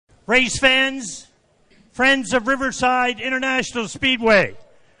race fans, friends of Riverside International Speedway,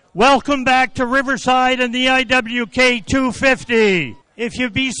 welcome back to Riverside and the IWK 250. If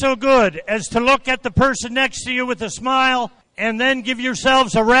you'd be so good as to look at the person next to you with a smile and then give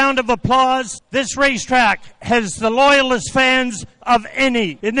yourselves a round of applause. This racetrack has the loyalist fans of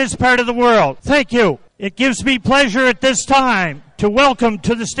any in this part of the world. Thank you. It gives me pleasure at this time to welcome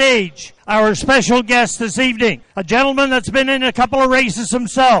to the stage our special guest this evening, a gentleman that's been in a couple of races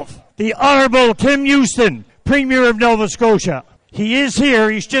himself, the Honorable Tim Houston, Premier of Nova Scotia. He is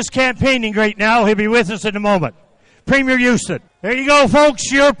here. He's just campaigning right now. He'll be with us in a moment. Premier Houston. There you go,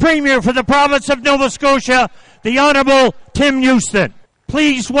 folks. Your Premier for the province of Nova Scotia, the Honorable Tim Houston.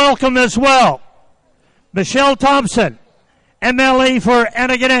 Please welcome as well Michelle Thompson, MLA for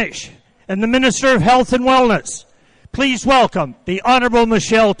Antigonish, and the Minister of Health and Wellness. Please welcome the Honorable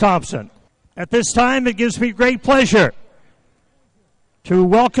Michelle Thompson. At this time, it gives me great pleasure to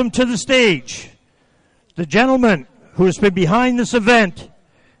welcome to the stage the gentleman who has been behind this event,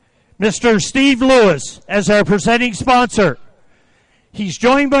 Mr. Steve Lewis, as our presenting sponsor. He's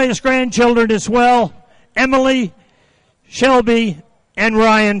joined by his grandchildren as well, Emily, Shelby, and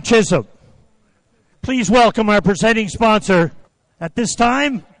Ryan Chisholm. Please welcome our presenting sponsor. At this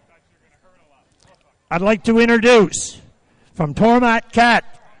time, I'd like to introduce from Tormat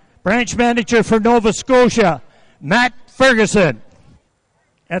Cat, Branch Manager for Nova Scotia, Matt Ferguson.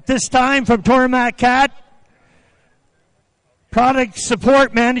 At this time, from Tormat Cat, Product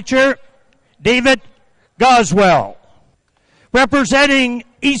Support Manager, David Goswell. Representing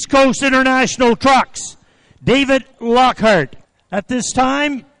East Coast International Trucks, David Lockhart. At this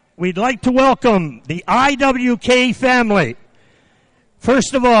time, we'd like to welcome the IWK family.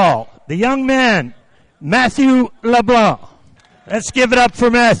 First of all, the young man, Matthew LeBlanc. Let's give it up for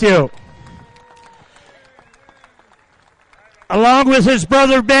Matthew. Along with his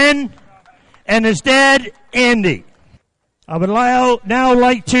brother Ben and his dad, Andy. I would now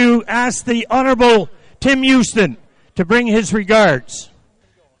like to ask the Honorable Tim Houston to bring his regards.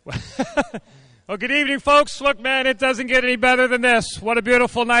 Well, good evening, folks. Look, man, it doesn't get any better than this. What a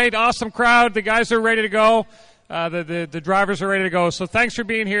beautiful night. Awesome crowd. The guys are ready to go. The drivers are ready to go. So thanks for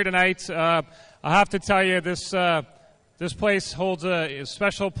being here tonight. I have to tell you, this place holds a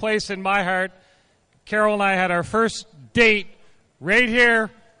special place in my heart. Carol and I had our first date right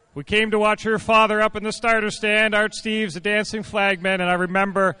here. We came to watch her father up in the starter stand, Art Steves, the dancing flagman, and I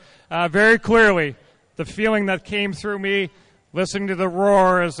remember very clearly the feeling that came through me listening to the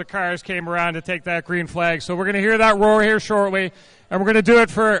roar as the cars came around to take that green flag. So we're going to hear that roar here shortly, and we're going to do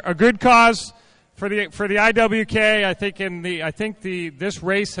it for a good cause for the IWK. I think this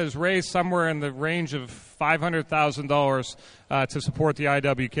race has raised somewhere in the range of $500,000 to support the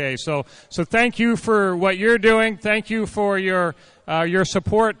IWK. So thank you for what you're doing. Thank you for your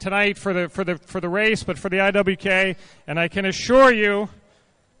support tonight for the race, but for the IWK. And I can assure you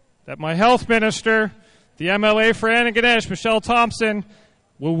that my health minister, the MLA for Antigonish, Michelle Thompson,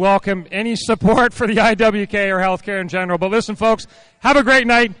 will welcome any support for the IWK or healthcare in general. But listen, folks, have a great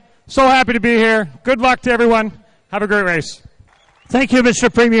night. So happy to be here. Good luck to everyone. Have a great race. Thank you,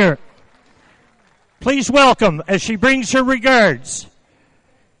 Mr. Premier. Please welcome, as she brings her regards,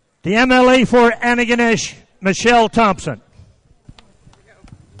 the MLA for Antigonish, Michelle Thompson.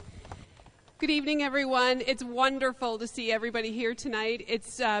 Good evening, everyone. It's wonderful to see everybody here tonight.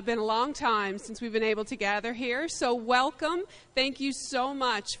 It's been a long time since we've been able to gather here, so welcome. Thank you so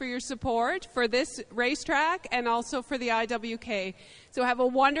much for your support for this racetrack and also for the IWK. So have a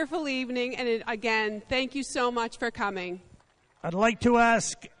wonderful evening, and again, thank you so much for coming. I'd like to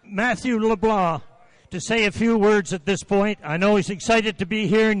ask Matthew LeBlanc to say a few words at this point. I know he's excited to be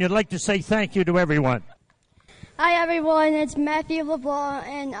here, and you'd like to say thank you to everyone. Hi, everyone. It's Matthew LeBlanc,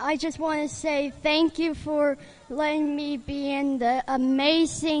 and I just want to say thank you for letting me be in the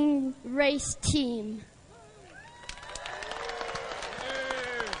amazing race team.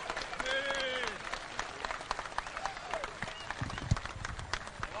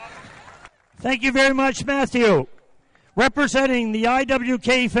 Thank you very much, Matthew. Representing the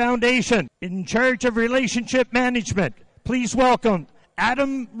IWK Foundation, in charge of relationship management, please welcome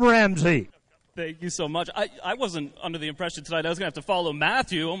Adam Ramsey. Thank you so much. I wasn't under the impression tonight I was going to have to follow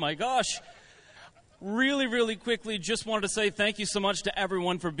Matthew. Oh, my gosh. Really, really quickly, just wanted to say thank you so much to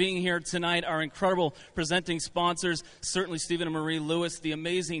everyone for being here tonight. Our incredible presenting sponsors, certainly Stephen and Marie Lewis, the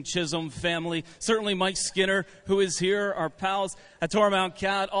amazing Chisholm family, certainly Mike Skinner, who is here, our pals at Tormount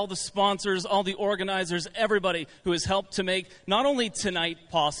Cat, all the sponsors, all the organizers, everybody who has helped to make not only tonight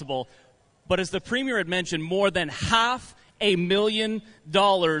possible, but as the Premier had mentioned, more than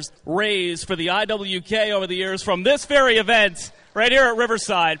 $500,000 raised for the IWK over the years from this very event right here at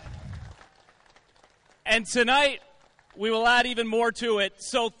Riverside. And tonight, we will add even more to it.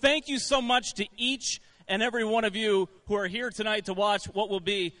 So thank you so much to each and every one of you who are here tonight to watch what will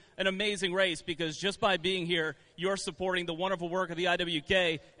be an amazing race, because just by being here, you're supporting the wonderful work of the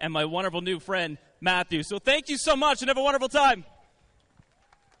IWK and my wonderful new friend, Matthew. So thank you so much and have a wonderful time.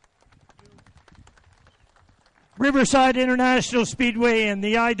 Riverside International Speedway and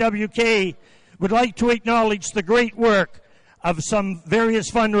the IWK would like to acknowledge the great work of some various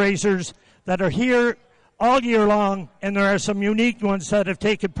fundraisers that are here all year long, and there are some unique ones that have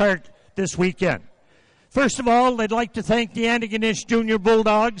taken part this weekend. First of all, I'd like to thank the Antigonish Junior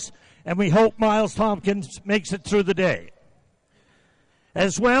Bulldogs, and we hope Miles Tompkins makes it through the day.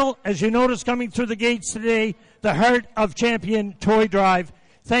 As well, as you notice coming through the gates today, the Heart of Champion Toy Drive.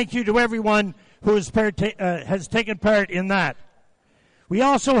 Thank you to everyone who has taken part in that. We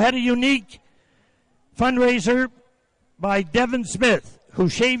also had a unique fundraiser by Devin Smith, who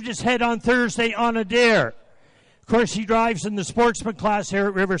shaved his head on Thursday on a dare. Of course, he drives in the sportsman class here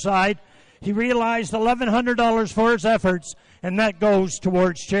at Riverside. He realized $1,100 for his efforts, and that goes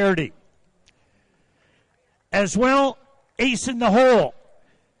towards charity. As well, Ace in the Hole,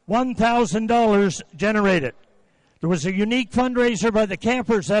 $1,000 generated. There was a unique fundraiser by the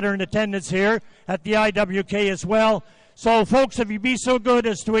campers that are in attendance here at the IWK as well. So, folks, if you be so good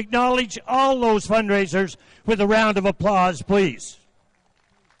as to acknowledge all those fundraisers with a round of applause, please.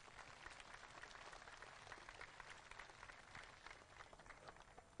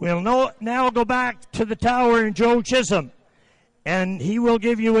 We'll now go back to the tower in Joe Chisholm, and he will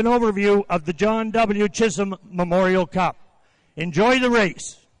give you an overview of the John W. Chisholm Memorial Cup. Enjoy the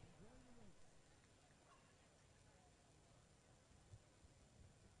race.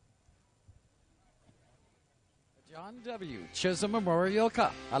 John W. Chisholm Memorial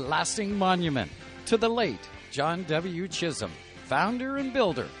Cup, a lasting monument to the late John W. Chisholm, founder and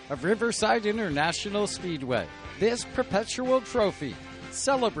builder of Riverside International Speedway. This perpetual trophy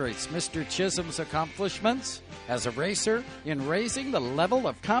celebrates Mr. Chisholm's accomplishments as a racer in raising the level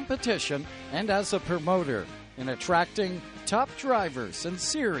of competition and as a promoter in attracting top drivers and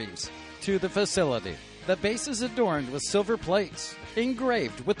series to the facility. The base is adorned with silver plates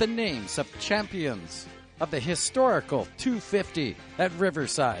engraved with the names of champions of the historical 250 at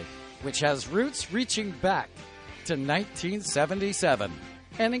Riverside, which has roots reaching back to 1977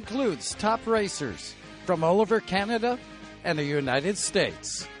 and includes top racers from all over Canada and the United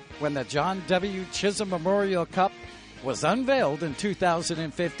States. When the John W. Chisholm Memorial Cup was unveiled in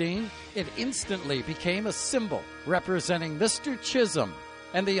 2015, it instantly became a symbol representing Mr. Chisholm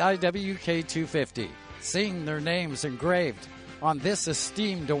and the IWK 250. Seeing their names engraved on this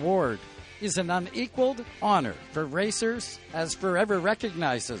esteemed award is an unequaled honor for racers, as forever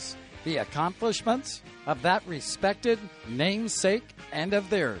recognizes the accomplishments of that respected namesake and of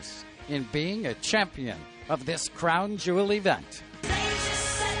theirs in being a champion of this crown jewel event.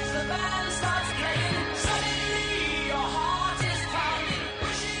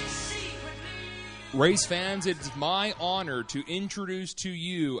 Race fans, it's my honor to introduce to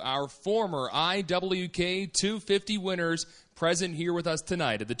you our former IWK 250 winners present here with us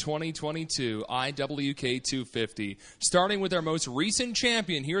tonight at the 2022 IWK 250. Starting with our most recent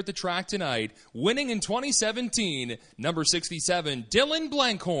champion here at the track tonight, winning in 2017, number 67, Dylan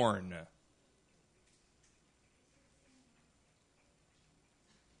Blankhorn.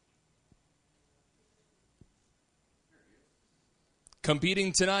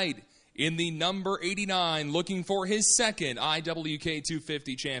 Competing tonight in the number 89, looking for his second IWK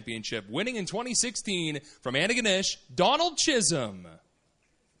 250 championship, winning in 2016 from Antigonish, Donald Chisholm.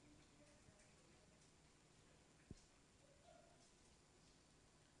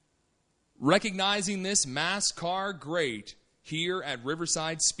 Recognizing this MASCAR great here at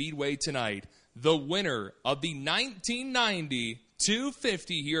Riverside Speedway tonight, the winner of the 1990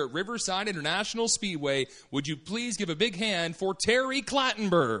 250 here at Riverside International Speedway. Would you please give a big hand for Terry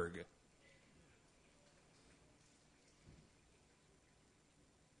Clattenburg?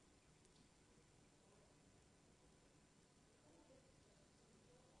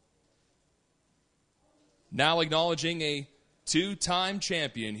 Now acknowledging a two-time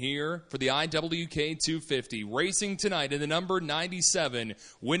champion here for the IWK 250, racing tonight in the number 97,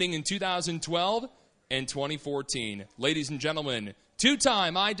 winning in 2012 and 2014. Ladies and gentlemen,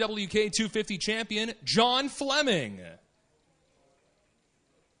 two-time IWK 250 champion, John Fleming.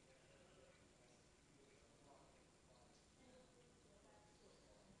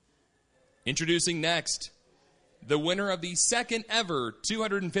 Introducing next, the winner of the second ever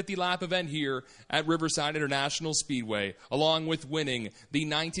 250-lap event here at Riverside International Speedway, along with winning the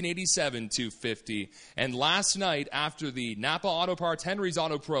 1987 250. And last night, after the Napa Auto Parts Henry's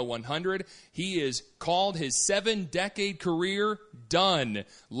Auto Pro 100, he is called his 7-decade career done.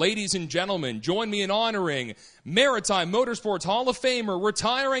 Ladies and gentlemen, join me in honoring Maritime Motorsports Hall of Famer,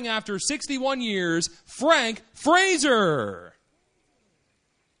 retiring after 61 years, Frank Fraser.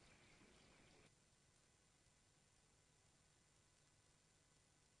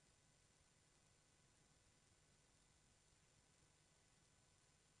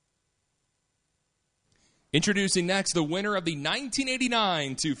 Introducing next the winner of the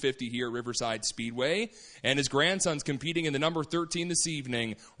 1989 250 here at Riverside Speedway, and his grandson's competing in the number 13 this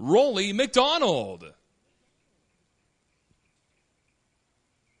evening, Rollie McDonald.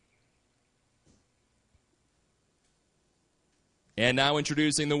 And now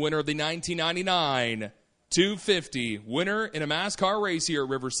introducing the winner of the 1999 250, winner in a NASCAR race here at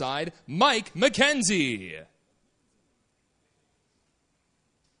Riverside, Mike McKenzie.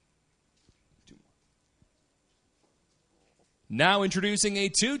 Now introducing a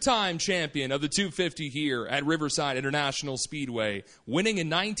 2-time champion of the 250 here at Riverside International Speedway, winning in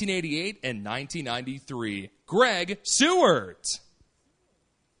 1988 and 1993, Greg Seward.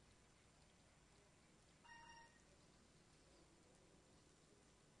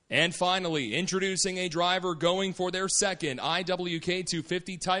 And finally, introducing a driver going for their second IWK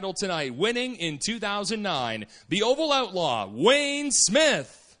 250 title tonight, winning in 2009, the Oval Outlaw, Wayne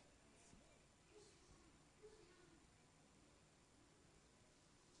Smith.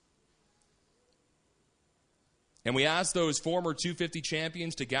 And we asked those former 250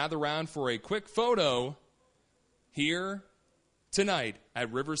 champions to gather around for a quick photo here tonight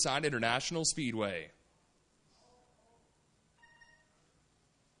at Riverside International Speedway.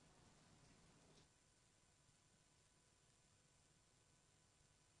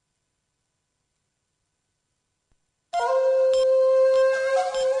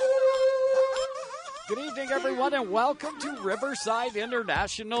 Good evening, everyone, and welcome to Riverside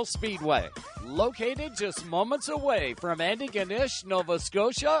International Speedway. Located just moments away from Antigonish, Nova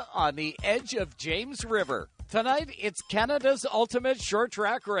Scotia, on the edge of James River. Tonight, it's Canada's ultimate short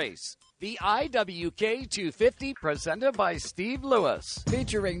track race, the IWK 250, presented by Steve Lewis.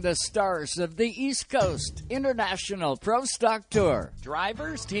 Featuring the stars of the East Coast International Pro Stock Tour.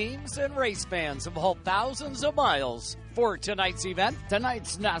 Drivers, teams, and race fans have hauled thousands of miles for tonight's event.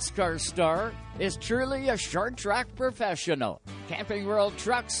 Tonight's NASCAR star is truly a short track professional. Camping World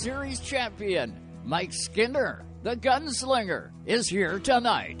Truck Series champion Mike Skinner, the gunslinger, is here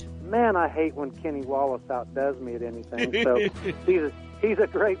tonight. Man, I hate when Kenny Wallace outdoes me at anything. So he's a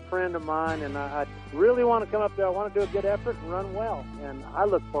great friend of mine, and I really want to come up there. I want to do a good effort and run well, and I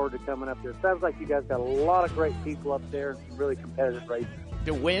look forward to coming up there. It sounds like you guys got a lot of great people up there and some really competitive races.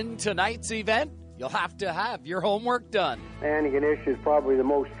 To win tonight's event, you'll have to have your homework done. Antigonish is probably the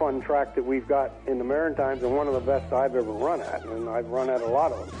most fun track that we've got in the Maritimes and one of the best I've ever run at, and I've run at a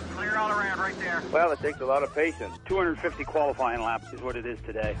lot of them. Clear all around right there. Well, it takes a lot of patience. 250 qualifying laps is what it is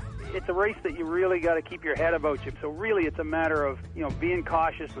today. It's a race that you really got to keep your head about you. So really, it's a matter of being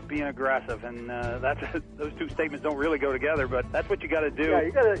cautious but being aggressive, and those two statements don't really go together. But that's what you got to do. Yeah,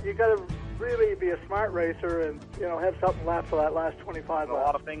 you got to really be a smart racer and have something left for that last 25 laps. A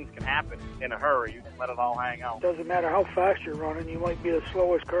lot of things can happen in a hurry. You can let it all hang out. Doesn't matter how fast you're running. You might be the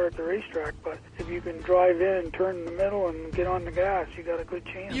slowest car at the racetrack, but if you can drive in and turn in the middle and get on the gas, you got a good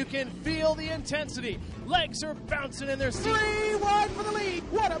chance. You can feel the intensity. Legs are bouncing in their seats. 3 wide for the lead.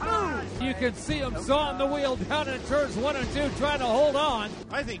 What a move! You can see him sawing the wheel down in turns 1 and 2, trying to hold on.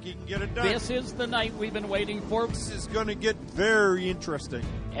 I think he can get it done. This is the night we've been waiting for. This is going to get very interesting.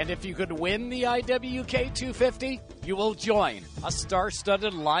 And if you could win the IWK 250, you will join a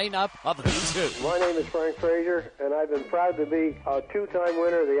star-studded lineup of who's who. My name is Frank Fraser, and I've been proud to be a 2-time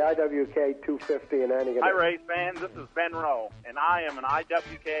winner of the IWK 250 in Antigonish. Hi, race fans. This is Ben Rowe, and I am an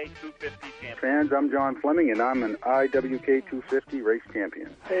IWK 250 champion. Fans, I'm John Fleming, and I'm an IWK 250 race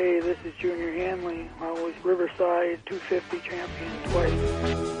champion. Hey, this is Junior Hanley. I was Riverside 250 champion twice.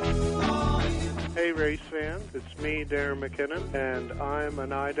 Hey race fans, it's me, Darren McKinnon, and I'm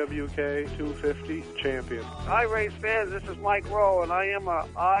an IWK 250 champion. Hi race fans, this is Mike Rowe, and I am a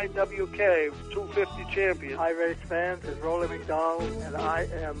IWK 250 champion. Hi race fans, it's Rollie McDonald, and I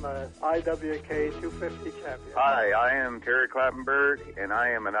am a IWK 250 champion. Hi, I am Terry Klappenberg, and I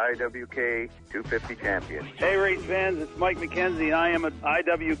am an IWK 250 champion. Hey race fans, it's Mike McKenzie, and I am an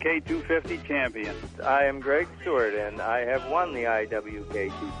IWK 250 champion. I am Greg Stewart, and I have won the IWK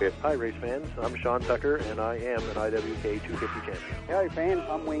 250. Hi race fans, I'm Sean Tucker, and I am an IWK 250 champion. Hey fans,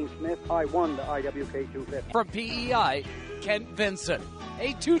 I'm Wayne Smith. I won the IWK 250. From PEI, Kent Vincent,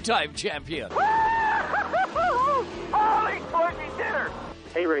 a two-time champion. Holy turkey dinner!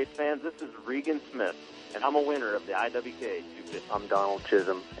 Hey race fans, this is Regan Smith, and I'm a winner of the IWK 250. I'm Donald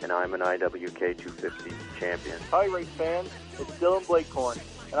Chisholm, and I'm an IWK 250 champion. Hi race fans, it's Dylan Blakecorn,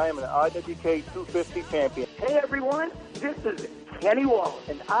 and I am an IWK 250 champion. Hey everyone, this is Kenny Wallace,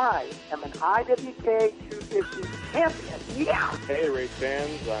 and I am an IWK 250 champion. Yeah! Hey race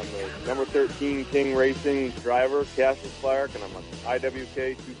fans, I'm the number 13 King Racing driver, Cassius Clark, and I'm an IWK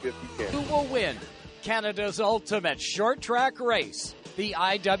 250 champion. Who will win Canada's ultimate short track race, the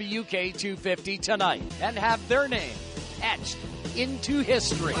IWK 250 tonight, and have their name etched into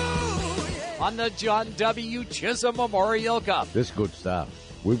history on the John W. Chisholm Memorial Cup? This is good stuff.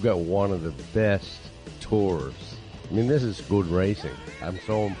 We've got one of the best tours. I mean, this is good racing. I'm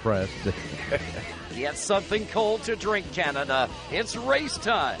so impressed. Get something cold to drink, Canada. It's race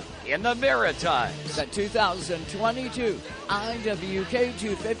time in the Maritimes. The 2022 IWK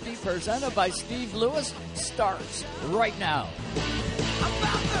 250 presented by Steve Lewis starts right now.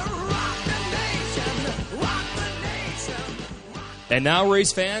 And now,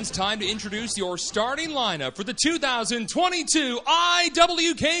 race fans, time to introduce your starting lineup for the 2022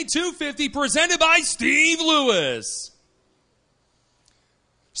 IWK 250 presented by Steve Lewis.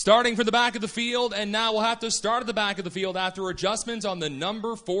 Starting for the back of the field, and now we'll have to start at the back of the field after adjustments on the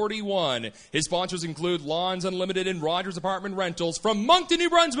number 41. His sponsors include Lawns Unlimited and Rogers Apartment Rentals. From Moncton, New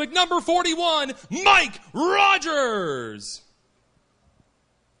Brunswick, number 41, Mike Rogers.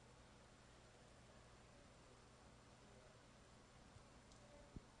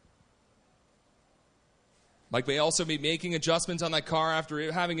 Mike may also be making adjustments on that car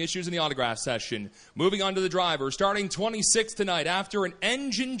after having issues in the autograph session. Moving on to the driver, starting 26th tonight after an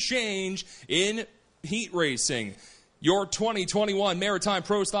engine change in heat racing. Your 2021 Maritime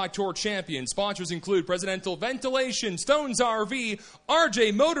Pro Stock Tour champion. Sponsors include Presidential Ventilation, Stones RV,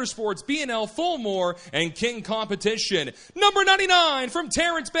 RJ Motorsports, B&L Fulmore, and King Competition. Number 99 from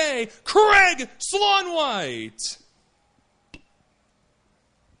Terrence Bay, Craig Slonwhite.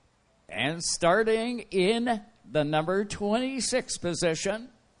 And starting in the number 26 position,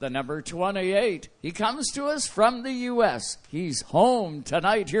 the number 28, he comes to us from the U.S. He's home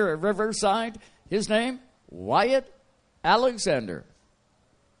tonight here at Riverside. His name, Wyatt Alexander.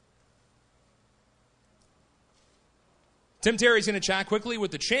 Tim Terry's going to chat quickly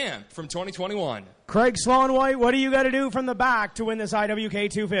with the champ from 2021. Craig Slonwhite, what do you got to do from the back to win this IWK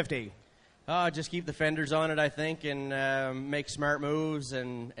 250? Just keep the fenders on it, I think, and make smart moves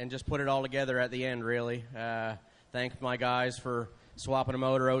and just put it all together at the end, really. Thank my guys for swapping the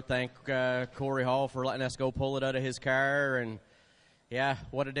motor out. Thank Corey Hall for letting us go pull it out of his car. And, yeah,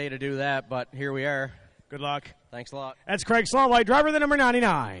 what a day to do that, but here we are. Good luck. Thanks a lot. That's Craig Slonwhite, driver of the number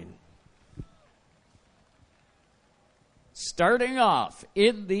 99. Starting off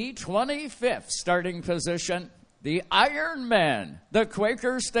in the 25th starting position, the Iron Man, the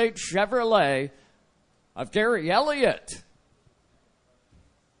Quaker State Chevrolet of Gary Elliott.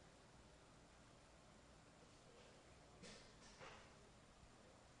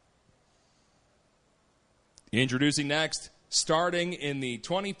 Introducing next, starting in the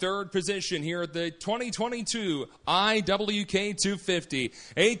 23rd position here at the 2022 IWK 250,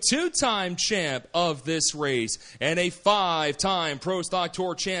 a two-time champ of this race and a five-time Pro Stock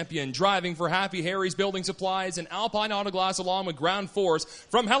Tour champion, driving for Happy Harry's Building Supplies and Alpine Auto Glass along with Ground Force.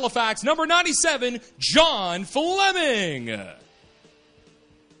 From Halifax, number 97, John Fleming.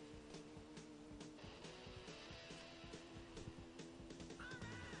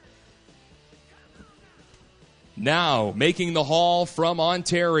 Now, making the haul from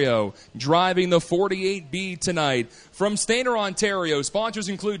Ontario, driving the 48B tonight. From Stayner, Ontario, sponsors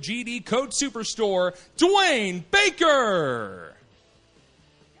include GD Coat Superstore, Dwayne Baker.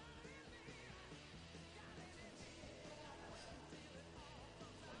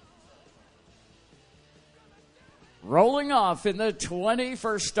 Rolling off in the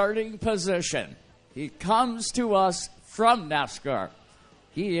 21st starting position, he comes to us from NASCAR.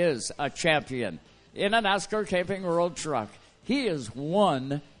 He is a champion in a NASCAR Camping World Truck. He has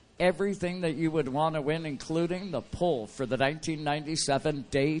won everything that you would want to win, including the pole for the 1997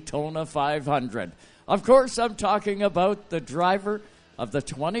 Daytona 500. Of course, I'm talking about the driver of the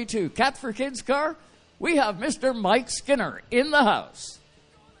 22 Cat for Kids car. We have Mr. Mike Skinner in the house.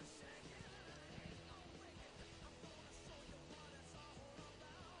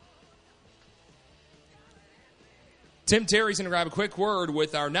 Tim Terry's going to grab a quick word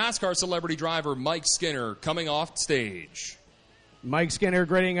with our NASCAR celebrity driver, Mike Skinner, coming off stage. Mike Skinner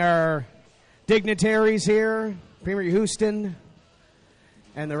greeting our dignitaries here, Premier Houston,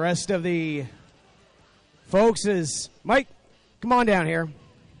 and the rest of the folks is... Mike, come on down here.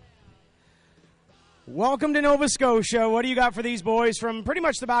 Welcome to Nova Scotia. What do you got for these boys from pretty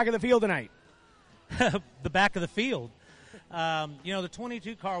much the back of the field tonight? The back of the field. The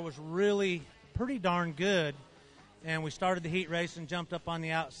 22 car was really pretty darn good, and we started the heat race and jumped up on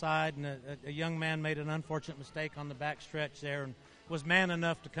the outside, and a young man made an unfortunate mistake on the back stretch there and was man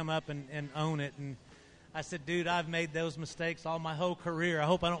enough to come up and own it. And I said, dude, I've made those mistakes all my whole career. I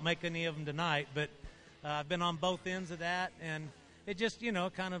hope I don't make any of them tonight, but I've been on both ends of that, and it just,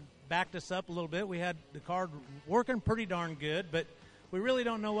 kind of backed us up a little bit. We had the car working pretty darn good, but we really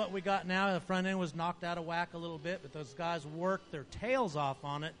don't know what we got now. The front end was knocked out of whack a little bit, but those guys worked their tails off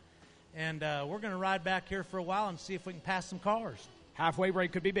on it, and we're going to ride back here for a while and see if we can pass some cars. Halfway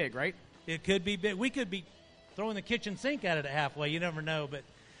break could be big, right? It could be big. We could be throwing the kitchen sink at it at halfway. You never know, but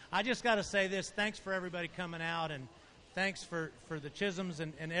I just got to say this. Thanks for everybody coming out, and thanks for the Chisholms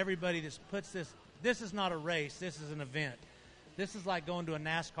and everybody that puts this. This is not a race. This is an event. This is like going to a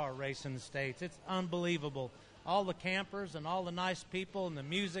NASCAR race in the States. It's unbelievable. All the campers and all the nice people and the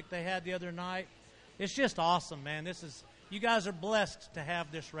music they had the other night. It's just awesome, man. You guys are blessed to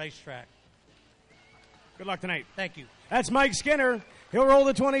have this racetrack. Good luck tonight. Thank you. That's Mike Skinner. He'll roll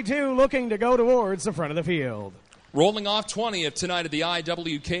the 22, looking to go towards the front of the field. Rolling off 20th tonight at the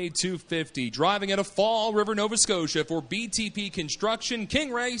IWK 250. Driving out of Fall River, Nova Scotia for BTP Construction,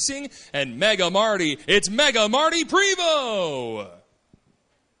 King Racing, and Mega Marty. It's Mega Marty Prevost.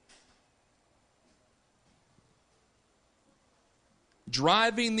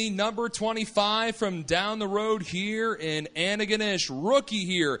 Driving the number 25 from down the road here in Antigonish, rookie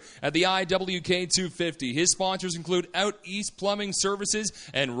here at the IWK 250. His sponsors include Out East Plumbing Services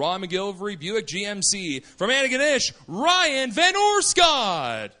and Ron McGilvery Buick GMC. From Antigonish, Ryan Van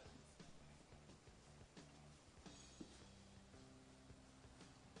Orscott.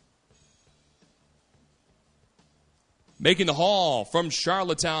 Making the haul from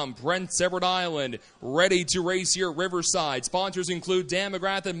Charlottetown, Prince Edward Island, ready to race here at Riverside. Sponsors include Dan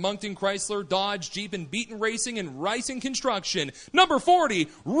McGrath and Moncton Chrysler, Dodge, Jeep, and Beaton Racing and Ricing Construction. Number 40,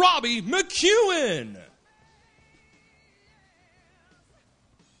 Robbie McEwen.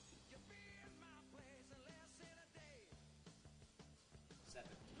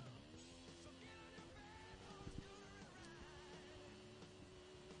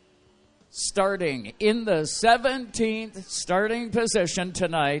 Starting in the 17th starting position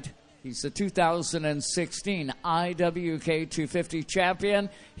tonight, he's the 2016 IWK 250 champion.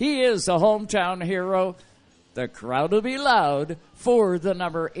 He is a hometown hero. The crowd will be loud for the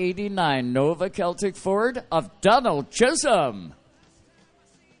number 89 Nova Celtic Ford of Donald Chisholm.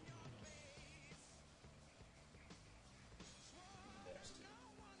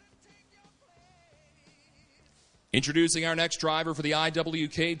 Introducing our next driver for the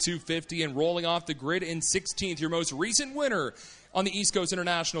IWK 250 and rolling off the grid in 16th, your most recent winner on the East Coast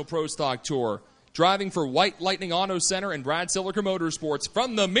International Pro Stock Tour. Driving for White Lightning Auto Center and Brad Silliker Motorsports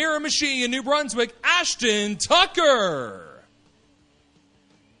from the Mirror Machine in New Brunswick, Ashton Tucker.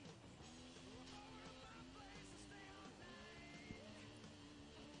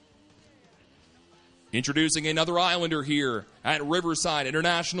 Introducing another Islander here at Riverside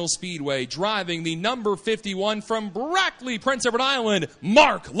International Speedway, driving the number 51 from Brackley, Prince Edward Island,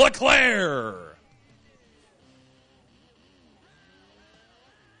 Mark Leclerc.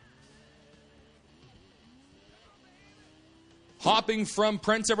 Hopping from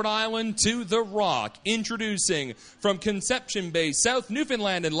Prince Edward Island to The Rock, introducing from Conception Bay, South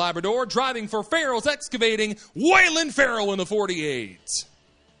Newfoundland and Labrador, driving for Farrell's Excavating, Waylon Farrell in the 48.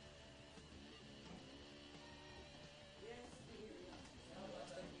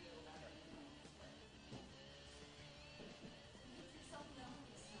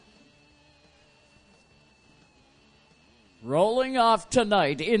 Rolling off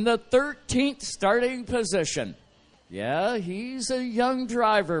tonight in the 13th starting position. Yeah, he's a young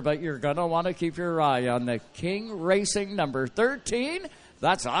driver, but you're going to want to keep your eye on the King Racing number 13.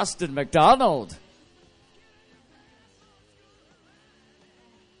 That's Austin McDonald.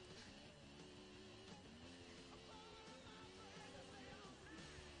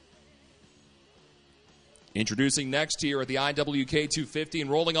 Introducing next here at the IWK 250 and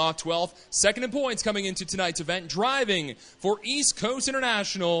rolling off 12th, second in points coming into tonight's event, driving for East Coast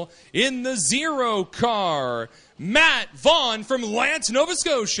International in the Zero car, Matt Vaughn from Lance, Nova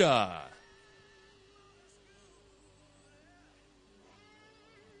Scotia.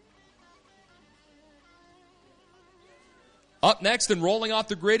 Up next and rolling off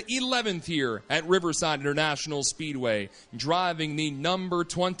the grid, 11th here at Riverside International Speedway. Driving the number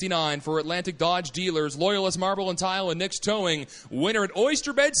 29 for Atlantic Dodge Dealers, Loyalist Marble and Tile and Nick's Towing. Winner at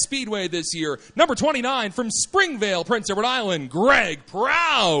Oyster Bed Speedway this year. Number 29 from Springvale, Prince Edward Island, Greg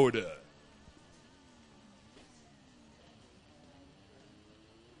Proud.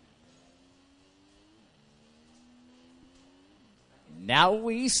 Now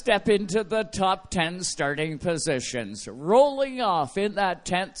we step into the top 10 starting positions. Rolling off in that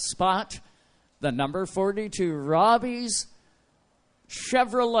 10th spot, the number 42 Robbie's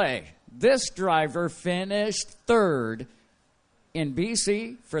Chevrolet. This driver finished third in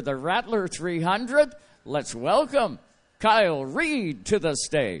BC for the Rattler 300. Let's welcome Kyle Reed to the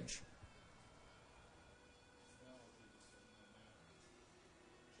stage.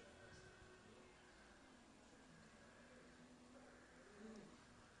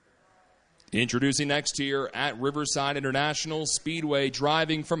 Introducing next here at Riverside International Speedway,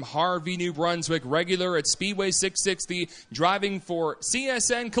 driving from Harvey, New Brunswick, regular at Speedway 660, driving for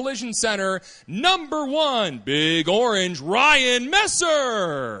CSN Collision Center, number 1, Big Orange, Ryan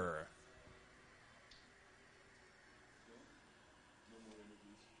Messer.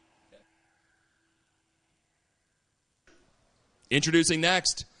 Introducing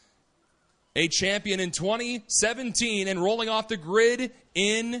next, a champion in 2017 and rolling off the grid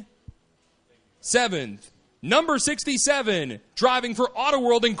in 7th, number 67, driving for Auto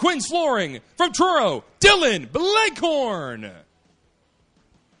World and Quinn's Flooring from Truro, Dylan Blankhorn.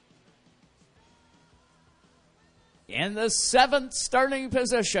 In the 7th starting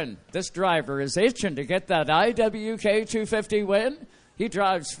position, this driver is itching to get that IWK 250 win. He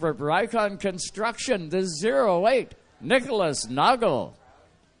drives for Brycon Construction, the 08, Nicholas Noggle.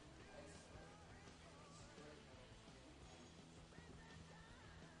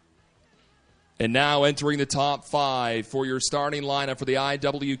 And now entering the top 5 for your starting lineup for the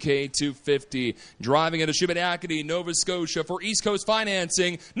IWK 250. Driving at Ashibinakity, Nova Scotia for East Coast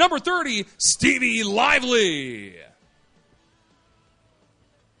Financing, number 30, Stevie Lively.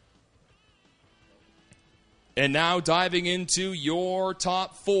 And now diving into your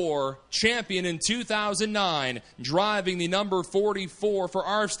top 4, champion in 2009, driving the number 44 for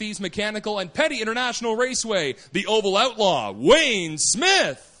R. Steve's Mechanical and Petty International Raceway, the Oval Outlaw, Wayne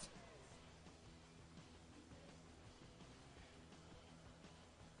Smith.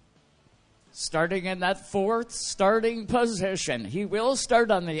 Starting in that 4th starting position, he will start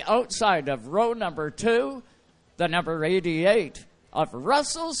on the outside of row number 2, the number 88 of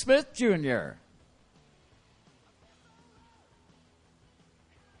Russell Smith Jr.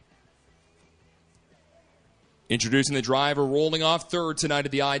 Introducing the driver rolling off 3rd tonight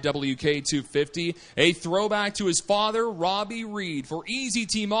at the IWK 250, a throwback to his father, Robbie Reed, for Easy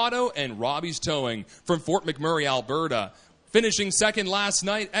Team Auto and Robbie's Towing from Fort McMurray, Alberta. Finishing 2nd last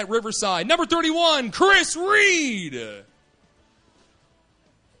night at Riverside, number 31, Chris Reed.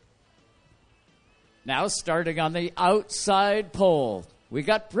 Now starting on the outside pole, we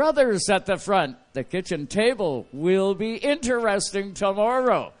got brothers at the front. The kitchen table will be interesting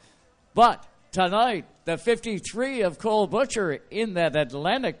tomorrow. But tonight, the 53 of Cole Butcher in that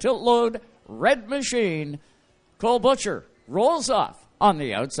Atlantic tilt load red machine. Cole Butcher rolls off on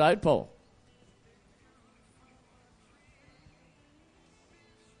the outside pole.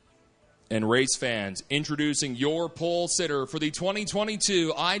 And race fans, introducing your pole sitter for the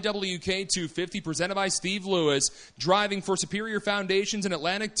 2022 IWK 250 presented by Steve Lewis, driving for Superior Foundations and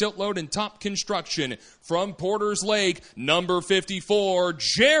Atlantic Tilt Load and Top Construction from Porter's Lake, number 54,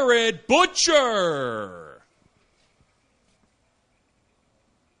 Jared Butcher.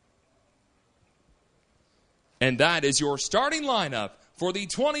 And that is your starting lineup for the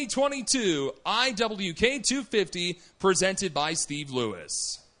 2022 IWK 250 presented by Steve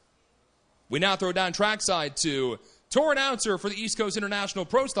Lewis. We now throw down trackside to tour announcer for the East Coast International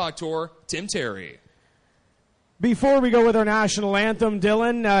Pro Stock Tour, Tim Terry. Before we go with our national anthem,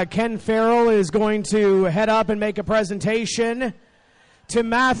 Dylan, Ken Farrell is going to head up and make a presentation to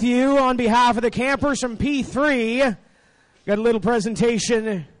Matthew on behalf of the campers from P3. Got a little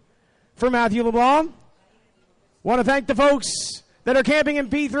presentation for Matthew LeBlanc. Want to thank the folks that are camping in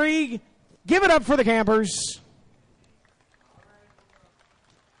P3. Give it up for the campers.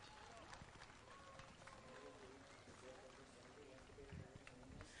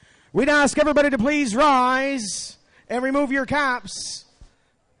 We'd ask everybody to please rise and remove your caps.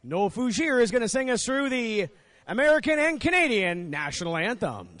 Noel Fougier is going to sing us through the American and Canadian national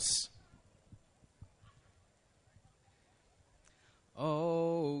anthems.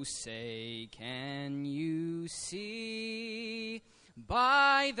 Oh, say, can you see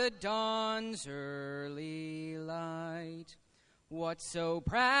by the dawn's early light what so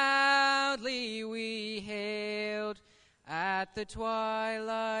proudly we hailed at the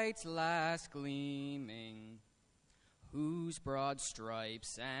twilight's last gleaming, whose broad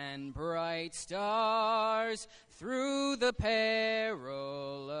stripes and bright stars through the perilous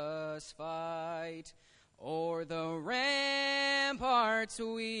fight o'er the ramparts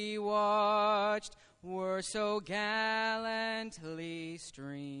we watched were so gallantly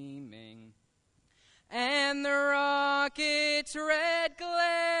streaming. And the rocket's red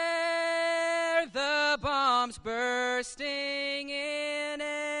glare, the bombs bursting in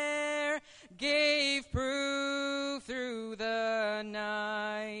air, gave proof through the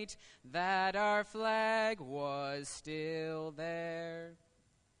night that our flag was still there.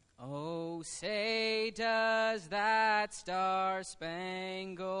 Oh, say does that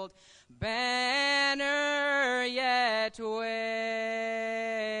star-spangled banner yet wave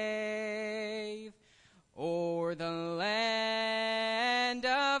o'er the land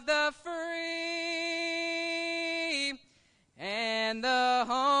of the free and the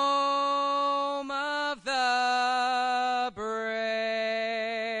home of the brave.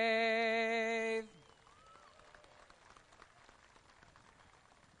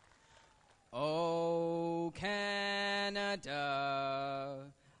 Oh, Canada,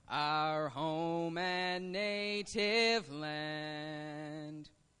 our home and native land,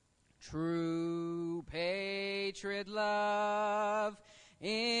 true patriot love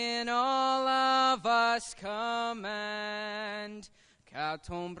in all of us command. Car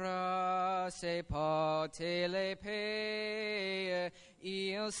ton bras sait porter l'épée,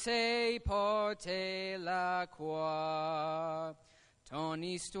 il sait porter la croix. Ton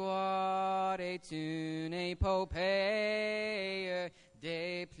histoire est une épopée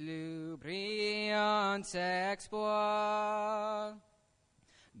des plus brillants exploits.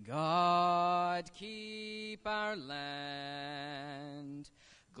 God keep our land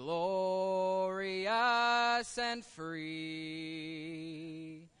glorious and free.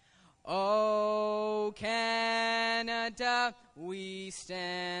 O Canada, we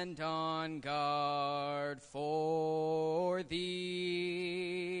stand on guard for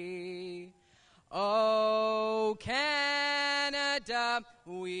thee. O Canada,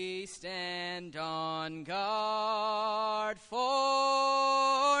 we stand on guard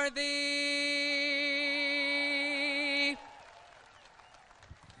for thee.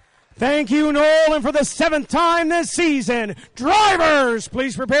 Thank you, Noel, and for the 7th time this season, drivers,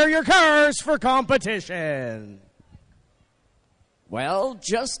 please prepare your cars for competition. Well,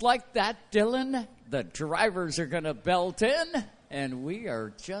 just like that, Dylan, the drivers are going to belt in, and we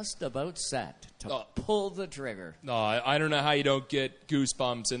are just about set to pull the trigger. No, I don't know how you don't get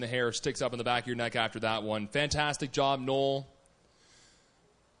goosebumps and the hair sticks up in the back of your neck after that one. Fantastic job, Noel.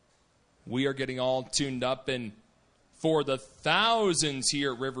 We are getting all tuned up, and for the thousands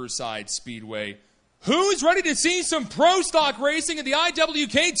here at Riverside Speedway, who's ready to see some pro stock racing at the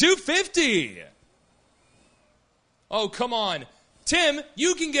IWK 250? Oh, come on. Tim,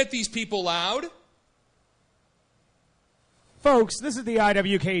 you can get these people loud. Folks, this is the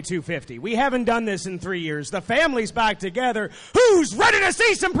IWK 250. We haven't done this in 3 years. The family's back together. Who's ready to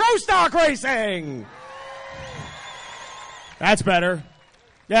see some pro stock racing? That's better.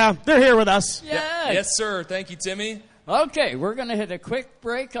 Yeah, they're here with us. Yeah. Yes, sir. Thank you, Timmy. Okay, we're going to hit a quick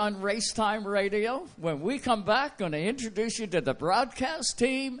break on Race Time Radio. When we come back, going to introduce you to the broadcast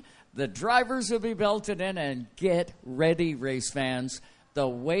team. The drivers will be belted in, and get ready, race fans. The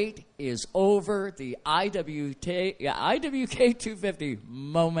wait is over. The IWK 250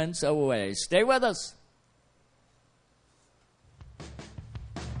 moments away. Stay with us.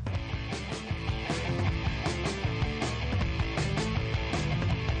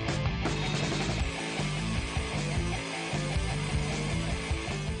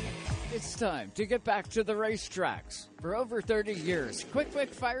 It's time to get back to the racetracks. For over 30 years,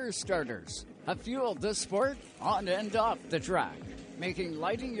 Quick Fire Starters have fueled this sport on and off the track, making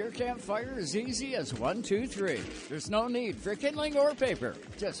lighting your campfire as easy as 1, 2, 3. There's no need for kindling or paper.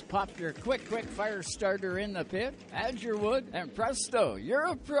 Just pop your Quick Fire Starter in the pit, add your wood, and presto, you're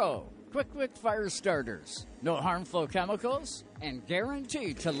a pro. Quick Fire Starters. No harmful chemicals, and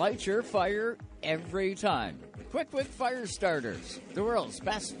guaranteed to light your fire every time. Quick Fire Starters, the world's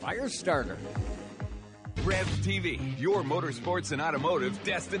best fire starter. Rev TV, your motorsports and automotive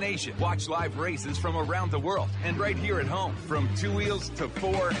destination. Watch live races from around the world and right here at home, from 2 wheels to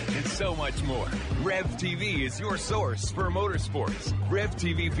 4 and so much more. Rev TV is your source for motorsports. Rev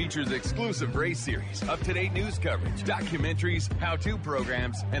TV features exclusive race series, up-to-date news coverage, documentaries, how-to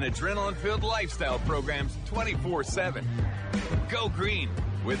programs, and adrenaline-filled lifestyle programs 24/7. Go green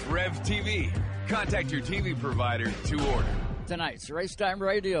with Rev TV. Contact your TV provider to order. Tonight's Racetime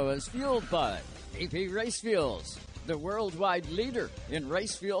Radio is fueled by AP Race Fuels, the worldwide leader in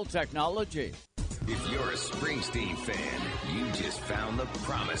race fuel technology. If you're a Springsteen fan, you just found the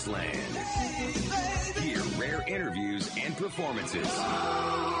promised land. Hear rare interviews and performances.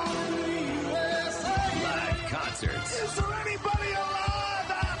 Live concerts. Is there anybody alive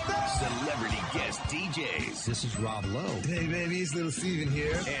out there? Celebrity guest DJs. This is Rob Lowe. Hey, baby, it's Little Steven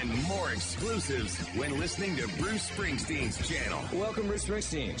here. And more exclusives when listening to Bruce Springsteen's channel. Welcome, Bruce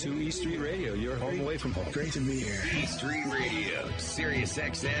Springsteen, to E Street Radio. You're home away from home. Great to be here. E Street Radio, Sirius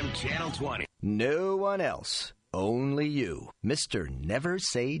XM Channel 20. No one else. Only you. Mr. Never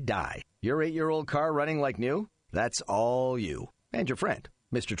Say Die. Your 8-year-old car running like new? That's all you. And your friend,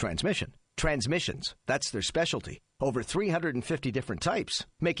 Mr. Transmission. Transmissions, that's their specialty. Over 350 different types,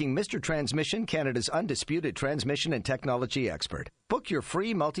 making Mr. Transmission Canada's undisputed transmission and technology expert. Book your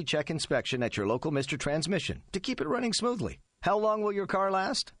free multi-check inspection at your local Mr. Transmission to keep it running smoothly. How long will your car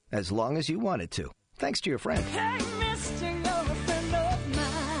last? As long as you want it to. Thanks to your friend. Hey, mister, you're a friend of mine.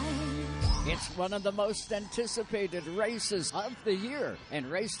 It's one of the most anticipated races of the year, and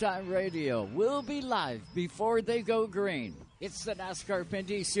Racetime Radio will be live before they go green. It's the NASCAR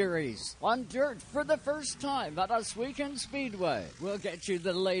Pinty Series on dirt for the first time at Oswego Speedway. We'll get you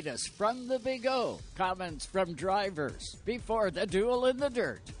the latest from the Big O, comments from drivers before the duel in the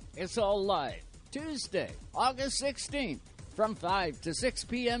dirt. It's all live Tuesday, August 16th from 5 to 6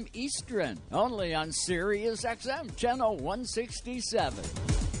 p.m. Eastern, only on Sirius XM Channel 167.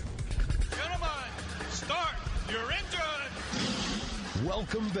 Gentlemen, start your engine.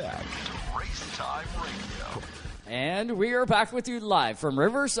 Welcome back to Racetime Radio. And we are back with you live from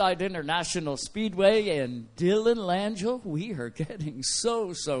Riverside International Speedway and Dylan Langell. We are getting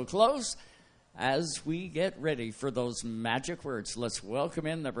so close as we get ready for those magic words. Let's welcome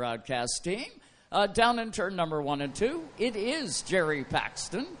in the broadcast team. Down in turn number 1 and 2, it is Jerry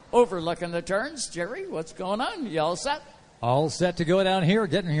Paxton overlooking the turns. Jerry, what's going on? You all set? All set to go down here.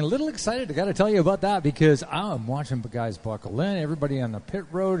 Getting a little excited. I got to tell you about that because I'm watching the guys buckle in. Everybody on the pit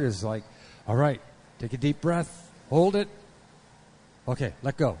road is like, all right, take a deep breath. Hold it. Okay,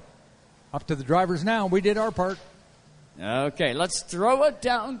 let go. Up to the drivers now. We did our part. Okay, let's throw it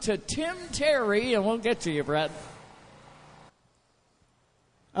down to Tim Terry, and we'll get to you, Brad.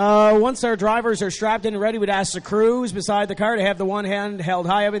 Once our drivers are strapped in and ready, we'd ask the crews beside the car to have the one hand held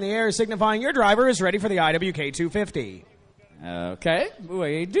high up in the air, signifying your driver is ready for the IWK 250. Okay,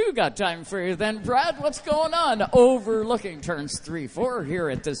 we do got time for you then. Brad, what's going on overlooking turns 3, 4 here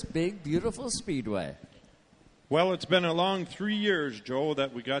at this big, beautiful speedway? Well, it's been a long 3 years, Joe,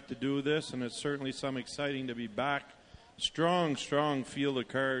 that we got to do this, and it's certainly some exciting to be back. Strong field of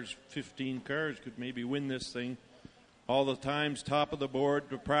cars. 15 cars could maybe win this thing. All the times, top of the board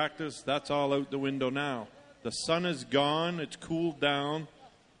to practice, that's all out the window now. The sun is gone. It's cooled down.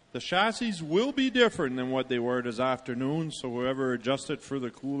 The chassis will be different than what they were this afternoon, so whoever adjusted for the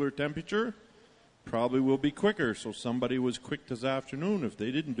cooler temperature probably will be quicker. So somebody was quick this afternoon. If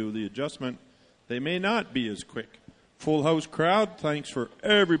they didn't do the adjustment, they may not be as quick. Full house crowd. Thanks for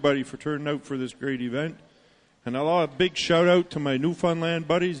everybody for turning out for this great event. And a big shout out to my Newfoundland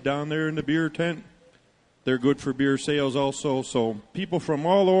buddies down there in the beer tent. They're good for beer sales also. So people from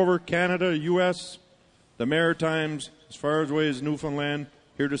all over Canada, U.S., the Maritimes, as far away as Newfoundland,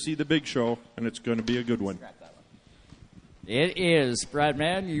 here to see the big show, and it's going to be a good one. It is, Brad,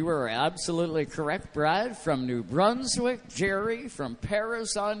 man. You are absolutely correct, Brad. From New Brunswick, Jerry from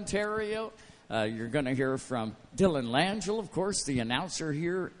Paris, Ontario. You're going to hear from Dylan Langell, of course, the announcer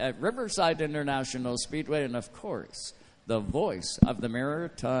here at Riverside International Speedway, and, of course, the voice of the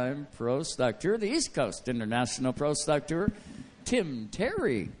Maritime Pro Stock Tour, the East Coast International Pro Stock Tour, Tim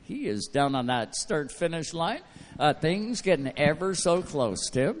Terry. He is down on that start-finish line. Things getting ever so close,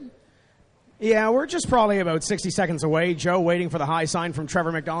 Tim. Yeah, we're just probably about 60 seconds away, Joe, waiting for the high sign from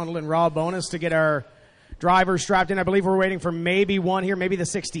Trevor McDonald and Rob Bonus to get our drivers strapped in. I believe we're waiting for maybe one here, maybe the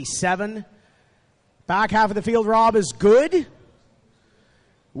 67. Back half of the field, Rob, is good.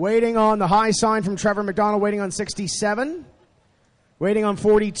 Waiting on the high sign from Trevor McDonald, waiting on 67. Waiting on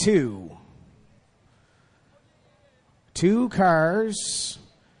 42. 2 cars.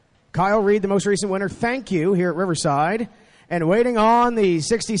 Kyle Reed, the most recent winner, thank you, here at Riverside. And waiting on the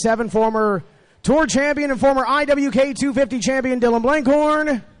 67, former Tour champion and former IWK 250 champion, Dylan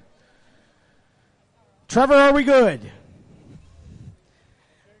Blankhorn. Trevor, are we good?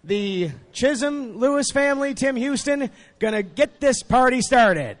 The Chisholm Lewis family, Tim Houston, going to get this party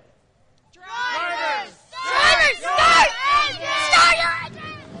started. Drivers, start!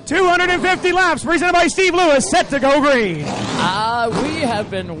 250 laps presented by Steve Lewis, set to go green. We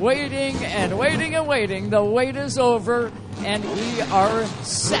have been waiting and waiting and waiting. The wait is over, and we are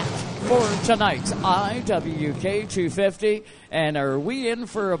set for tonight's IWK 250. And are we in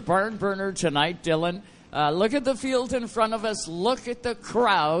for a barn burner tonight, Dylan? Look at the field in front of us. Look at the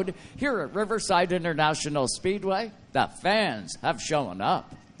crowd here at Riverside International Speedway. The fans have shown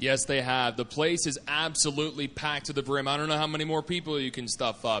up. Yes, they have. The place is absolutely packed to the brim. I don't know how many more people you can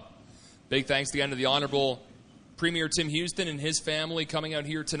stuff up. Big thanks again to the Honorable Premier Tim Houston and his family coming out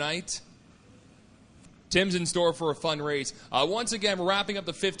here tonight. Tim's in store for a fun race. Once again, we're wrapping up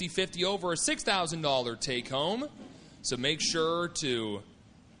the 50-50 over a $6,000 take-home. So make sure to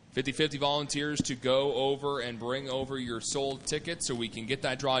 50-50 volunteers to go over and bring over your sold tickets so we can get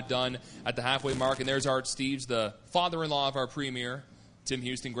that draw done at the halfway mark. And there's Art Steves, the father-in-law of our premier, Tim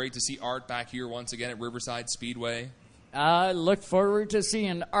Houston. Great to see Art back here once again at Riverside Speedway. I look forward to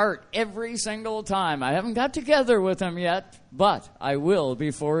seeing Art every single time. I haven't got together with him yet, but I will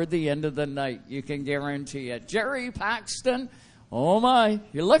before the end of the night. You can guarantee it. Jerry Paxton, oh my.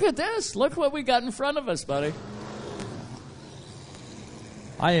 You look at this. Look what we got in front of us, buddy.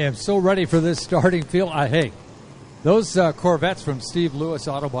 I am so ready for this starting field. Hey, those Corvettes from Steve Lewis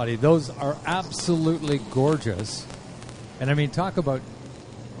Auto Body, those are absolutely gorgeous. And I mean, talk about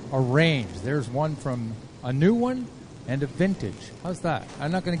a range. There's one from a new one and a vintage. How's that?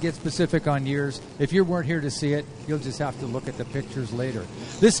 I'm not going to get specific on years. If you weren't here to see it, you'll just have to look at the pictures later.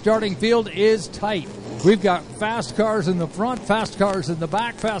 This starting field is tight. We've got fast cars in the front, fast cars in the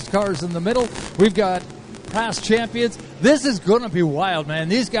back, fast cars in the middle. We've got past champions. This is going to be wild, man.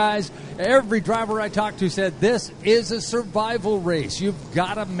 These guys, every driver I talked to said this is a survival race. You've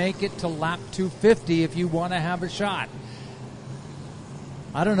got to make it to lap 250 if you want to have a shot.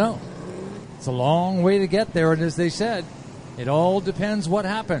 I don't know. It's a long way to get there, and as they said, it all depends what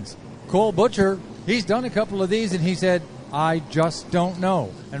happens. Cole Butcher, he's done a couple of these, and he said, I just don't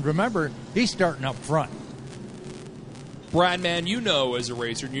know. And remember, he's starting up front. Brad, man, you know as a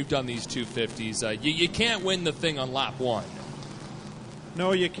racer, and you've done these 250s, you can't win the thing on lap one.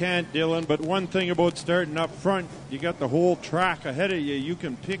 No, you can't, Dylan, but one thing about starting up front, you got the whole track ahead of you. You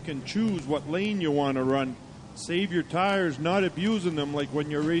can pick and choose what lane you want to run. Save your tires, not abusing them like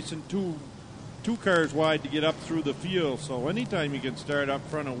when you're racing two cars wide to get up through the field. So anytime you can start up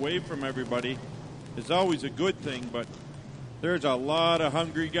front away from everybody is always a good thing, but there's a lot of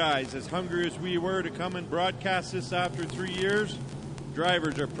hungry guys. As hungry as we were to come and broadcast this after 3 years,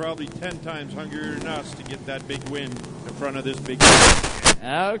 drivers are probably 10 times hungrier than us to get that big win in front of this big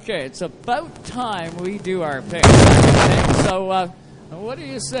guy. Okay, it's about time we do our picks. So what do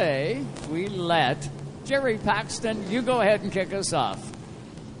you say we let Jerry Paxton, you go ahead and kick us off.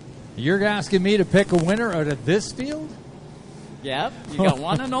 You're asking me to pick a winner out of this field? Yep, you got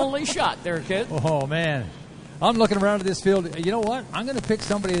one and only shot there, kid. Oh, man. I'm looking around at this field. You know what? I'm going to pick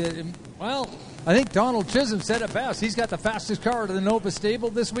somebody that, well, I think Donald Chisholm said it best. He's got the fastest car to the Nova stable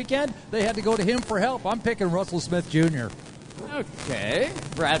this weekend. They had to go to him for help. I'm picking Russell Smith Jr. Okay.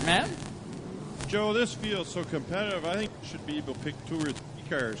 Bradman? Joe, this field's so competitive, I think we should be able to pick 2 or 3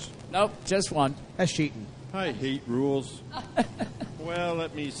 cars. Nope, just one. That's cheating. I hate rules. Well,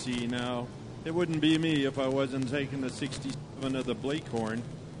 let me see now. It wouldn't be me if I wasn't taking the 67 of the Blakehorn.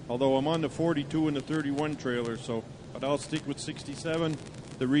 Although I'm on the 42 and the 31 trailer, but I'll stick with 67.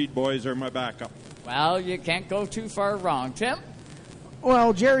 The Reed boys are my backup. Well, you can't go too far wrong. Tim?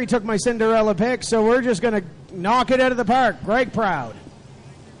 Well, Jerry took my Cinderella pick, so we're just going to knock it out of the park. Greg Proud.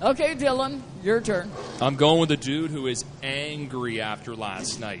 Okay, Dylan, your turn. I'm going with a dude who is angry after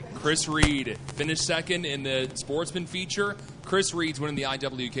last night. Chris Reed finished second in the Sportsman feature. Chris Reed's winning the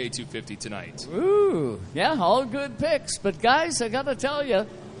IWK 250 tonight. Ooh, yeah, all good picks. But, guys, I got to tell you,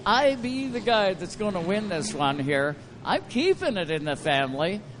 I be the guy that's going to win this one here. I'm keeping it in the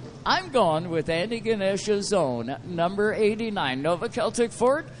family. I'm going with Andy Ganesh's own, number 89, Nova Celtic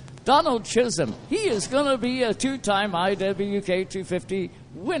Ford, Donald Chisholm. He is going to be a 2-time IWK 250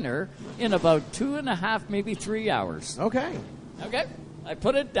 winner in about 2.5, maybe 3 hours. Okay. Okay, I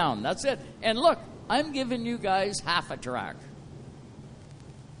put it down. That's it. And look, I'm giving you guys half a track.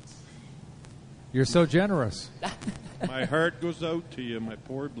 You're so generous. My heart goes out to you, my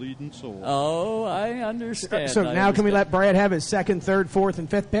poor bleeding soul. Oh, I understand. So now can we let Brad have his 2nd, 3rd, 4th, and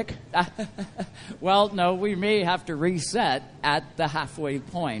 5th pick? Well, no, we may have to reset at the halfway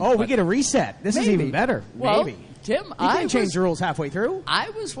point. Oh, we get a reset. This is even better. Well, maybe. Tim, you can change the rules halfway through. I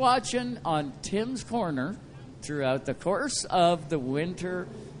was watching on Tim's Corner throughout the course of the winter,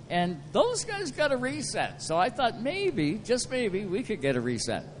 and those guys got a reset. So I thought maybe, just maybe, we could get a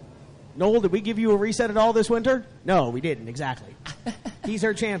reset. Noel, did we give you a reset at all this winter? No, we didn't, exactly. He's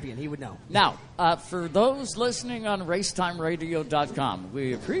our champion. He would know. Now, for those listening on racetimeradio.com,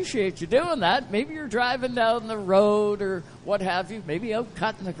 we appreciate you doing that. Maybe you're driving down the road or what have you. Maybe out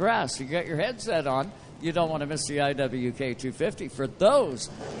cutting the grass. You got your headset on. You don't want to miss the IWK 250. For those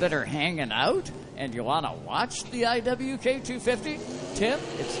that are hanging out and you want to watch the IWK 250, Tim,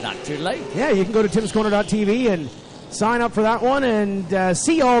 it's not too late. Yeah, you can go to timscorner.tv and sign up for that one and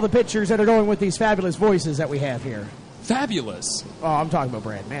see all the pictures that are going with these fabulous voices that we have here. Fabulous. Oh, I'm talking about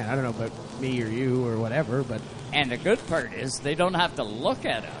Brad. Man, I don't know about me or you or whatever, but... And the good part is they don't have to look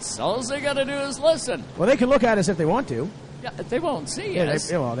at us. All they got to do is listen. Well, they can look at us if they want to. Yeah, they won't see us.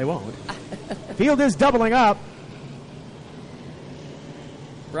 They won't. Field is doubling up.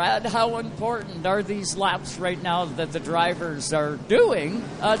 Brad, how important are these laps right now that the drivers are doing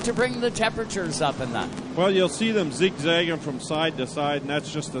to bring the temperatures up in that? Well, you'll see them zigzagging from side to side, and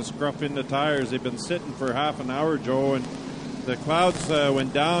that's just to scruff in the tires. They've been sitting for half an hour, Joe, and the clouds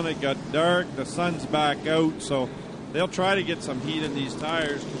went down. It got dark. The sun's back out, so they'll try to get some heat in these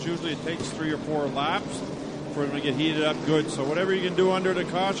tires because usually it takes 3 or 4 laps for them to get heated up good. So whatever you can do under the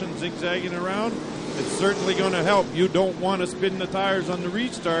caution, zigzagging around, it's certainly going to help. You don't want to spin the tires on the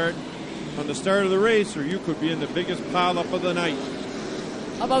restart on the start of the race, or you could be in the biggest pileup of the night.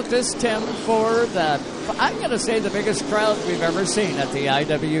 How about this, Tim, for the, I'm going to say the biggest crowd we've ever seen at the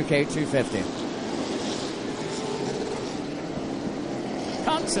IWK 250.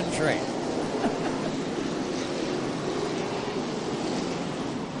 Concentrate.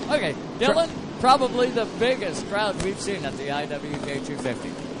 Okay, Dylan, probably the biggest crowd we've seen at the IWK 250.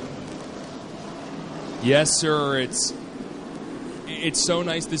 Yes, sir. It's so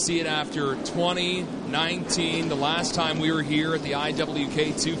nice to see it after 2019, the last time we were here at the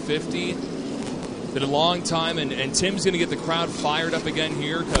IWK 250. Been a long time, and Tim's going to get the crowd fired up again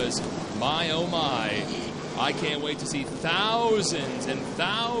here because, my, oh my, I can't wait to see thousands and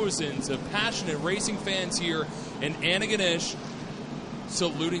thousands of passionate racing fans here in Antigonish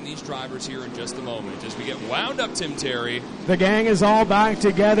saluting these drivers here in just a moment as we get wound up, Tim Terry. The gang is all back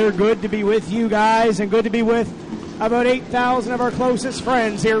together. Good to be with you guys and good to be with about 8,000 of our closest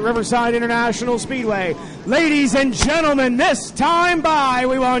friends here at Riverside International Speedway. Ladies and gentlemen, this time by,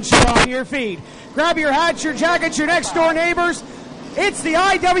 we want you on your feet. Grab your hats, your jackets, your next door neighbors. It's the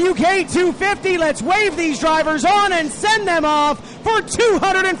IWK 250. Let's wave these drivers on and send them off for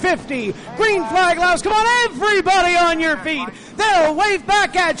 250. Green flag laps. Come on, everybody on your feet. They'll wave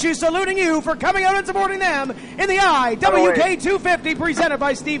back at you, saluting you for coming out and supporting them in the IWK 250 presented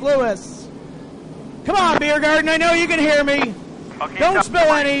by Steve Lewis. Come on, Beer Garden. I know you can hear me. Okay, don't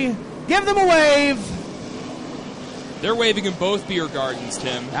spill any. Give them a wave. They're waving in both beer gardens,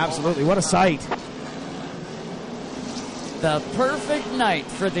 Tim. Absolutely. What a sight. The perfect night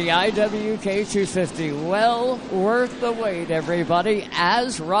for the IWK 250. Well worth the wait, everybody,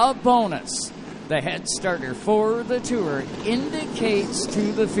 as Rob Bonus, the head starter for the tour, indicates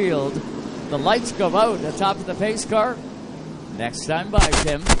to the field. The lights go out at the top of the pace car. Next time by,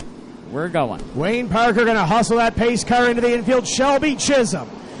 Tim, we're going. Wayne Parker going to hustle that pace car into the infield. Shelby Chisholm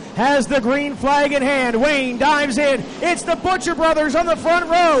has the green flag in hand. Wayne dives in. It's the Butcher brothers on the front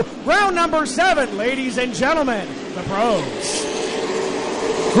row. Round number 7, ladies and gentlemen, the pros.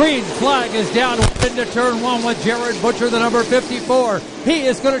 Green flag is down into turn 1 with Jared Butcher, the number 54. He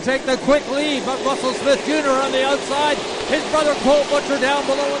is going to take the quick lead, but Russell Smith Jr. on the outside. His brother Cole Butcher down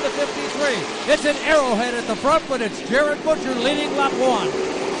below in the 53. It's an Arrowhead at the front, but it's Jared Butcher leading lap 1.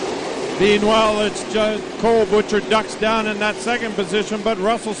 Meanwhile, it's just Cole Butcher ducks down in that second position, but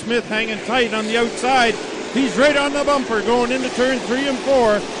Russell Smith hanging tight on the outside. He's right on the bumper going into turn 3 and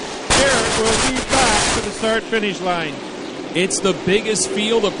 4. Jared will lead back to the start-finish line. It's the biggest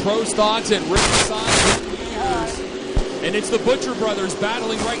field of pro stocks at Riverside in years. And it's the Butcher brothers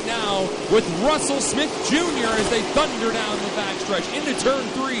battling right now with Russell Smith Jr. as they thunder down the backstretch into turn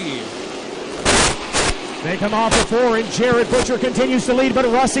 3. They come off the 4, and Jared Butcher continues to lead, but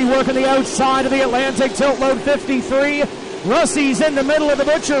Russie working the outside of the Atlantic tilt load 53. Russie's in the middle of the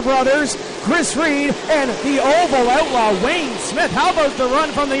Butcher brothers. Chris Reed and the Oval Outlaw Wayne Smith. How about the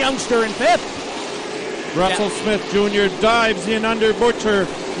run from the youngster in 5th? Russell Smith Jr. dives in under Butcher,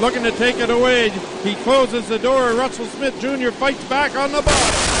 looking to take it away. He closes the door. Russell Smith Jr. fights back on the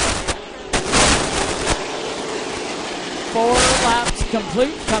bottom. 4 laps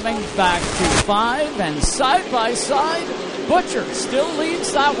complete, coming back to 5, and side by side, Butcher still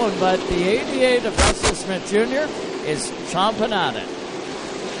leads that one, but the 88 of Russell Smith Jr. is chomping at it.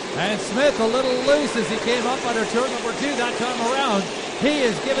 And Smith a little loose as he came up under turn number 2 that time around. He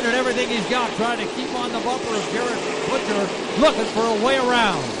is giving it everything he's got, trying to keep on the bumper of Jared Butcher, looking for a way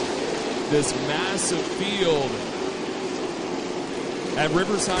around. this massive field at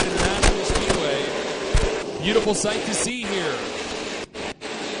Riverside International Speedway. Beautiful sight to see here.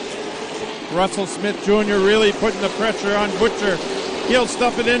 Russell Smith Jr. really putting the pressure on Butcher. He'll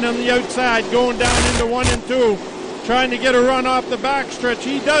stuff it in on the outside, going down into 1 and 2, trying to get a run off the backstretch.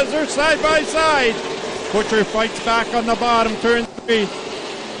 He does. They're side by side. Butcher fights back on the bottom, turn 3.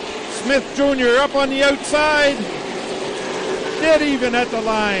 Smith Jr. up on the outside. Dead even at the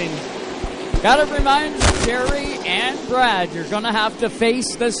line. Got to remind Jerry and Brad, you're going to have to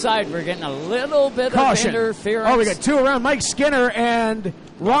face the side. We're getting a little bit Caution. of interference. Oh, we got 2 around. Mike Skinner and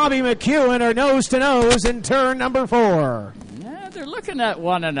Robbie McEwen are nose-to-nose in turn number 4. Yeah, they're looking at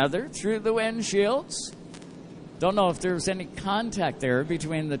one another through the windshields. Don't know if there's any contact there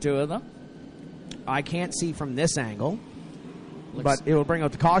between the two of them. I can't see from this angle, but it will bring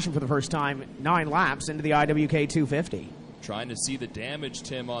out the caution for the first time 9 laps into the IWK 250. Trying to see the damage,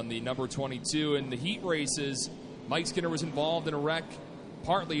 Tim, on the number 22. In the heat races, Mike Skinner was involved in a wreck,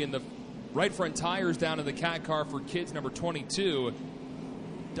 partly in the right front tires down in the cat car for kids number 22.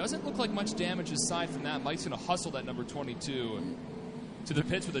 Doesn't look like much damage aside from that. Mike's going to hustle that number 22 to the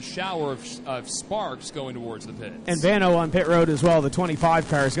pits with a shower of sparks going towards the pits. And Vano on pit road as well. The 25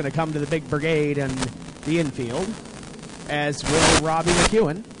 car is going to come to the big brigade and the infield, as will Robbie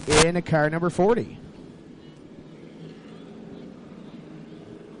McEwen in a car number 40.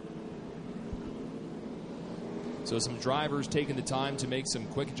 So some drivers taking the time to make some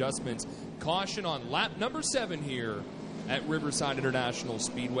quick adjustments. Caution on lap number 7 here at Riverside International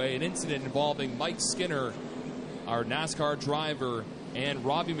Speedway. An incident involving Mike Skinner, our NASCAR driver, and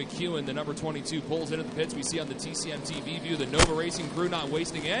Robbie McEwen, the number 22, pulls into the pits. We see on the TCM TV view the Nova Racing crew not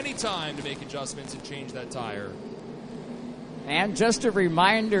wasting any time to make adjustments and change that tire. And just a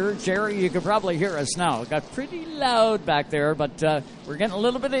reminder, Jerry, you can probably hear us now. It got pretty loud back there, but we're getting a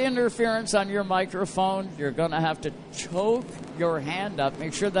little bit of interference on your microphone. You're going to have to choke your hand up.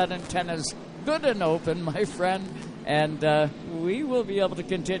 Make sure that antenna's good and open, my friend, and we will be able to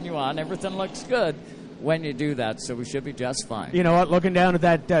continue on. Everything looks good when you do that, so we should be just fine. You know what? Looking down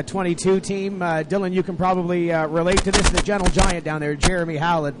at that 22 team, Dylan, you can probably relate to this. The gentle giant down there, Jeremy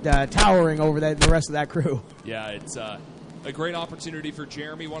Howlett, towering over the rest of that crew. Yeah, it's a great opportunity for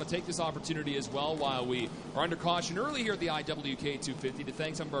Jeremy. Want to take this opportunity as well while we are under caution early here at the IWK 250 to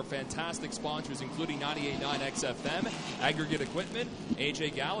thank some of our fantastic sponsors, including 98.9 XFM, Aggregate Equipment,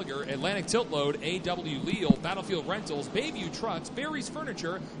 AJ Gallagher, Atlantic Tilt Load, AW Leal, Battlefield Rentals, Bayview Trucks, Barry's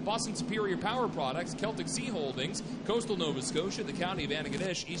Furniture, Boston Superior Power Products, Celtic Sea Holdings, Coastal Nova Scotia, the County of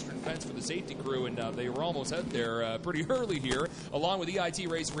Antigonish, Eastern Fence for the safety crew, and they were almost out there pretty early here, along with EIT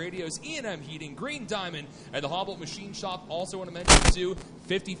Race Radios, E&M Heating, Green Diamond, and the Hobble Machine Shop. Also want to mention, too,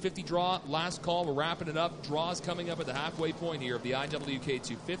 50-50 draw, last call. We're wrapping it up. Draws coming up at the halfway point here of the IWK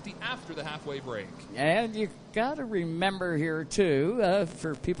 250 after the halfway break. And you got to remember here, too,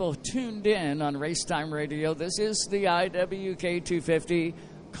 for people tuned in on Racetime Radio, this is the IWK 250.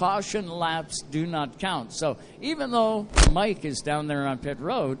 Caution laps do not count. So even though Mike is down there on pit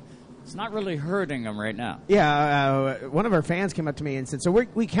road, it's not really hurting him right now. Yeah, one of our fans came up to me and said, so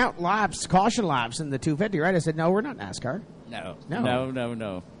we count laps, caution laps in the 250, right? I said, no, we're not NASCAR.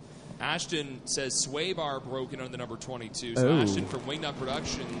 No. Ashton says sway bar broken on the number 22. So Ashton from Wingnut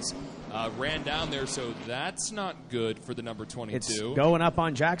Productions ran down there, so that's not good for the number 22. It's going up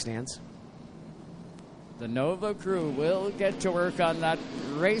on jack stands. The Nova crew will get to work on that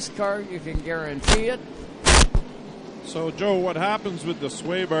race car. You can guarantee it. So, Joe, what happens with the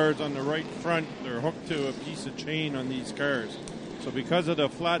sway bars on the right front, they're hooked to a piece of chain on these cars. So because of the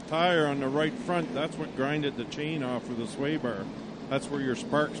flat tire on the right front, that's what grinded the chain off of the sway bar. That's where your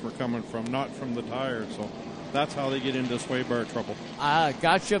sparks were coming from, not from the tire. So that's how they get into sway bar trouble.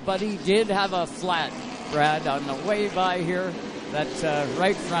 Gotcha, but he did have a flat, Brad, on the way by here. That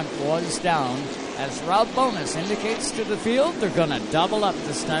right front was down. As Rob Bonus indicates to the field, they're going to double up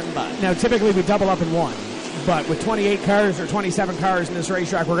this time by. Now, typically we double up in one. But with 28 cars or 27 cars in this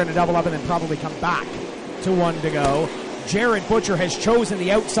racetrack, we're going to double up and then probably come back to one to go. Jared Butcher has chosen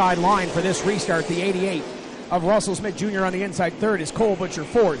the outside line for this restart. The 88 of Russell Smith Jr. on the inside. Third is Cole Butcher.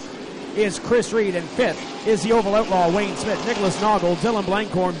 Fourth is Chris Reed. And fifth is the Oval Outlaw, Wayne Smith, Nicholas Noggle, Dylan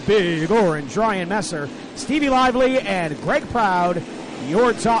Blankhorn, Big Orange, Ryan Messer, Stevie Lively, and Greg Proud.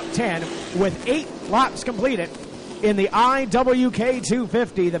 Your top 10 with 8 laps completed in the IWK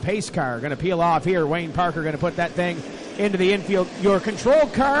 250. The pace car going to peel off here. Wayne Parker going to put that thing into the infield. Your control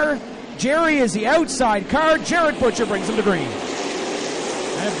car, Jerry, is the outside car. Jared Butcher brings him to green.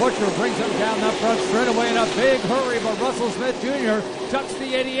 And Butcher brings him down that front straightaway in a big hurry, but Russell Smith Jr. tucks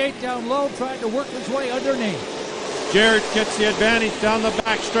the 88 down low, trying to work his way underneath. Jarrett gets the advantage down the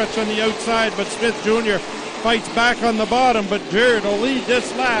backstretch on the outside, but Smith Jr. fights back on the bottom, but Jarrett will lead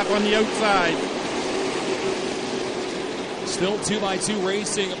this lap on the outside. Still 2x2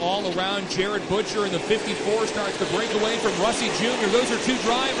 racing all around. Jared Butcher in the 54 starts to break away from Rusty Jr. Those are two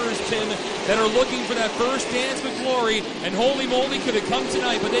drivers, Tim, that are looking for that first dance with glory. And holy moly, could it come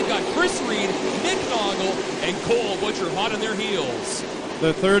tonight? But they've got Chris Reed, Nick Noggle, and Cole Butcher hot on their heels.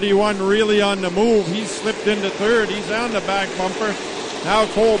 The 31 really on the move. He's slipped into third. He's on the back bumper. Now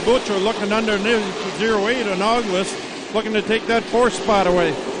Cole Butcher looking underneath 08 on August, looking to take that fourth spot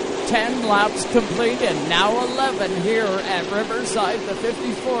away. 10 laps complete and now 11 here at Riverside, the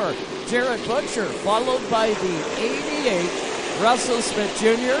 54. Jared Butcher, followed by the 88. Russell Smith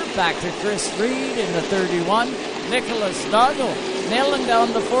Jr. Back to Chris Reed in the 31. Nicholas Noggle nailing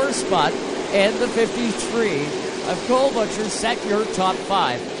down the 4th spot. And the 53 of Cole Butcher set your top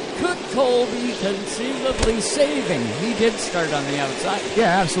 5. Could Cole be conceivably saving? He did start on the outside.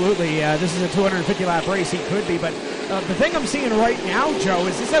 Yeah, absolutely. This is a 250-lap race. He could be, but the thing I'm seeing right now, Joe,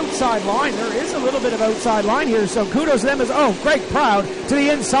 is this outside line. There is a little bit of outside line here, so kudos to them. Greg Proud to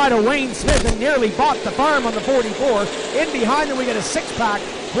the inside of Wayne Smith and nearly bought the farm on the 44. In behind them, we get a 6-pack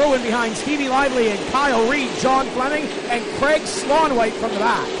brewing behind Stevie Lively and Kyle Reed, John Fleming, and Craig Slonwhite from the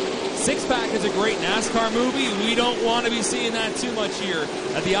back. 6-pack is a great NASCAR movie. We don't want to be seeing that too much here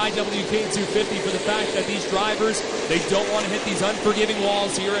at the IWK 250 for the fact that these drivers, they don't want to hit these unforgiving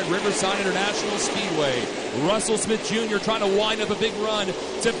walls here at Riverside International Speedway. Russell Smith Jr. trying to wind up a big run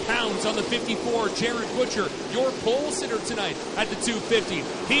to pounce on the 54. Jared Butcher, your pole sitter tonight at the 250.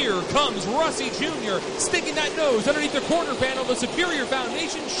 Here comes Russie Jr. sticking that nose underneath the quarter panel of the Superior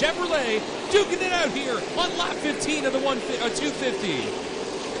Foundation Chevrolet, duking it out here on lap 15 of the 250.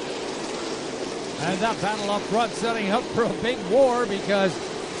 And that battle up front setting up for a big war because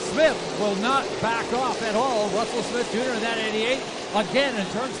Smith will not back off at all. Russell Smith Jr. in that 88. Again in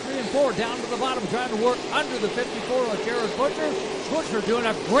turns 3 and 4 down to the bottom trying to work under the 54 of Jared Butcher. Butcher doing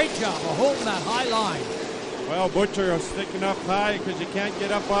a great job of holding that high line. Well, Butcher is sticking up high because you can't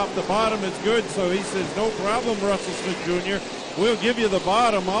get up off the bottom. It's good, so he says, no problem, Russell Smith Jr. We'll give you the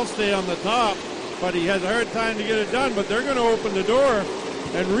bottom. I'll stay on the top. But he has a hard time to get it done, but they're going to open the door.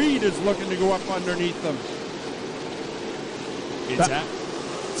 And Reed is looking to go up underneath them.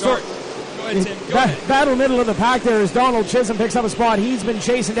 Sorry. Go ahead, Tim. Go ahead. Battle middle of the pack there as Donald Chisholm picks up a spot. He's been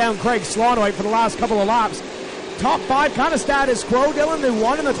chasing down Craig Slonwhite for the last couple of laps. Top 5 kind of status quo, Dylan. The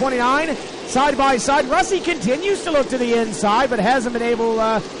 1 and the 29, side by side. Russie continues to look to the inside, but hasn't been able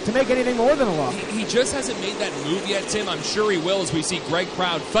to make anything more than a look. He just hasn't made that move yet, Tim. I'm sure he will as we see Greg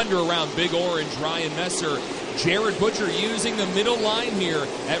Proud thunder around Big Orange, Ryan Messer. Jared Butcher using the middle line here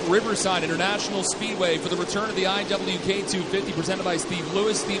at Riverside International Speedway for the return of the IWK 250 presented by Steve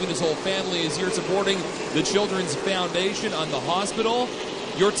Lewis. Steve and his whole family is here supporting the Children's Foundation on the hospital.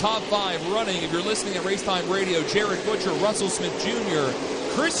 Your top 5 running, if you're listening at Racetime Radio, Jared Butcher, Russell Smith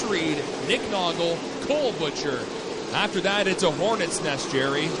Jr., Chris Reed, Nick Noggle, Cole Butcher. After that, it's a hornet's nest,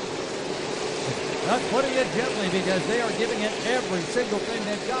 Jerry. Not putting it gently because they are giving it every single thing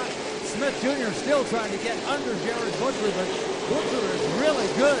they've got. Smith Jr. still trying to get under Jared Butcher, but Butcher is really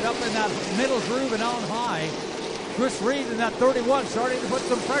good up in that middle groove and on high. Chris Reed in that 31 starting to put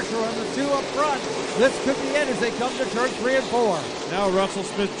some pressure on the 2 up front. This could be it as they come to turn 3 and 4. Now Russell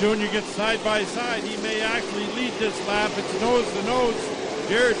Smith Jr. gets side by side. He may actually lead this lap. It's nose to nose.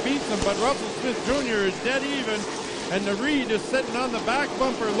 Jared beats him, but Russell Smith Jr. is dead even, and the Reed is sitting on the back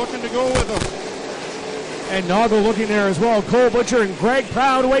bumper looking to go with him. And Noggle looking there as well. Cole Butcher and Greg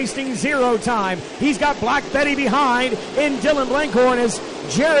Proud wasting 0 time. He's got Black Betty behind in Dylan Blankhorn as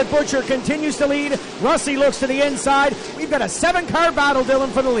Jared Butcher continues to lead. Russie looks to the inside. We've got a 7-car battle,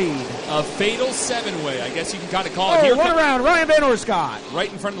 Dylan, for the lead. A fatal 7-way, I guess you can kind of call it. Here one around, Ryan Van Orscott.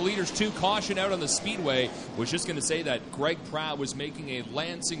 Right in front of the leaders, 2 caution out on the speedway. Was just going to say that Greg Proud was making a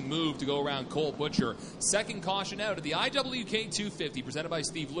lancing move to go around Cole Butcher. 2nd caution out at the IWK 250 presented by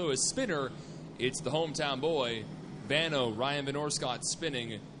Steve Lewis. Spinner. It's the hometown boy, Ryan Van Orscott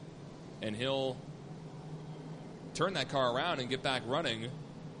spinning, and he'll turn that car around and get back running.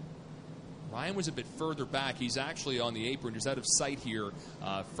 Ryan was a bit further back. He's actually on the apron, just out of sight here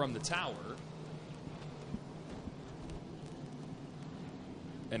from the tower.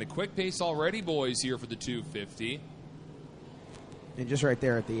 And a quick pace already, boys, here for the 250. And just right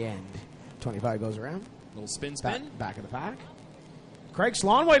there at the end, 25 goes around. Little spin. Back of the pack. Craig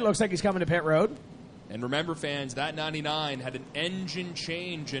Slonwhite looks like he's coming to pit road. And remember, fans, that 99 had an engine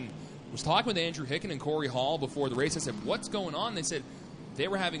change. And was talking with Andrew Hicken and Corey Hall before the race. I said, what's going on? They said they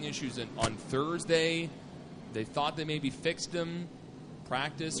were having issues on Thursday. They thought they maybe fixed them.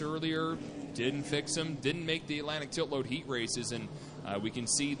 practice earlier. Didn't fix them. Didn't make the Atlantic Tilt Load heat races. And we can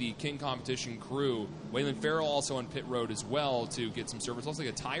see the King Competition crew. Waylon Farrell also on pit road as well to get some service. Also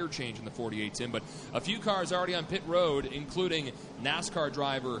like a tire change in the 48 Tim. But a few cars already on pit road, including NASCAR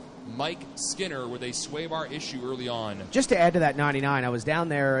driver Mike Skinner with a sway bar issue early on. Just to add to that 99, I was down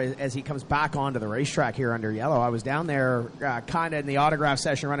there as he comes back onto the racetrack here under yellow. I was down there kind of in the autograph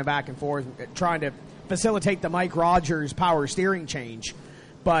session running back and forth trying to facilitate the Mike Rogers power steering change.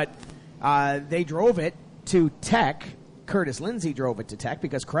 But they drove it to Tech. Curtis Lindsay drove it to Tech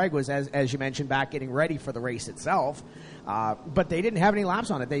because Craig was, as you mentioned, back getting ready for the race itself. But they didn't have any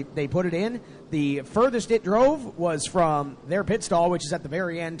laps on it. They put it in. The furthest it drove was from their pit stall, which is at the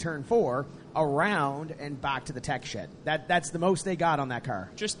very end, turn 4, around and back to the Tech shed. That's the most they got on that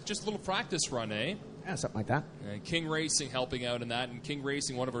car. Just a little practice run, eh? Yeah, something like that. King Racing helping out in that, and King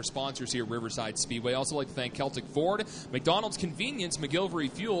Racing, one of our sponsors here at Riverside Speedway. Also like to thank Celtic Ford, McDonald's Convenience, McGilvery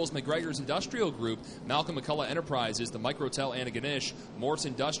Fuels, McGregor's Industrial Group, Malcolm McCullough Enterprises, the Microtel Antigonish, Morse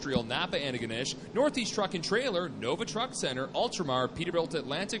Industrial, Napa Antigonish, Northeast Truck and Trailer, Nova Truck Center, Ultramar, Peterbilt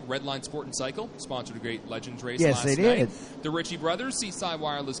Atlantic, Redline Sport and Cycle, sponsored a great Legends race last night. Yes, they did. The Ritchie Brothers, Seaside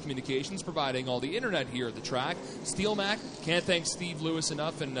Wireless Communications, providing all the internet here at the track. SteelMac, can't thank Steve Lewis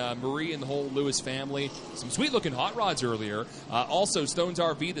enough, and Marie and the whole Lewis family. Some sweet-looking hot rods earlier. Also, Stones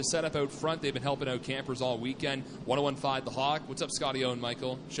RV, the setup out front. They've been helping out campers all weekend. 1015 The Hawk. What's up, Scotty O and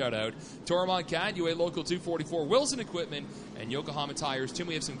Michael? Shout out. Toromont Cat, UA Local 244, Wilson Equipment, and Yokohama Tires. Tim,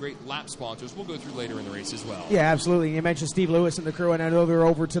 we have some great lap sponsors we'll go through later in the race as well. Yeah, absolutely. You mentioned Steve Lewis and the crew, and I know they're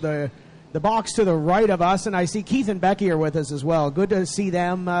over to the box to the right of us, and I see Keith and Becky are with us as well. Good to see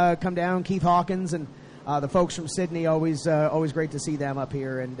them come down. Keith Hawkins and the folks from Sydney, always great to see them up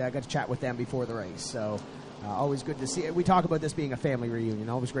here, and got to chat with them before the race. So always good to see it. We talk about this being a family reunion.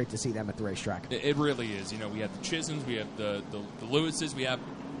 Always great to see them at the racetrack. It really is. You know, we have the Chisholms, we have the Lewises, we have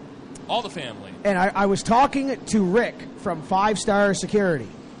all the family. And I was talking to Rick from 5 Star Security.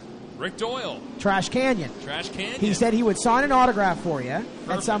 Rick Doyle. Trash Canyon. Trash Canyon. He said he would sign an autograph for you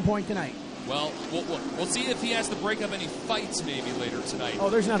at some point tonight. Well, we'll see if he has to break up any fights maybe later tonight. Oh,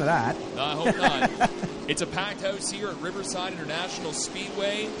 there's none of that. No, I hope not. It's a packed house here at Riverside International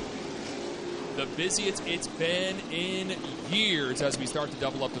Speedway. The busiest it's been in years as we start to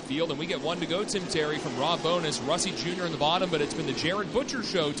double up the field. And we get one to go, Tim Terry, from Rob Bonus. Russie Jr. in the bottom, but it's been the Jared Butcher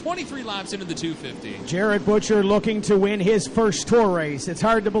show, 23 laps into the 250. Jared Butcher looking to win his first tour race. It's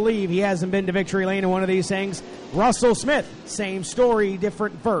hard to believe he hasn't been to victory lane in one of these things. Russell Smith, same story,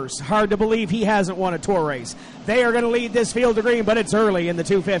 different verse. Hard to believe he hasn't won a tour race. They are going to lead this field to green, but it's early in the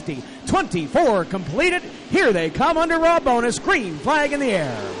 250. 24 completed. Here they come under Rob Bonus. Green flag in the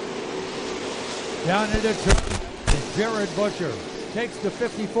air. Down into Jared Butcher takes the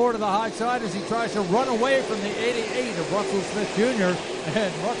 54 to the high side as he tries to run away from the 88 of Russell Smith Jr.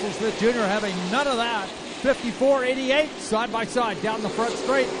 And Russell Smith Jr. having none of that. 54-88 side by side down the front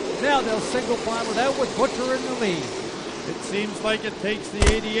straight. Now they'll single file it out with Butcher in the lead. It seems like it takes the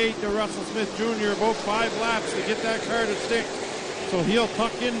 88 to Russell Smith Jr. about 5 laps to get that car to stick. So he'll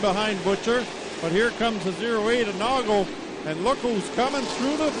tuck in behind Butcher. But here comes the 08 of Noggle. And look who's coming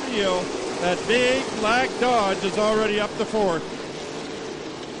through the field. That big black Dodge is already up the 4th.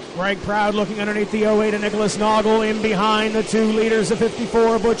 Greg Proud looking underneath the 08 of Nicholas Noggle, in behind the 2 leaders of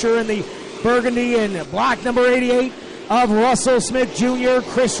 54 Butcher and the burgundy and black number 88 of Russell Smith Jr.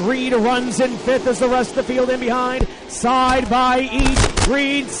 Chris Reed runs in 5th as the rest of the field in behind. Side by each.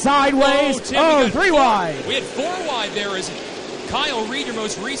 Reed sideways. Tim, 3 wide. We had 4 wide there as Kyle Reed, your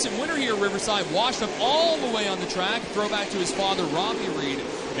most recent winner here at Riverside, washed up all the way on the track. Throwback to his father, Robbie Reed,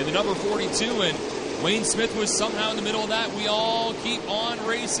 in the number 42. And Wayne Smith was somehow in the middle of that. We all keep on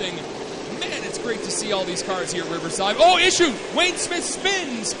racing. Man, it's great to see all these cars here at Riverside. Oh, issue! Wayne Smith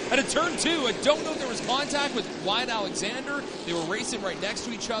spins at a turn 2. I don't know if there was contact with Wyatt Alexander. They were racing right next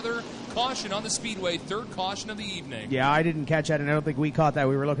to each other. Caution on the speedway, 3rd caution of the evening. Yeah, I didn't catch that, and I don't think we caught that.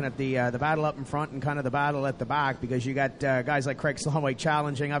 We were looking at the battle up in front and kind of the battle at the back, because you got guys like Craig Slomway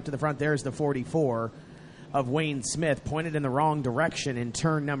challenging up to the front. There's the 44 of Wayne Smith, pointed in the wrong direction in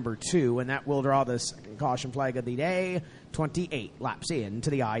turn number 2, and that will draw the second caution flag of the day. 28 laps into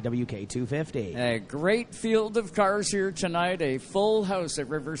the IWK 250. A great field of cars here tonight, a full house at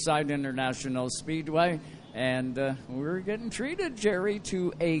Riverside International Speedway. And we're getting treated, Jerry,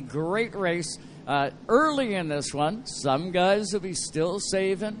 to a great race. Early in this one, some guys will be still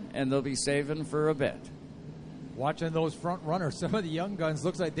saving, and they'll be saving for a bit. Watching those front runners, some of the young guns,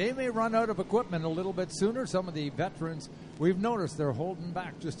 looks like they may run out of equipment a little bit sooner. Some of the veterans, we've noticed they're holding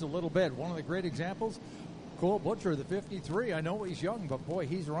back just a little bit. One of the great examples, Cole Butcher, the 53. I know he's young, but boy,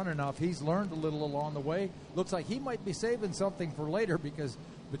 he's run enough. He's learned a little along the way. Looks like he might be saving something for later, because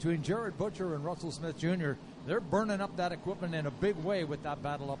between Jared Butcher and Russell Smith Jr., they're burning up that equipment in a big way with that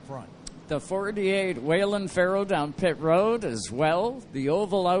battle up front. The 48, Waylon Farrow down pit road as well. The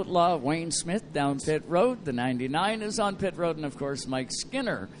Oval Outlaw, Wayne Smith down pit road. The 99 is on pit road. And, of course, Mike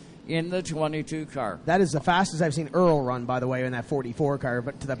Skinner in the 22 car. That is the fastest I've seen Earl run, by the way, in that 44 car,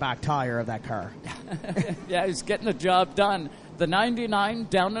 but to the back tire of that car. Yeah, he's getting the job done. The 99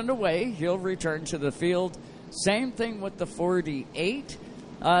 down and away. He'll return to the field. Same thing with the 48.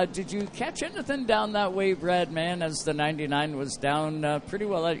 Did you catch anything down that way, Brad, man, as the 99 was down pretty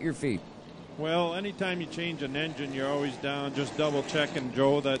well at your feet? Well, anytime you change an engine, you're always down, just double-checking,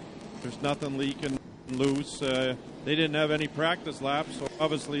 Joe, that there's nothing leaking loose. They didn't have any practice laps, so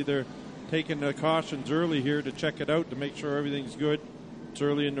obviously they're taking the cautions early here to check it out to make sure everything's good. It's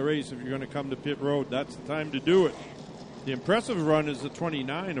early in the race. If you're going to come to pit road, that's the time to do it. The impressive run is the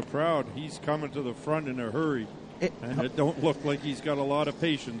 29 of Proud. He's coming to the front in a hurry. And it don't look like he's got a lot of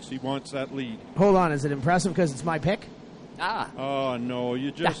patience. He wants that lead. Hold on, is it impressive because it's my pick? Oh, no, you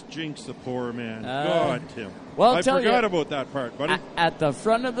just jinxed the poor man. God, Tim. Well, I forgot about that part, buddy. At the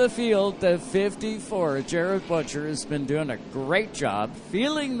front of the field, the 54, Jared Butcher, has been doing a great job.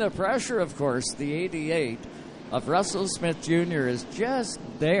 Feeling the pressure, of course, the 88 of Russell Smith Jr. is just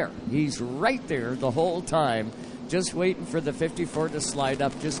there. He's right there the whole time, just waiting for the 54 to slide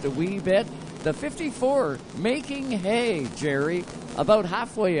up just a wee bit. The 54 making hay, Jerry, about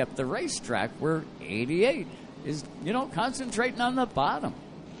halfway up the racetrack, where 88 is, concentrating on the bottom.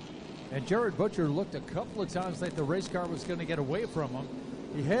 And Jared Butcher looked a couple of times like the race car was going to get away from him.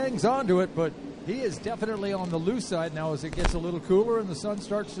 He hangs on to it, but he is definitely on the loose side now. As it gets a little cooler and the sun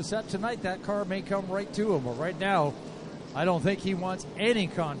starts to set tonight, that car may come right to him. But right now, I don't think he wants any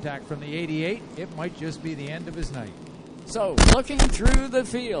contact from the 88. It might just be the end of his night. So, looking through the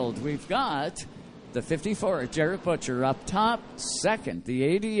field, we've got the 54, Jared Butcher, up top. Second, the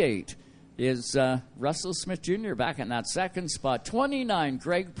 88 is Russell Smith Jr. back in that second spot. 29,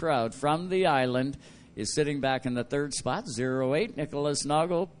 Greg Proud from the island is sitting back in the third spot. 08, Nicholas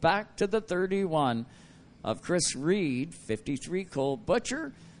Noggle back to the 31 of Chris Reed. 53, Cole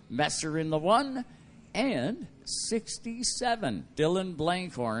Butcher. Messer in the 1. And 67, Dylan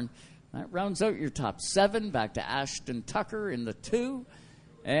Blankhorn. That rounds out your top 7. Back to Ashton Tucker in the 2.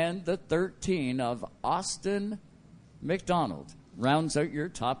 And the 13 of Austin McDonald rounds out your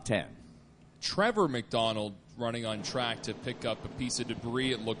top 10. Trevor McDonald running on track to pick up a piece of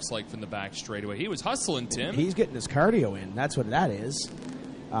debris, it looks like, from the back straightaway. He was hustling, Tim. He's getting his cardio in. That's what that is.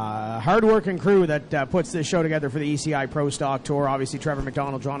 Hard-working crew that puts this show together for the ECI Pro Stock Tour. Obviously, Trevor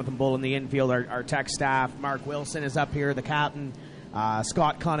McDonald, Jonathan Bull in the infield, our tech staff. Mark Wilson is up here, the captain.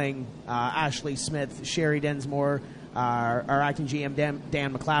 Scott Cunning, Ashley Smith, Sherry Densmore. Our acting GM,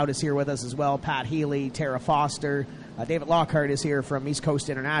 Dan McLeod, is here with us as well. Pat Healy, Tara Foster. David Lockhart is here from East Coast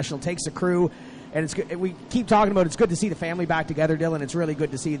International. Takes the crew, and it's good. We keep talking about it's good to see the family back together, Dylan. It's really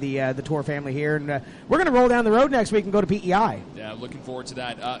good to see the tour family here, and we're going to roll down the road next week and go to PEI. Yeah, looking forward to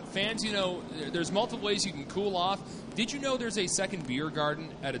that. Fans, there's multiple ways you can cool off. Did you know there's a second beer garden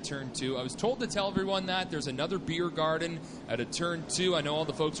at a turn 2? I was told to tell everyone that there's another beer garden at a turn 2. I know all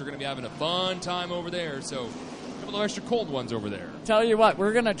the folks are going to be having a fun time over there, so a couple of extra cold ones over there. Tell you what,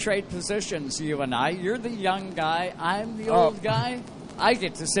 we're going to trade positions, you and I. You're the young guy. I'm the old guy. I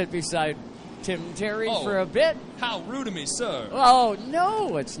get to sit beside Tim Terry for a bit. How rude of me, sir. Oh,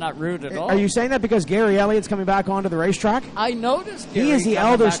 no, it's not rude at all. Are you saying that because Gary Elliott's coming back onto the racetrack? I noticed Gary. He is the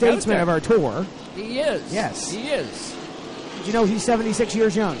elder statesman of our tour. He is. Yes. He is. Did you know he's 76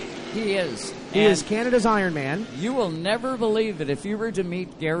 years young? He is. He is Canada's Iron Man. You will never believe it. If you were to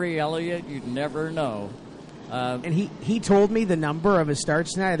meet Gary Elliott, you'd never know. And he told me the number of his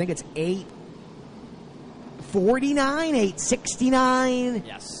starts tonight. I think it's 849, 869.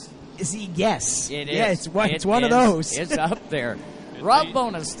 Yes. Yes. It is. Yeah, it's one of those. It's up there. Rob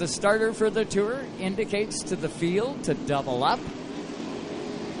Bonus, the starter for the tour, indicates to the field to double up.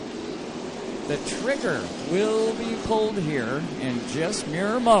 The trigger will be pulled here in just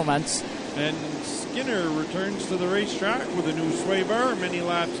mere moments. And Skinner returns to the racetrack with a new sway bar, many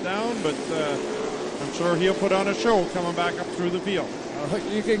laps down, but I'm sure he'll put on a show coming back up through the field.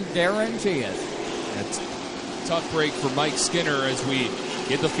 You can guarantee it. That's a tough break for Mike Skinner as we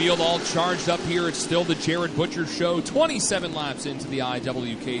get the field all charged up here. It's still the Jared Butcher Show, 27 laps into the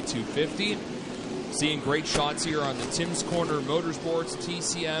IWK 250. Seeing great shots here on the Tim's Corner Motorsports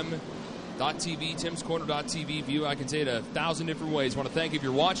TCM .tv, timscorner.tv view. I can say it 1,000 different ways. I want to thank you if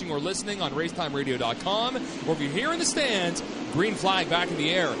you're watching or listening on racetimeradio.com, or if you're here in the stands, green flag back in the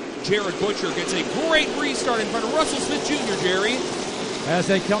air. Jared Butcher gets a great restart in front of Russell Smith Jr., Jerry. As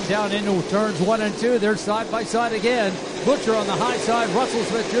they come down into turns 1 and 2, they're side by side again. Butcher on the high side, Russell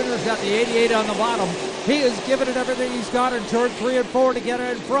Smith Jr.'s got the 88 on the bottom. He has given it everything he's got in turn 3 and 4 to get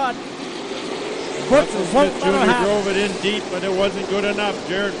it in front. Russell Smith Jr. drove it in deep, but it wasn't good enough.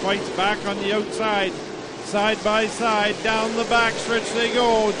 Jared fights back on the outside. Side by side, down the backstretch they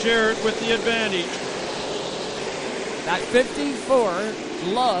go. Jared with the advantage. That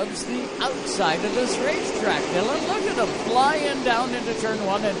 54 loves the outside of this racetrack, Dylan. Look at him flying down into turn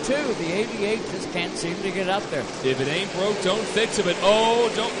 1 and 2. The 88 just can't seem to get up there. If it ain't broke, don't fix it. But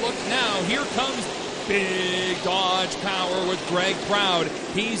oh, don't look now. Here comes big Dodge power with Greg Proud.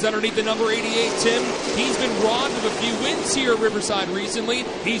 He's underneath the number 88, Tim. He's been robbed of a few wins here at Riverside recently.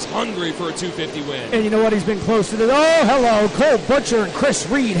 He's hungry for a 250 win. And you know what? He's been close to the... Oh, hello. Cole Butcher and Chris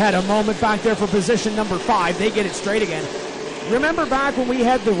Reed had a moment back there for position number 5. They get it straight again. Remember back when we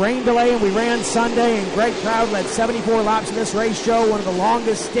had the rain delay and we ran Sunday and Greg Proud led 74 laps in this race, Joe, one of the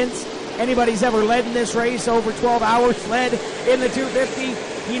longest stints anybody's ever led in this race, over 12 hours led in the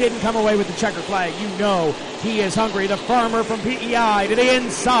 250. He didn't come away with the checker flag. You know he is hungry. The farmer from PEI to the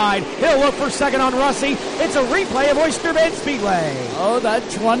inside. He'll look for second on Russie. It's a replay of Oyster Bend Speedway. Oh, that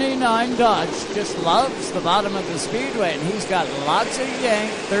 29 Dodge just loves the bottom of the speedway, and he's got lots of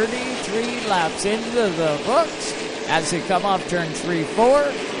yank. 33 laps into the books. As they come off turn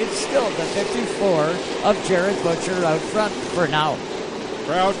 3-4, it's still the 54 of Jared Butcher out front for now.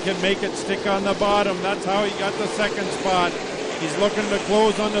 Proud can make it stick on the bottom. That's how he got the second spot. He's looking to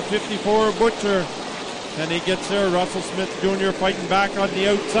close on the 54 Butcher. Then he gets there. Russell Smith Jr. fighting back on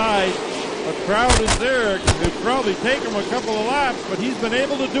the outside. But Proud is there. It'll probably take him a couple of laps, but he's been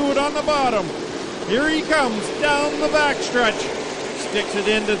able to do it on the bottom. Here he comes down the backstretch. Sticks it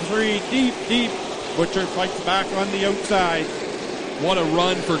into 3, deep. Butcher fights back on the outside. What a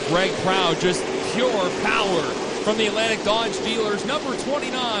run for Greg Proud. Just pure power from the Atlantic Dodge dealers. Number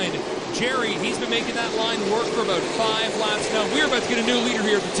 29, Jerry. He's been making that line work for about 5 laps now. We're about to get a new leader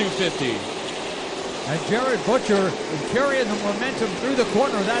here at the 250. And Jared Butcher is carrying the momentum through the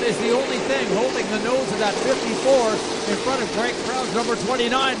corner. That is the only thing holding the nose of that 54 in front of Greg Proud's number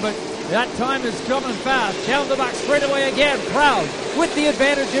 29. But that time is coming fast. Down the back straightaway again. Proud with the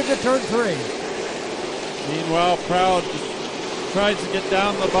advantage into turn 3. Meanwhile, Proud tries to get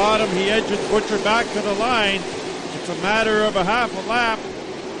down the bottom. He edges Butcher back to the line. It's a matter of a half a lap.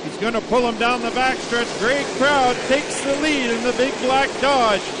 He's going to pull him down the backstretch. Greg Proud takes the lead in the big black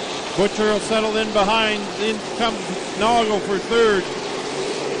Dodge. Butcher will settle in behind. In comes Noggle for third.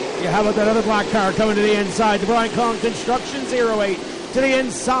 Yeah, how about that other black car coming to the inside? The Brian Kong Construction 08 to the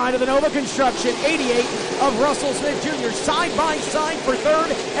inside of the Nova Construction 88 of Russell Smith Jr. side by side for third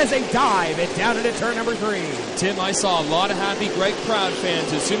as they dive it down into turn number 3. Tim, I saw a lot of happy Greg Proud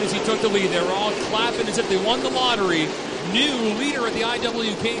fans as soon as he took the lead. They were all clapping as if they won the lottery. New leader at the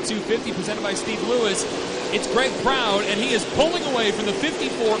IWK 250 presented by Steve Lewis. It's Greg Proud, and he is pulling away from the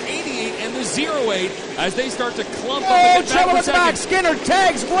 54, 88, and the 08 as they start to clump up and get back trouble for at the back. second. Skinner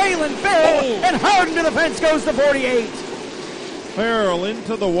tags Waylon Farrell, and hard into the fence goes the 48. Farrell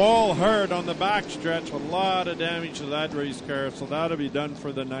into the wall hard on the backstretch. A lot of damage to that race car, so that'll be done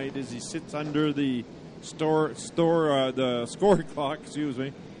for the night as he sits under the the score clock,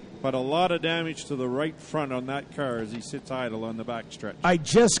 But a lot of damage to the right front on that car as he sits idle on the backstretch. I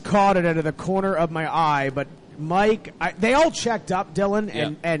just caught it out of the corner of my eye, but Mike, they all checked up,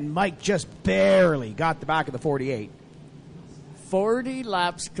 Dylan, and Mike just barely got the back of the 48. 40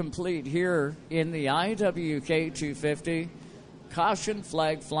 laps complete here in the IWK 250. Caution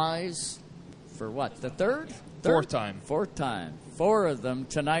flag flies for what? The third? Fourth time. Fourth time. 4 of them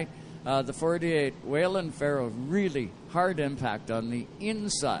tonight. The 48, Waylon Farrell, really hard impact on the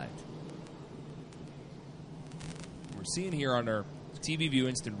inside. We're seeing here on our TV View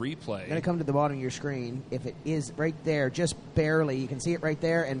instant replay. Going to come to the bottom of your screen. If it is right there, just barely, you can see it right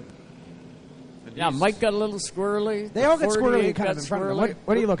there. And yeah, Mike got a little squirrely. They all get squirrely kind of in front of them.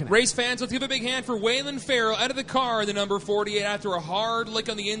 What are you looking at? Race fans, let's give a big hand for Waylon Farrell out of the car, the number 48, after a hard lick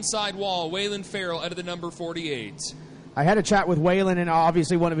on the inside wall. Waylon Farrell out of the number 48. I had a chat with Waylon and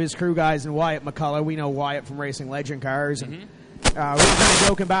obviously one of his crew guys and Wyatt McCullough. We know Wyatt from Racing Legend Cars. And, we were kind of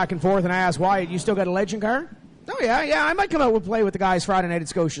joking back and forth, and I asked Wyatt, you still got a Legend car? Oh, yeah. I might come out and play with the guys Friday night at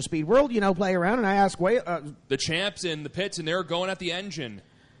Scotia Speed World, play around. And I asked Wyatt. The champs in the pits, and they're going at the engine.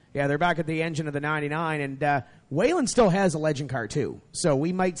 Yeah, they're back at the engine of the 99, and Waylon still has a Legend car, too. So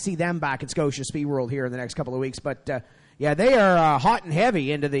we might see them back at Scotia Speed World here in the next couple of weeks. But, Yeah, they are hot and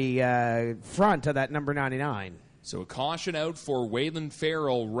heavy into the front of that number 99. So a caution out for Waylon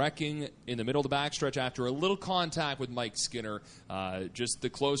Farrell, wrecking in the middle of the backstretch after a little contact with Mike Skinner. Just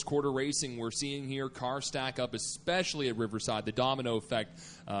the close quarter racing we're seeing here, car stack up, especially at Riverside. The domino effect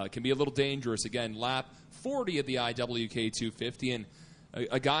can be a little dangerous. Again, lap 40 of the IWK 250, and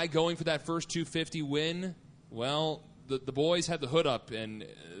a guy going for that first 250 win, well, the boys had the hood up, and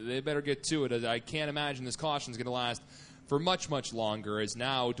they better get to it. I can't imagine this caution is going to last for much, much longer, as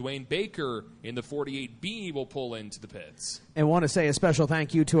now Dwayne Baker in the 48B will pull into the pits. And want to say a special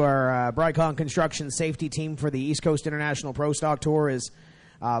thank you to our Brycon Construction safety team for the East Coast International Pro Stock Tour, is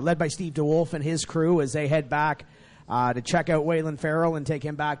led by Steve DeWolf and his crew as they head back to check out Waylon Farrell and take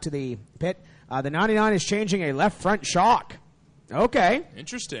him back to the pit. The 99 is changing a left front shock. Okay.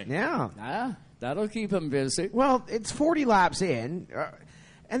 Interesting. Yeah. That'll keep him busy. Well, it's 40 laps in.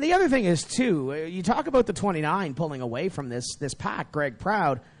 And the other thing is, too, you talk about the 29 pulling away from this pack, Greg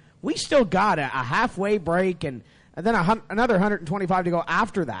Proud. We still got a halfway break and then another 125 to go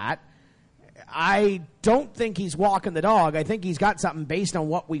after that. I don't think he's walking the dog. I think he's got something based on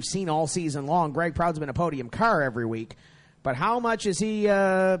what we've seen all season long. Greg Proud's been a podium car every week. But how much is he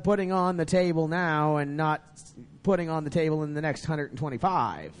putting on the table now and not putting on the table in the next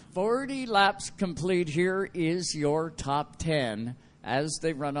 125? 40 laps complete. Here is your top 10 as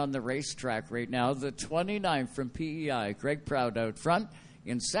they run on the racetrack right now. The 29 from PEI, Greg Proud out front.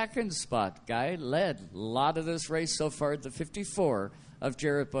 In second spot, Guy led a lot of this race so far, the 54 of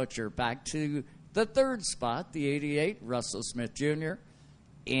Jarrett Butcher. Back to the third spot, the 88, Russell Smith Jr.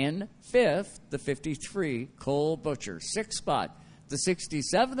 In fifth, the 53, Cole Butcher. Sixth spot, the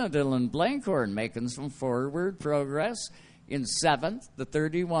 67 of Dylan Blankhorn, making some forward progress. In seventh, the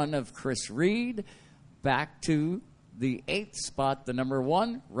 31 of Chris Reed. Back to the eighth spot, the number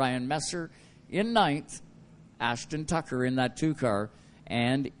 1, Ryan Messer. In ninth, Ashton Tucker in that 2-car.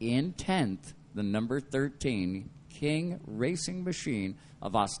 And in 10th, the number 13, King Racing Machine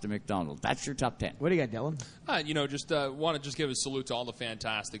of Austin McDonald. That's your top 10. What do you got, Dylan? Just want to give a salute to all the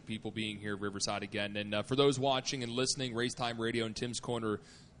fantastic people being here at Riverside again. And for those watching and listening, Racetime Radio and Tim's Corner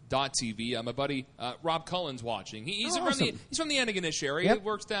 .tv. My buddy Rob Cullen's watching. He's from the Antigonish area. Yep. He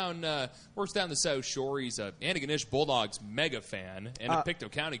works down the South Shore. He's a Antigonish Bulldogs mega fan and a Pictou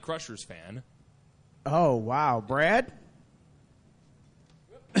County Crushers fan. Oh wow, Brad.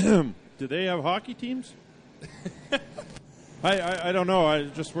 Do they have hockey teams? I don't know.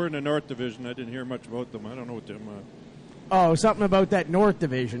 We're in the North Division. I didn't hear much about them. I don't know what them. Oh, something about that North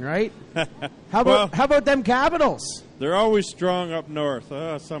Division, right? How about them Capitals? They're always strong up north.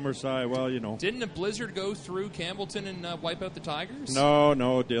 Summerside, well, you know. Didn't a blizzard go through Campbellton and wipe out the Tigers?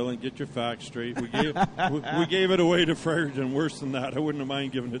 No, Dylan, get your facts straight. We gave it away to Fredericton. Worse than that, I wouldn't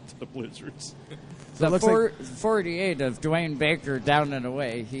mind giving it to the Blizzards. So the 48 of Dwayne Baker down and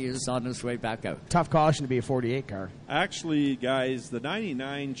away. He is on his way back out. Tough caution to be a 48 car. Actually, guys, the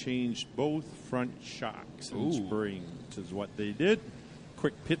 99 changed both front shocks and springs is what they did.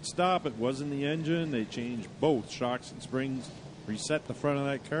 Quick pit stop. It wasn't the engine. They changed both shocks and springs, reset the front of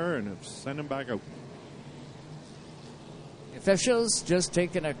that car, and have sent them back out. Officials just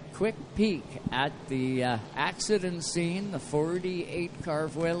taking a quick peek at the accident scene. The 48 car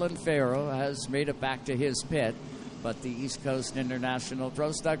of Waylon Farrell has made it back to his pit, but the East Coast International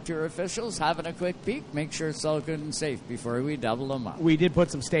Pro Stock Tour officials having a quick peek, make sure it's all good and safe before we double them up. We did put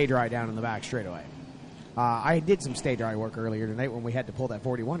some stay dry down in the back straightaway. I did some stay dry work earlier tonight when we had to pull that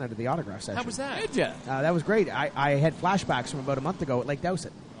 41 out of the autograph session. How was that? Did you? That was great. I had flashbacks from about a month ago at Lake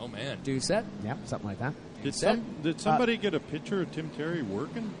Dowsett. Oh, man. Doucette? Yeah, something like that. Did somebody get a picture of Tim Terry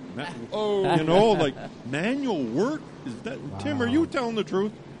working? Oh. Like manual work? Is that Tim, are you telling the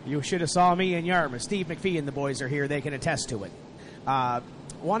truth? You should have saw me in Yarmouth. Steve McPhee and the boys are here. They can attest to it.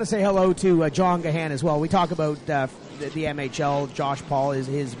 Want to say hello to John Gahan as well. We talk about the MHL. Josh Paul is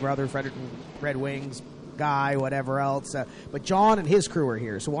his brother, Fredericton Red Wings guy, whatever else. But John and his crew are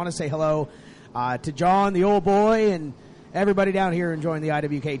here. So want to say hello to John, the old boy, and everybody down here enjoying the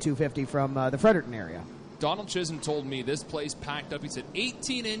IWK 250 from the Fredericton area. Donald Chisholm told me this place packed up. He said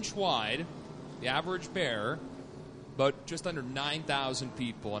 18-inch wide, the average bear, but just under 9,000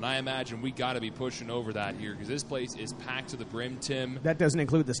 people. And I imagine we got to be pushing over that here because this place is packed to the brim, Tim. That doesn't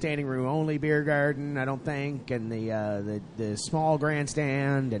include the standing room only beer garden, I don't think, and the small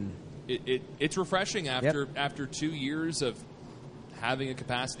grandstand. And it's refreshing after 2 years of having a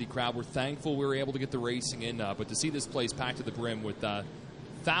capacity crowd. We're thankful we were able to get the racing in, but to see this place packed to the brim with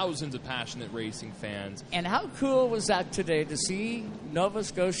thousands of passionate racing fans. And how cool was that today to see Nova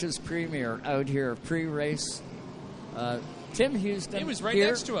Scotia's premier out here pre-race? Tim Houston. He was right here.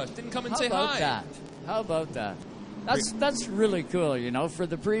 next to us. Didn't come and say hi. How about that? That's really cool, you know, for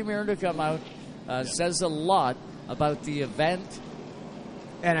the Premier to come out. Says a lot about the event.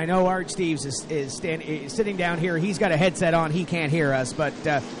 And I know Art Steves is sitting down here. He's got a headset on. He can't hear us, but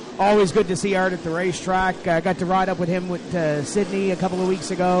always good to see Art at the racetrack. I got to ride up with him with Sydney a couple of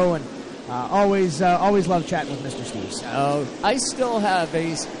weeks ago, and always love chatting with Mr. Steves. I still have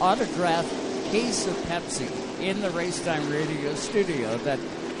a autographed case of Pepsi in the Racetime Radio studio that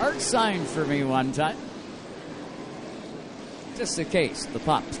Art signed for me one time. Just a case. The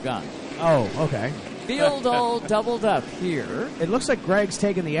pop's gone. Oh, okay. Field all doubled up here. It looks like Greg's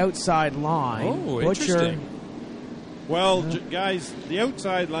taking the outside line. Oh, Butcher. interesting. Well, guys, the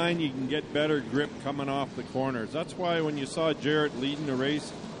outside line, you can get better grip coming off the corners. That's why when you saw Jarrett leading the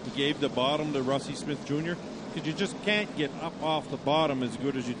race, he gave the bottom to Rusty Smith Jr., because you just can't get up off the bottom as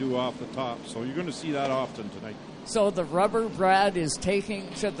good as you do off the top. So you're going to see that often tonight. So the rubber Brad is taking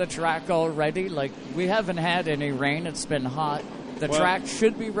to the track already. Like, we haven't had any rain. It's been hot. The track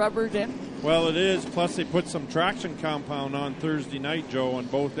should be rubbered in. Well, it is. Plus, they put some traction compound on Thursday night, Joe, on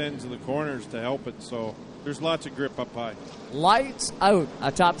both ends of the corners to help it. So there's lots of grip up high. Lights out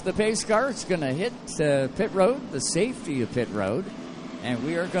atop the pace car. It's going to hit pit road, the safety of pit road. And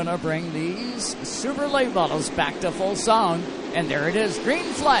we are going to bring these super late models back to full song. And there it is. Green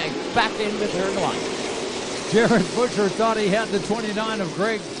flag back into turn one. Jared Butcher thought he had the 29 of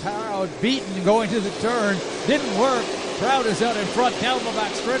Greg Proud beaten going to the turn. Didn't work. Proud is out in front, down the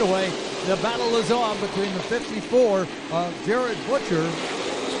back straightaway. The battle is on between the 54 of Jared Butcher.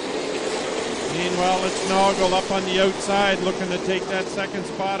 Meanwhile, it's Noggle up on the outside looking to take that second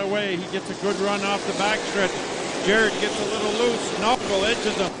spot away. He gets a good run off the backstretch. Jared gets a little loose. Noggle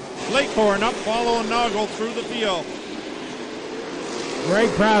edges him. Blakehorn up following Noggle through the field. Greg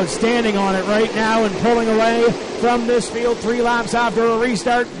Proud standing on it right now and pulling away from this field 3 laps after a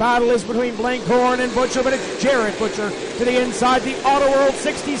restart. Battle is between Blankhorn and Butcher, but it's Jared Butcher to the inside. The Auto World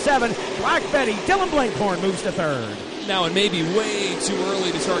 67. Black Betty. Dylan Blankhorn moves to third. Now, it may be way too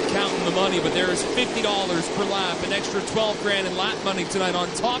early to start counting the money, but there's $50 per lap, an extra $12,000 in lap money tonight on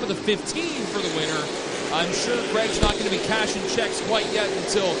top of the $15,000 for the winner. I'm sure Greg's not going to be cashing checks quite yet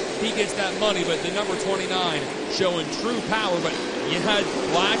until he gets that money, but the number 29 showing true power. But you had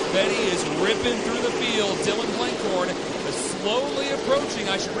Black Betty is ripping through the field. Dylan Blankhorn is slowly approaching,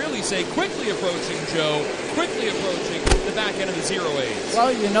 I should really say quickly approaching, Joe, quickly approaching the back end of the 08s.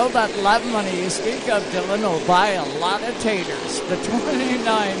 Well, you know that lap money you speak of, Dylan, will buy a lot of taters. The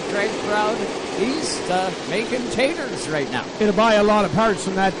 29 Greg Proud, he's making taters right now. It'll buy a lot of parts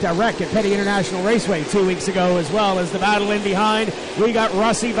from that wreck at Petty International Raceway 2 weeks ago, as well as the battle in behind. We got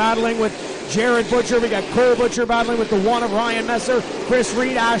Russie battling with Jared Butcher. We got Cole Butcher battling with the one of Ryan Messer, Chris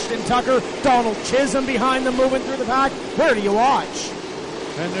Reed, Ashton Tucker, Donald Chisholm behind them moving through the pack. Where do you watch?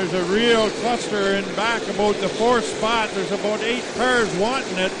 And there's a real cluster in back about the 4th spot. There's about 8 cars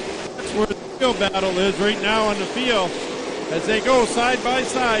wanting it. That's where the real battle is right now on the field. As they go side by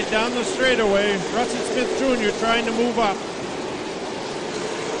side down the straightaway, Rusty Smith Jr. trying to move up.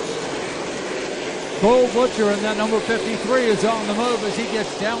 Cole Butcher and that number 53 is on the move as he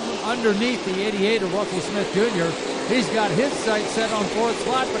gets down underneath the 88 of Russell Smith Jr. He's got his sights set on 4th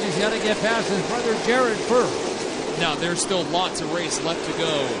spot, but he's got to get past his brother Jared first. Now, there's still lots of race left to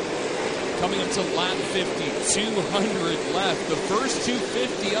go. Coming up to lap 50, 200 left. The first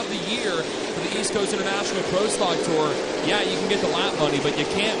 250 of the year for the East Coast International Pro Stock Tour. Yeah, you can get the lap money, but you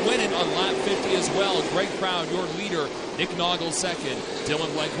can't win it on lap 50 as well. Greg Proud, your leader. Nick Noggle second. Dylan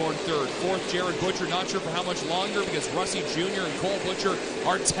Blankhorn third. Fourth, Jared Butcher. Not sure for how much longer because Russie Jr. and Cole Butcher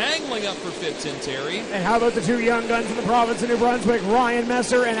are tangling up for fifth in Terry. And how about the 2 young guns in the province of New Brunswick, Ryan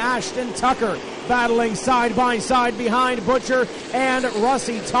Messer and Ashton Tucker, battling side by side behind Butcher and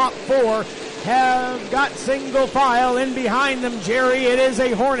Russie. Top 4 have got single file in behind them, Jerry. It is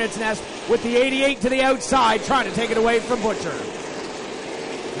a hornet's nest with the 88 to the outside, trying to take it away from Butcher.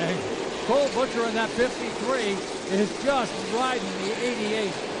 And Cole Butcher in that 53 is just riding the 88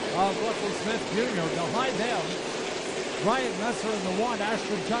 of Russell Smith Jr. Behind them, Ryan Messer in the 1,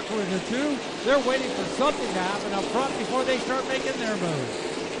 Ashton Tucker in the 2. They're waiting for something to happen up front before they start making their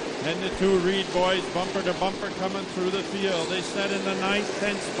move. And the 2 Reed boys, bumper to bumper, coming through the field. They set in the 9th,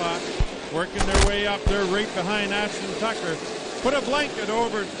 10th spot, working their way up. They're right behind Ashton Tucker. Put a blanket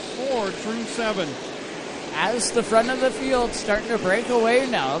over 4 through 7. As the front of the field starting to break away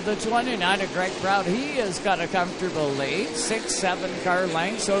now, the 29 of Greg Proud, he has got a comfortable lead. 6-7 car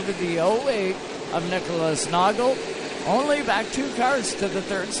lengths over the 08 of Nicholas Noggle. Only back 2 cars to the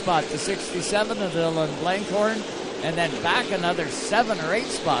 3rd spot, the 67 of Dylan Blankhorn, and then back another 7 or 8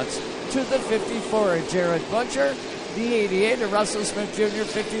 spots to the 54 of Jared Butcher, the 88 of Russell Smith Jr.,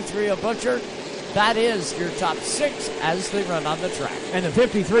 53 of Butcher, That is your top 6 as they run on the track. And the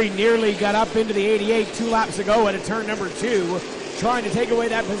 53 nearly got up into the 88 2 laps ago at a turn number 2, trying to take away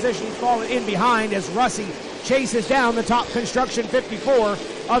that position, falling in behind as Russie chases down the top construction 54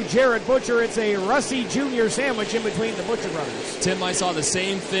 of Jared Butcher. It's a Russie Jr. sandwich in between the Butcher brothers. Tim, I saw the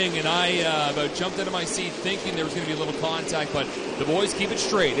same thing, and I about jumped out of my seat thinking there was going to be a little contact, but the boys keep it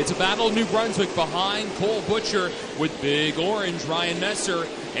straight. It's a battle of New Brunswick behind Cole Butcher with Big Orange, Ryan Messer,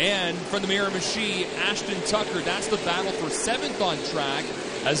 and from the Miramichi, Ashton Tucker. That's the battle for 7th on track,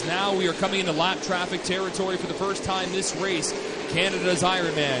 as now we are coming into lap traffic territory for the first time this race. Canada's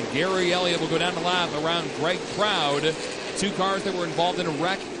Ironman, Gary Elliott will go down the lap around Greg Proud. 2 cars that were involved in a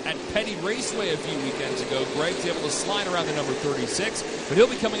wreck at Petty Raceway a few weekends ago. Greg's able to slide around the number 36, but he'll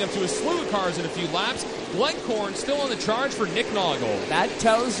be coming up to a slew of cars in a few laps. Glencorn still on the charge for Nick Noggle. That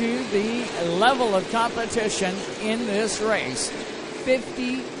tells you the level of competition in this race.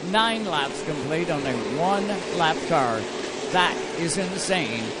 59 laps complete on a 1-lap car. That is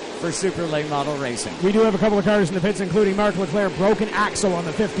insane for Super Late Model Racing. We do have a couple of cars in the pits, including Mark Leclerc. Broken axle on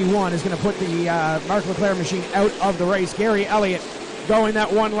the 51 is going to put the Mark Leclerc machine out of the race. Gary Elliott going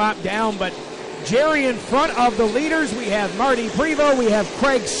that 1 lap down, but Jerry in front of the leaders. We have Marty Prevost, we have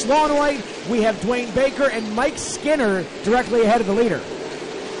Craig Slonwhite, we have Dwayne Baker, and Mike Skinner directly ahead of the leader.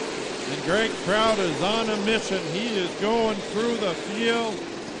 And Greg Proud is on a mission. He is going through the field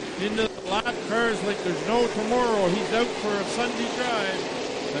into the lap cars like there's no tomorrow. He's out for a Sunday drive.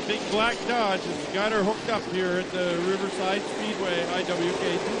 The big black Dodge has got her hooked up here at the Riverside Speedway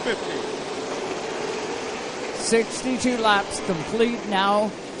IWK 250. 62 laps complete now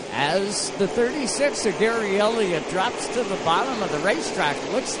as the 36 of Gary Elliott drops to the bottom of the racetrack.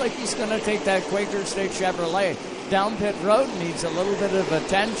 Looks like he's going to take that Quaker State Chevrolet down pit road. Needs a little bit of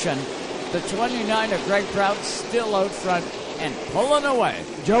attention. The 29 of Greg Proud still out front and pulling away.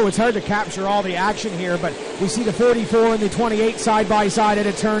 Joe, it's hard to capture all the action here, but we see the 44 and the 28 side by side at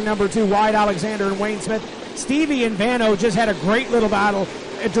a turn number 2. Wyatt Alexander and Wayne Smith. Stevie and Vano just had a great little battle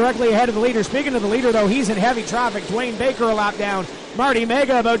directly ahead of the leader. Speaking of the leader, though, he's in heavy traffic. Dwayne Baker a lap down. Marty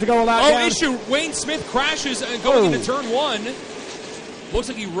Mega about to go a lap down. Issue. Wayne Smith crashes going into turn 1. Looks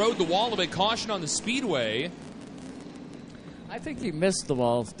like he rode the wall of it. Caution on the speedway. I think he missed the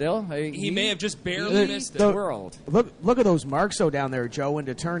wall still. He may have just barely missed it. Look at those marks down there, Joe,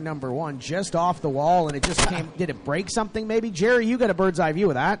 into turn number 1, just off the wall, and it just came. Did it break something maybe? Jerry, you got a bird's eye view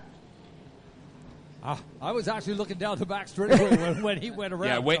of that. I was actually looking down the back straightaway when he went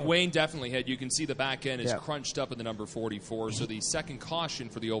around. Yeah, Wayne definitely hit. You can see the back end is crunched up in the number 44, so the second caution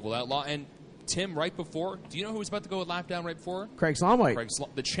for the Oval Outlaw. And Tim, right before, do you know who was about to go a lap down right before? Craig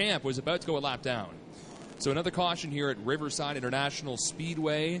Slonwhite. The champ was about to go a lap down. So another caution here at Riverside International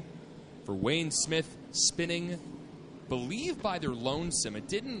Speedway for Wayne Smith spinning, believe by their lonesome. It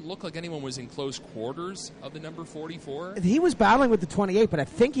didn't look like anyone was in close quarters of the number 44. He was battling with the 28, but I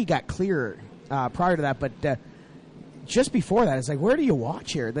think he got clear prior to that. But just before that, it's like, where do you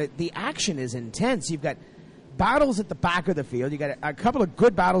watch here? The action is intense. You've got battles at the back of the field. You got a couple of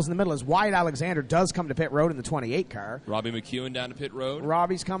good battles in the middle as Wyatt Alexander does come to pit road in the 28 car. Robbie McEwen down to pit road.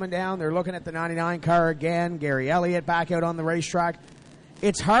 Robbie's coming down. They're looking at the 99 car again. Gary Elliott back out on the racetrack.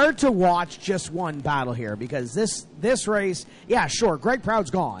 It's hard to watch just one battle here because this race, yeah, sure, Greg Proud's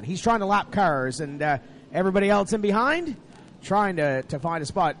gone. He's trying to lap cars, and everybody else in behind trying to find a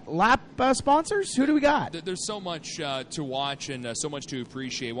spot. Lap sponsors? Who do we got? There's so much to watch and so much to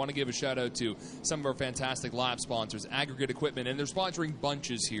appreciate. I want to give a shout-out to some of our fantastic lap sponsors, Aggregate Equipment, and they're sponsoring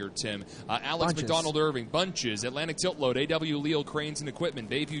Bunches here, Tim. Alex McDonald Irving, Bunches, Atlantic Tilt Load, A.W. Leal Cranes and Equipment,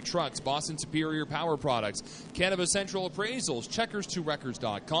 Bayview Trucks, Boston Superior Power Products, Canada Central Appraisals,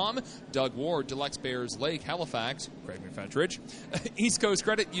 Checkers2Records.com, Doug Ward, Deluxe Bears Lake, Halifax, Craig McFetrich, East Coast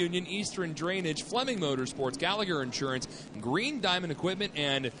Credit Union, Eastern Drainage, Fleming Motorsports, Gallagher Insurance, Green Diamond Equipment,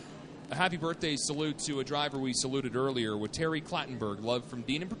 and a happy birthday salute to a driver we saluted earlier with Terry Clattenburg. Love from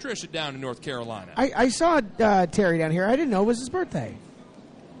Dean and Patricia down in North Carolina. I saw Terry down here. I didn't know it was his birthday.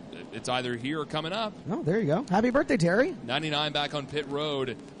 It's either here or coming up. Oh, there you go. Happy birthday, Terry. 99 back on pit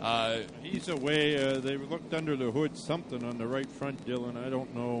road. He's away. They looked under the hood, something on the right front, Dylan. I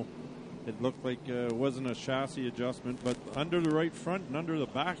don't know. It looked like it wasn't a chassis adjustment, but under the right front and under the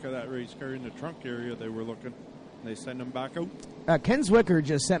back of that race car in the trunk area, they were looking. They send him back out. Ken Zwicker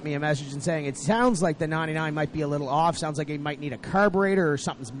just sent me a message and saying it sounds like the 99 might be a little off. Sounds like he might need a carburetor or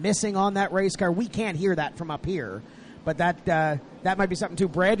something's missing on that race car. We can't hear that from up here, but that might be something too.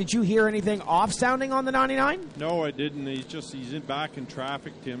 Brad, did you hear anything off sounding on the 99? No, I didn't. He's back in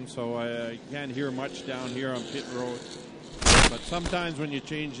traffic, Tim, so I can't hear much down here on pit road. But sometimes when you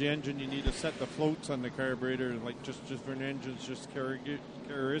change the engine, you need to set the floats on the carburetor, like just for an engine's just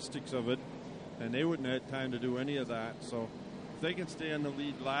characteristics of it. and they wouldn't have had time to do any of that. So if they can stay on the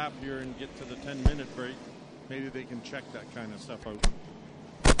lead lap here and get to the 10-minute break, maybe they can check that kind of stuff out.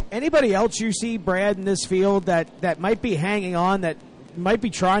 Anybody else you see, Brad, in this field that might be hanging on, that might be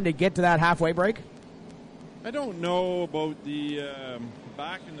trying to get to that halfway break? I don't know about the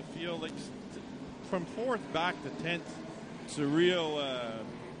back in the field. Like from 4th back to 10th, it's a real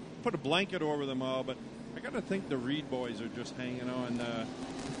put a blanket over them all. But I got to think the Reed boys are just hanging on. The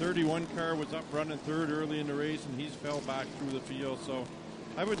 31 car was up running 3rd early in the race, and he's fell back through the field. So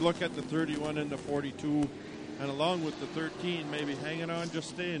I would look at the 31 and the 42, and along with the 13, maybe hanging on, just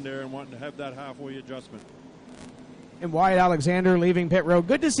staying there and wanting to have that halfway adjustment. And Wyatt Alexander leaving pit road.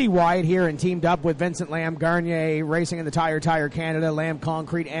 Good to see Wyatt here and teamed up with Vincent Lamb Garnier racing in the Tire Canada Lamb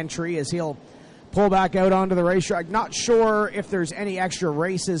Concrete entry as he'll pull back out onto the racetrack. Not sure if there's any extra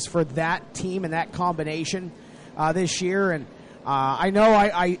races for that team and that combination this year. And I know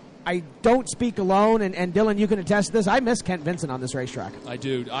I don't speak alone, and Dylan, you can attest to this. I miss Kent Vincent on this racetrack. I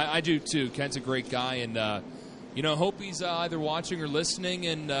do. I do too. Kent's a great guy, and hope he's either watching or listening,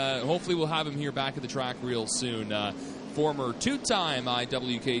 and hopefully we'll have him here back at the track real soon. Former 2-time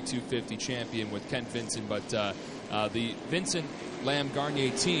IWK 250 champion with Kent Vincent, but the Vincent Lamb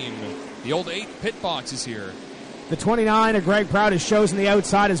Garnier team, the old 8 pit box is here. The 29 of Greg Proud is chosen the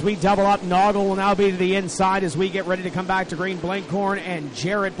outside as we double up. Noggle will now be to the inside as we get ready to come back to green. Blankhorn and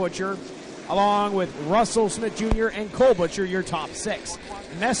Jarrett Butcher, along with Russell Smith Jr. and Cole Butcher, your top 6.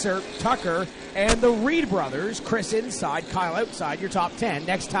 Messer, Tucker, and the Reed brothers, Chris inside, Kyle outside, your top 10.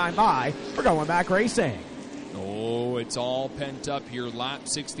 Next time by, we're going back racing. Oh, it's all pent up here. Lap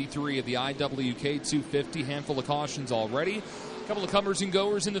 63 of the IWK 250. Handful of cautions already. A couple of comers and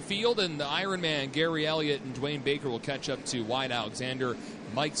goers in the field, and the Ironman, Gary Elliott and Dwayne Baker will catch up to Wyatt Alexander.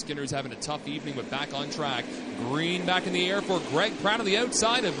 Mike Skinner's having a tough evening, but back on track. Green back in the air for Greg Proud on the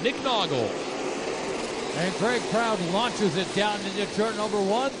outside of Nick Noggle. And Greg Proud launches it down into turn number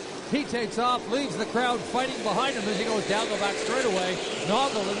 1. He takes off, leaves the crowd fighting behind him as he goes down the back straightaway.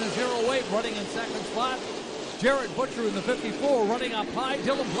 Noggle in the 08 running in second spot. Jarrett Butcher in the 54 running up high.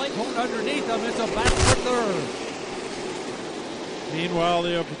 Dylan Blankhorn underneath him. It's a battle for 3rd. Meanwhile,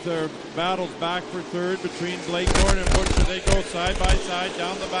 their battles back for 3rd between Blankhorn and Butcher. They go side by side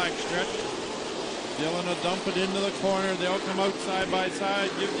down the back stretch. Dylan will dump it into the corner. They'll come out side by side,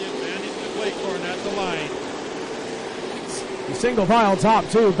 give the advantage to Blankhorn at the line. The single file top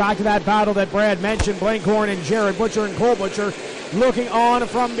 2. Back to that battle that Brad mentioned. Blankhorn and Jarrett Butcher and Cole Butcher looking on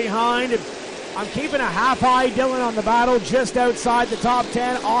from behind. I'm keeping a half-eye Dylan on the battle just outside the top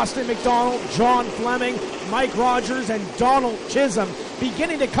 10. Austin McDonald, John Fleming, Mike Rogers, and Donald Chisholm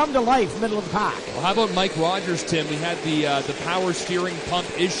beginning to come to life middle of the pack. Well, how about Mike Rogers, Tim? We had the power steering pump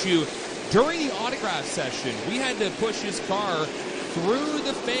issue during the autograph session. We had to push his car through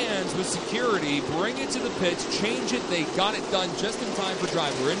the fans with security, bring it to the pits, change it. They got it done just in time for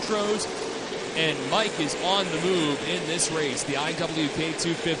driver intros. And Mike is on the move in this race, the IWK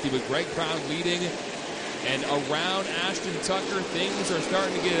 250, with Greg Proud leading. And around Ashton Tucker, things are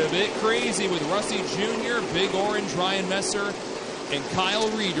starting to get a bit crazy with Rusty Jr., Big Orange, Ryan Messer, and Kyle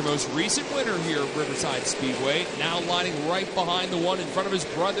Reed, your most recent winner here at Riverside Speedway, now lining right behind the one in front of his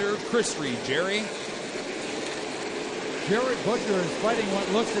brother, Chris Reed. Jerry? Jarrett Butcher is fighting what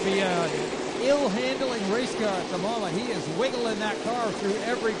looks to be an ill-handling race car at the moment. He is wiggling that car through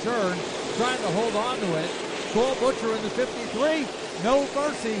every turn, trying to hold on to it. Cole Butcher in the 53, no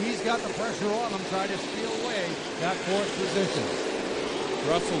mercy. He's got the pressure on him, trying to steal away that 4th position.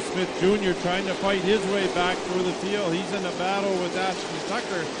 Russell Smith Jr. trying to fight his way back through the field. He's in a battle with Ashton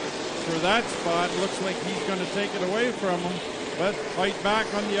Tucker for that spot. Looks like he's going to take it away from him. But fight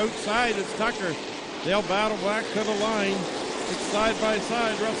back on the outside is Tucker. They'll battle back to the line. It's side by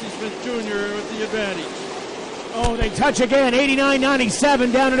side. Russell Smith Jr. with the advantage. Oh, they touch again.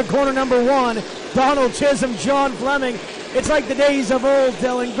 89-97 down into corner number 1. Donald Chisholm, John Fleming. It's like the days of old,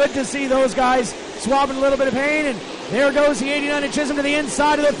 Dylan. Good to see those guys swapping a little bit of pain. And there goes the 89 of Chisholm to the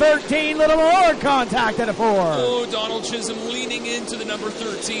inside of the 13. Little more contact at a 4. Oh, Donald Chisholm leaning into the number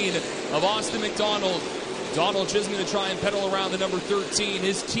 13 of Austin McDonald. Donald Chisholm going to try and pedal around the number 13.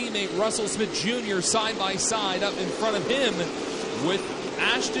 His teammate Russell Smith Jr. side by side up in front of him with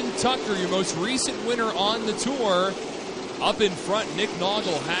Ashton Tucker, your most recent winner on the tour. Up in front, Nick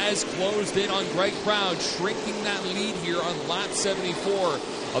Noggle has closed in on Greg Proud, shrinking that lead here on lap 74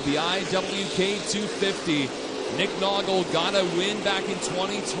 of the IWK 250. Nick Noggle got a win back in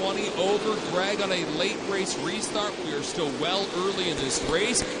 2020 over Greg on a late race restart. We are still well early in this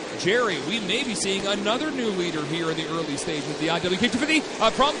race. Jerry, we may be seeing another new leader here in the early stages of the IWK 250.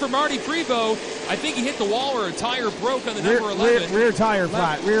 Problem for Marty Prevost. I think he hit the wall or a tire broke on the number 11. Rear tire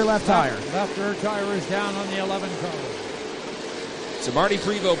flat. Rear left tire. Left rear tire is down on the 11 car. So Marty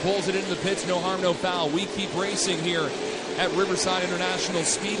Prevost pulls it into the pits. No harm, no foul. We keep racing here at Riverside International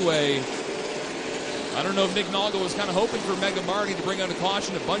Speedway. I don't know if Nick Noggle was kind of hoping for Mega Marty to bring out a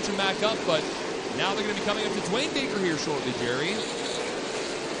caution to bunch him back up, but now they're going to be coming up to Dwayne Baker here shortly, Jerry.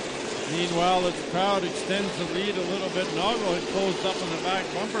 Meanwhile, as Proud extends the lead a little bit, Noggle had closed up on the back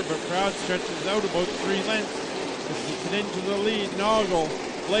bumper, but Proud stretches out about 3 lengths. As he get into the lead, Noggle,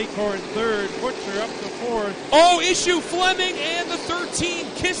 Blakehorn third, Butcher up to fourth. Oh, issue Fleming and the 13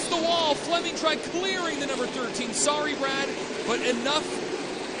 kissed the wall. Fleming tried clearing the number 13. Sorry, Brad, but enough,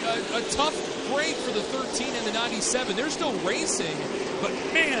 a tough break for the 13 and the 97. They're still racing, but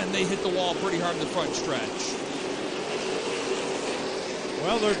man, they hit the wall pretty hard in the front stretch.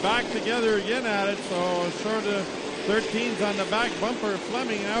 Well, they're back together again at it, so sort of 13's on the back bumper.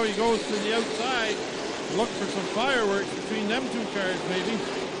 Fleming, now he goes to the outside. Look for some fireworks between them 2 cars, maybe.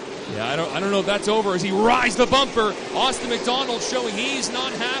 Yeah, I don't know if that's over as he rides the bumper. Austin McDonald showing he's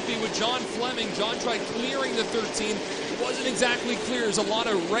not happy with John Fleming. John tried clearing the 13. It wasn't exactly clear. There's a lot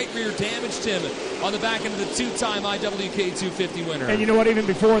of right rear damage to him on the back end of the 2-time IWK 250 winner. And you know what? Even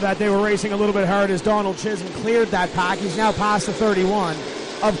before that, they were racing a little bit hard as Donald Chisholm cleared that pack. He's now past the 31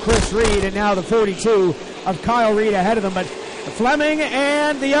 of Chris Reed and now the 42 of Kyle Reed ahead of them. But Fleming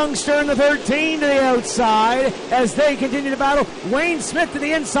and the youngster in the 13 to the outside as they continue to battle. Wayne Smith to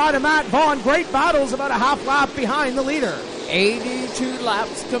the inside of Matt Vaughn. Great battles, about a half lap behind the leader. 82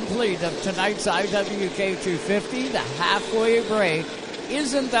 laps complete of tonight's IWK 250. The halfway break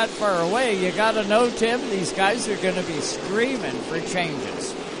isn't that far away. You got to know, Tim, these guys are going to be screaming for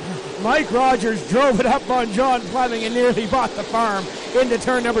changes. Mike Rogers drove it up on John Fleming and nearly bought the farm into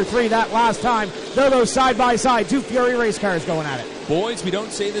turn number 3 that last time. Those side by side, 2 Fury race cars going at it. Boys, we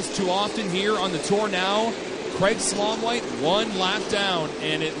don't say this too often here on the tour now. Craig Slomwhite 1 lap down,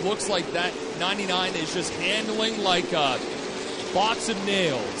 and it looks like that 99 is just handling like a box of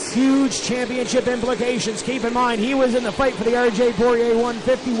nails. Huge championship implications. Keep in mind, he was in the fight for the RJ Poirier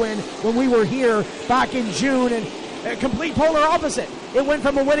 150 win when we were here back in June, and a complete polar opposite. It went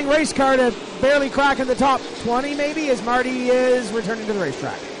from a winning race car to barely cracking the top 20 maybe as Marty is returning to the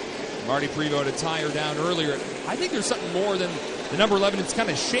racetrack. Marty Prevost a tire down earlier. I think there's something more than the number 11. It's kind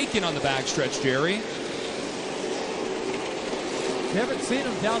of shaking on the backstretch, Jerry. You haven't seen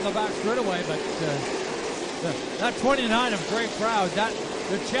him down the back straightaway, but that 29 of Greg Proud,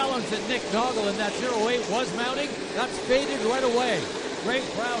 the challenge that Nick Noggle in that 08 was mounting, that's faded right away. Greg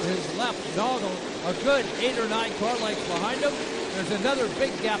Proud has left Noggle a good 8 or 9 car lengths behind him. There's another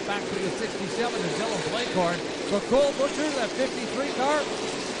big gap back to the 67 to Dylan Blakehorn. For Cole Butcher, that 53 car,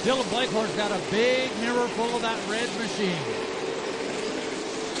 Dylan Blakehorn's got a big mirror full of that red machine.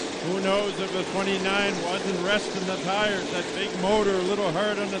 Who knows if the 29 wasn't resting the tires. That big motor a little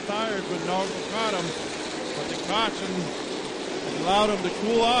hard on the tires when Noggle caught him. But the caution allowed him to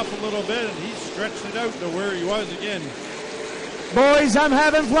cool off a little bit, and he stretched it out to where he was again. Boys, I'm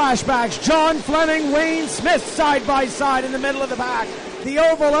having flashbacks. John Fleming, Wayne Smith side by side in the middle of the pack. The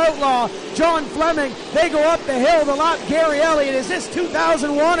Oval Outlaw, John Fleming, they go up the hill to lap Gary Elliott. Is this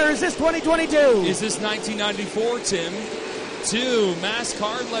 2001 or is this 2022? Is this 1994, Tim? 2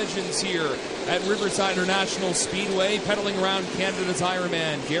 MassCar legends here at Riverside International Speedway, pedaling around Canada's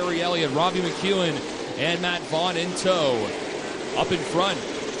Ironman. Gary Elliott, Robbie McEwen, and Matt Vaughn in tow. Up in front,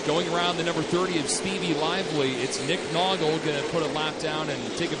 going around the number 30 of Stevie Lively, it's Nick Noggle going to put a lap down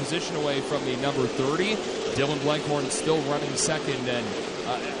and take a position away from the number 30. Dylan Blakehorn still running second, and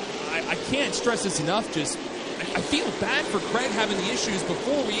I can't stress this enough. I feel bad for Craig having the issues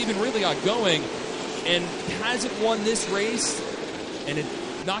before we even really got going, and hasn't won this race, and it's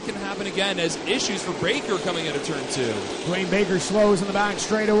not going to happen again as issues for Baker coming out of turn 2. Dwayne Baker slows in the back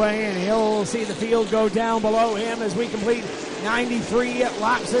straightaway, and he'll see the field go down below him as we complete 93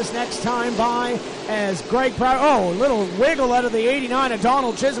 laps this next time by as Greg Proud, little wiggle out of the 89 of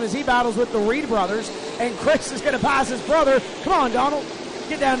Donald Chisholm as he battles with the Reed brothers, and Chris is going to pass his brother. Come on, Donald,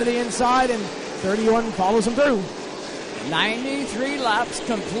 get down to the inside, and 31 follows him through. 93 laps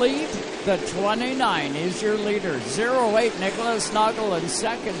complete. The 29 is your leader. 08 Nicholas Noggle in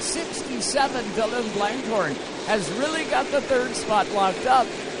second. 67 Dylan Blankhorn has really got the third spot locked up.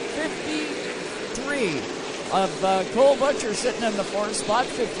 53 of Cole Butcher sitting in the 4th spot.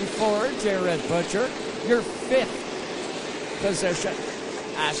 54 Jared Butcher. Your 5th position.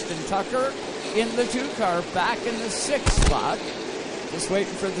 Ashton Tucker in the 2 car back in the 6th spot. Just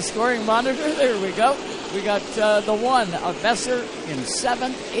waiting for the scoring monitor. There we go. We got the 1 of Messer in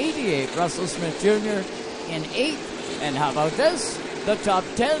 7th, 88 Russell Smith Jr. in 8th. And how about this? The top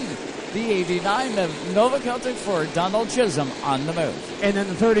 10, the 89 of Nova Celtic for Donald Chisholm on the move. And then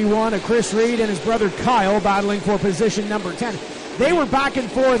the 31 of Chris Reed and his brother Kyle battling for position number 10. They were back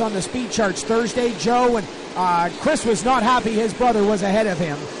and forth on the speed charts Thursday, Joe, and Chris was not happy his brother was ahead of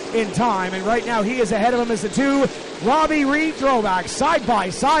him in time, and right now he is ahead of him as the 2 Robbie Reed throwbacks side by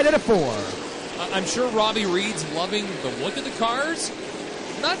side at a 4. I'm sure Robbie Reed's loving the look of the cars.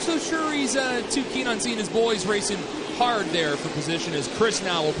 Not so sure he's too keen on seeing his boys racing hard there for position, as Chris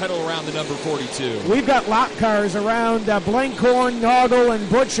now will pedal around the number 42. We've got lap cars around Blankhorn, Noggle, and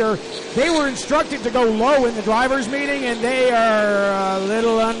Butcher. They were instructed to go low in the drivers' meeting, and they are a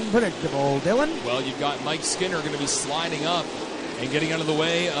little unpredictable. Dylan? Well, you've got Mike Skinner going to be sliding up and getting out of the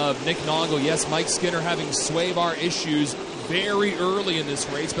way of Nick Noggle. Yes, Mike Skinner having sway bar issues very early in this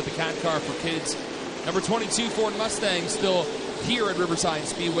race, but the cat car for kids. Number 22 Ford Mustang still here at Riverside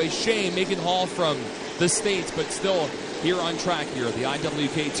Speedway. Shane making haul from the States, but still here on track here. The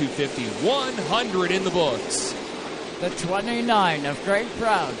IWK 250, 100 in the books. The 29 of Greg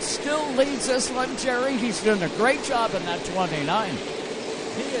Proud still leads this one, Jerry. He's doing a great job in that 29.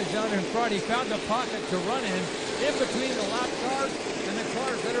 He is out in front. He found the pocket to run in between the lap cars and the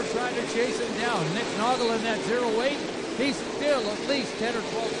cars that are trying to chase him down. Nick Noggle in that 08. He's still at least 10 or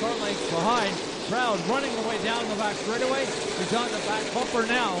 12 car lengths behind. Proud running away down the back straightaway. He's on the back bumper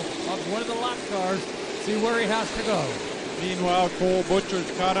now of one of the lap cars. See where he has to go. Meanwhile, Cole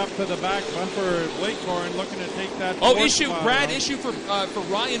Butcher's caught up to the back bumper. Blakehorn looking to take that. Issue, Brad, issue for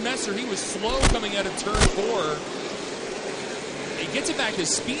Ryan Messer. He was slow coming out of turn 4. He gets it back to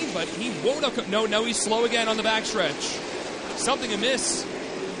speed, but he won't. No, he's slow again on the backstretch. Something amiss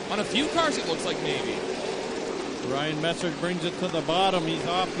on a few cars, it looks like maybe. Ryan Messer brings it to the bottom. He's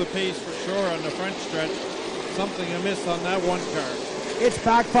off the pace for sure on the front stretch. Something amiss on that one car. It's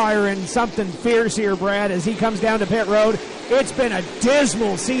backfiring something fierce here, Brad, as he comes down to pit road. It's been a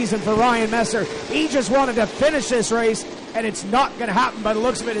dismal season for Ryan Messer. He just wanted to finish this race, and it's not going to happen by the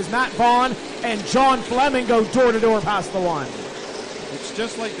looks of it as Matt Vaughn and John Fleming go door-to-door past the 1. It's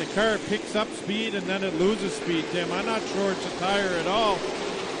just like the car picks up speed and then it loses speed, Tim. I'm not sure it's a tire at all.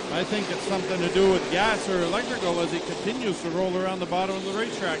 I think it's something to do with gas or electrical as he continues to roll around the bottom of the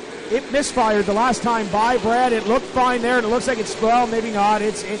racetrack. It misfired the last time by, Brad. It looked fine there, and it looks like it's, well, maybe not.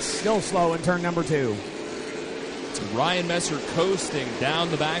 It's still slow in turn number 2. It's Ryan Messer coasting down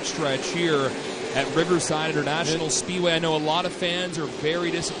the backstretch here at Riverside International Speedway. I know a lot of fans are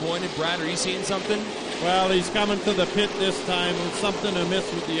very disappointed. Brad, are you seeing something? Well, he's coming to the pit this time with something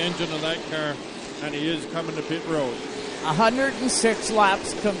amiss with the engine of that car, and he is coming to pit road. 106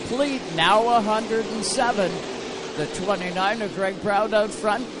 laps complete, now 107. The 29 of Greg Proud out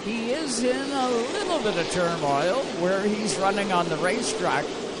front. He is in a little bit of turmoil where he's running on the racetrack,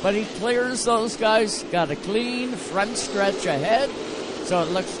 but he clears those guys. Got a clean front stretch ahead, so it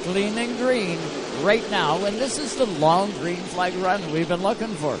looks clean and green right now, and this is the long green flag run we've been looking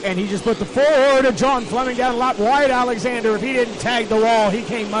for. And he just put the 4 to John Fleming down a lap wide. Alexander, if he didn't tag the wall, he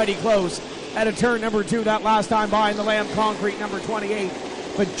came mighty close at a turn number 2 that last time by in the Lamb Concrete number 28.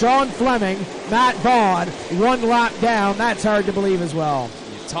 But John Fleming, Matt Vaughn, 1 lap down. That's hard to believe as well.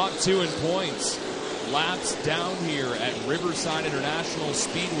 Top 2 in points. Laps down here at Riverside International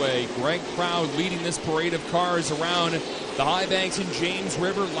Speedway. Greg Proud leading this parade of cars around the High Banks and James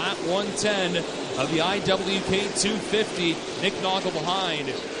River. Lap 110 of the IWK 250. Nick Noggle behind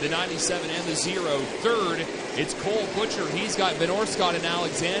the 97 and the 0. Third, it's Cole Butcher. He's got Ben Orscott and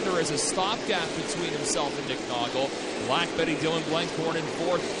Alexander as a stopgap between himself and Nick Noggle. Black Betty, Dylan Blankhorn in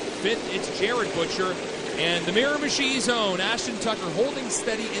 4th. 5th, it's Jared Butcher. And the Miramichi Zone, Ashton Tucker holding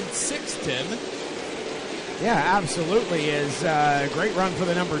steady in 6th, Tim. Yeah, absolutely is a great run for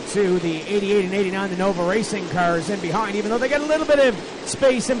the number 2. The 88 and 89, the Nova Racing cars in behind, even though they got a little bit of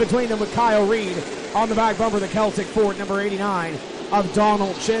space in between them with Kyle Reed on the back bumper, the Celtic Ford, number 89 of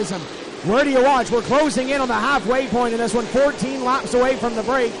Donald Chisholm. Where do you watch? We're closing in on the halfway point in this one, 14 laps away from the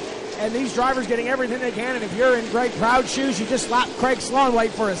break, and these drivers getting everything they can, and if you're in Greg Proud's shoes, you just lap Craig Slonwhite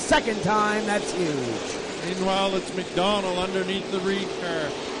for a second time. That's huge. Meanwhile, it's McDonald underneath the Reed car.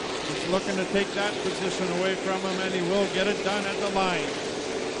 He's looking to take that position away from him, and he will get it done at the line.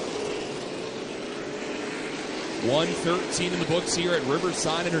 1:13 in the books here at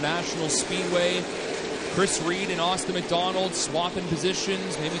Riverside International Speedway. Chris Reed and Austin McDonald swapping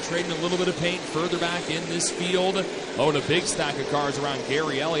positions, maybe trading a little bit of paint further back in this field. Oh, and a big stack of cars around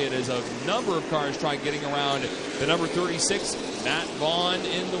Gary Elliott as a number of cars try getting around the number 36. Matt Vaughn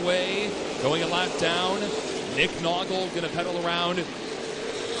in the way, going a lap down. Nick Noggle going to pedal around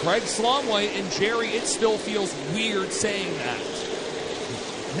Craig Slomway, and Jerry, it still feels weird saying that.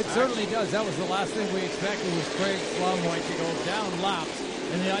 It certainly does. That was the last thing we expected was Craig Slomway to go down laps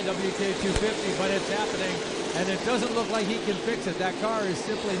in the IWK 250, but it's happening, and it doesn't look like he can fix it. That car is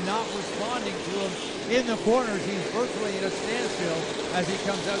simply not responding to him in the corners. He's virtually at a standstill as he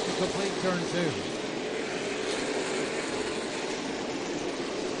comes out to complete turn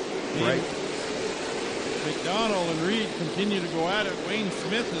 2. Right. McDonald and Reed continue to go at it. Wayne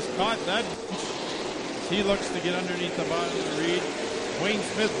Smith has caught that. He looks to get underneath the bottom of Reed. Wayne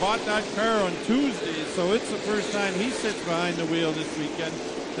Smith bought that car on Tuesday, so it's the first time he sits behind the wheel this weekend.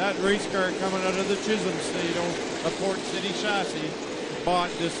 That race car coming out of the Chisholm State, a Port City chassis, bought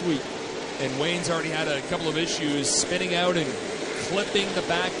this week. And Wayne's already had a couple of issues spinning out and clipping the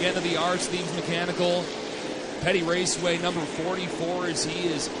back end of the R. Steves Mechanical. Petty Raceway number 44 as he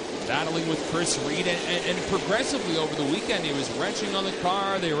is battling with Chris Reed. And progressively over the weekend, he was wrenching on the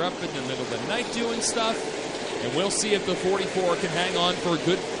car. They were up in the middle of the night doing stuff. And we'll see if the 44 can hang on for a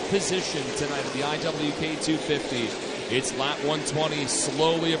good position tonight at the IWK 250. It's lap 120,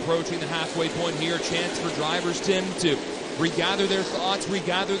 slowly approaching the halfway point here. Chance for drivers, Tim, to regather their thoughts,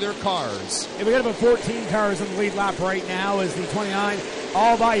 regather their cars. Yeah, we got about 14 cars in the lead lap right now as the 29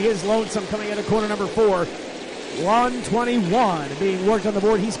 all by his lonesome coming out of corner number 4. 121 being worked on the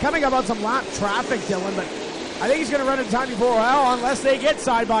board. He's coming up on some lap traffic, Dylan, but I think he's going to run into time before well, unless they get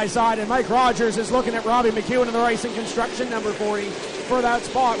side by side. And Mike Rogers is looking at Robbie McEwen in the Racing Construction number 40 for that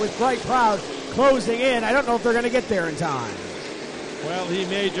spot with Greg Proud closing in. I don't know if they're going to get there in time. Well, he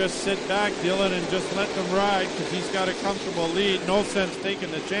may just sit back, Dylan, and just let them ride because he's got a comfortable lead. No sense taking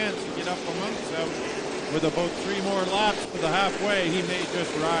the chance to get up amongst them. With about 3 more laps to the halfway, he may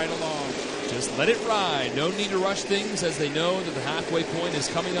just ride along. Just let it ride. No need to rush things as they know that the halfway point is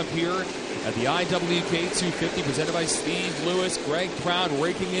coming up here at the IWK 250 presented by Steve Lewis. Greg Proud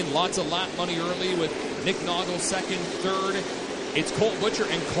raking in lots of lap money early with Nick Noggle second, third. It's Colt Butcher,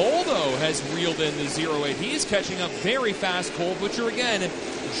 and Cole, though, has reeled in the 08. He's catching up very fast. Cole Butcher again.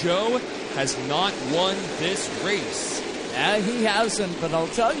 Joe has not won this race. He hasn't, but I'll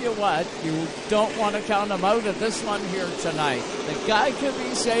tell you what, you don't want to count him out of this one here tonight. The guy could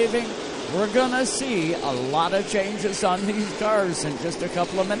be saving. We're going to see a lot of changes on these cars in just a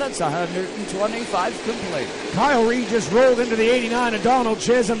couple of minutes. 125 complete. Kyle Reed just rolled into the 89 of Donald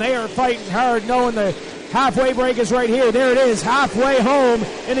Chisholm. They are fighting hard, knowing the halfway break is right here. There it is, halfway home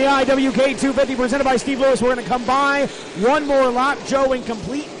in the IWK 250 presented by Steve Lewis. We're going to come by one more lap. Joe in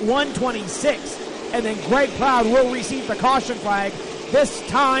complete 126. And then Greg Proud will receive the caution flag, this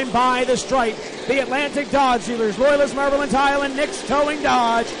time by the stripe. The Atlantic Dodge dealers, Loyalist Marble and Tile, and Nick's Towing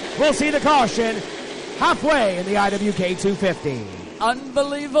Dodge will see the caution halfway in the IWK 250.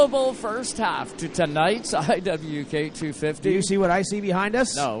 Unbelievable first half to tonight's IWK 250. Do you see what I see behind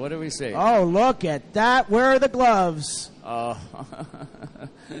us? No, what do we see? Oh, look at that. Where are the gloves? Oh,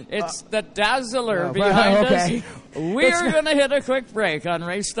 it's the Dazzler behind us. We're going to hit a quick break on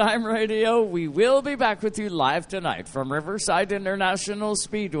Racetime Radio. We will be back with you live tonight from Riverside International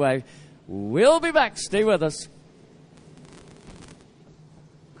Speedway. We'll be back. Stay with us.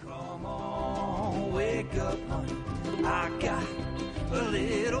 Come on, wake up, honey. I got a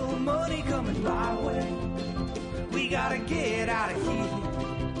little money coming my way. We gotta get out of here.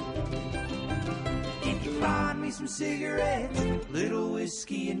 Can you find me some cigarettes, little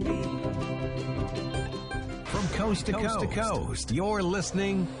whiskey and beer? From coast to coast, you're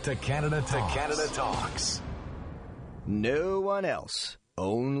listening to Canada Talks. No one else.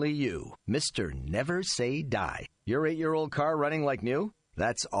 Only you. Mr. Never Say Die. Your 8-year-old car running like new?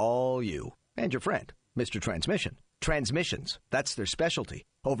 That's all you. And your friend, Mr. Transmission. Transmissions, that's their specialty.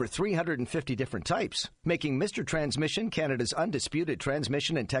 Over 350 different types, making Mr. Transmission Canada's undisputed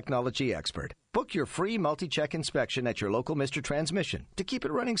transmission and technology expert. Book your free multi-check inspection at your local Mr. Transmission to keep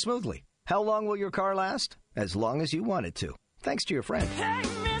it running smoothly. How long will your car last? As long as you want it to. Thanks to your friend. Hey,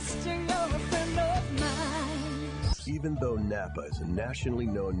 mister, you're a friend of mine. Even though Napa is a nationally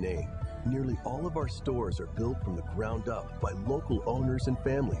known name, nearly all of our stores are built from the ground up by local owners and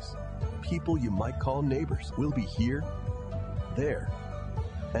families. People you might call neighbors will be here, there,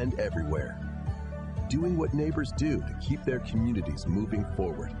 and everywhere. Doing what neighbors do to keep their communities moving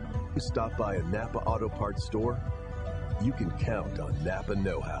forward. You stop by a Napa Auto Parts store, you can count on Napa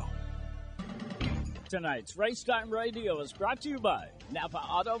know-how. Tonight's Racetime Radio is brought to you by Napa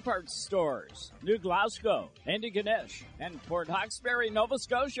Auto Parts Stores, New Glasgow, Antigonish, and Port Hawkesbury, Nova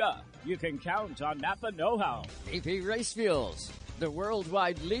Scotia. You can count on Napa know-how. AP Race Fuels, the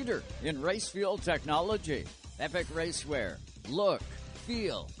worldwide leader in race fuel technology. Epic Racewear. Look,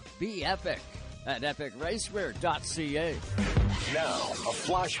 feel, be epic. at epicracewear.ca. Now, a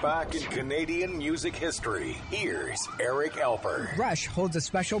flashback in Canadian music history. Here's Eric Alper. Rush holds a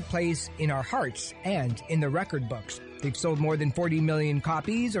special place in our hearts and in the record books. They've sold more than 40 million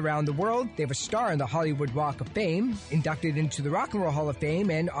copies around the world. They have a star on the Hollywood Walk of Fame, inducted into the Rock and Roll Hall of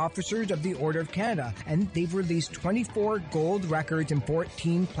Fame, and Officers of the Order of Canada. And they've released 24 gold records and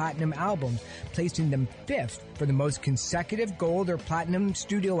 14 platinum albums, placing them 5th for the most consecutive gold or platinum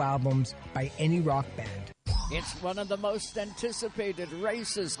studio albums by any rock band. It's one of the most anticipated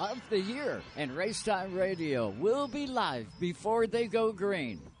races of the year, and Racetime Radio will be live before they go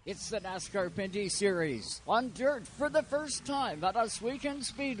green. It's the NASCAR Pinty Series on dirt for the first time at Oswego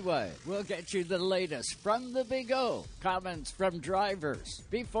Speedway. We'll get you the latest from the Big O, comments from drivers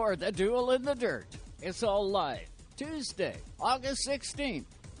before the duel in the dirt. It's all live Tuesday, August 16th.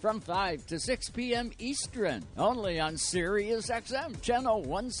 From 5 to 6 p.m. Eastern, only on Sirius XM, Channel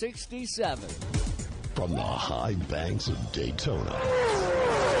 167. From the high banks of Daytona,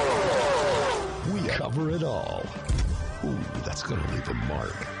 we cover it all. Ooh, that's going to leave a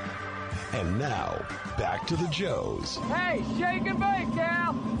mark. And now, back to the Joes. Hey, shake and bake,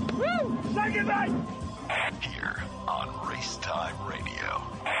 Cal. Woo! Shake and bake. Here on Racetime Radio.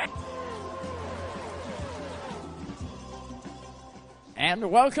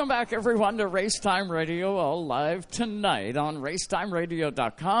 And welcome back, everyone, to Racetime Radio, all live tonight on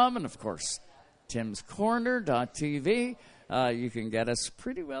racetimeradio.com and, of course, timscorner.tv. You can get us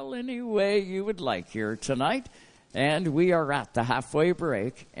pretty well any way you would like here tonight. And we are at the halfway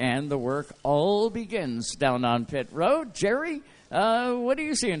break, and the work all begins down on pit road. Jerry, what are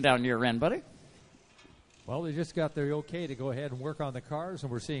you seeing down your end, buddy? Well, they just got their okay to go ahead and work on the cars,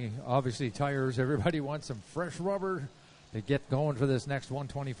 and we're seeing, obviously, tires. Everybody wants some fresh rubber to get going for this next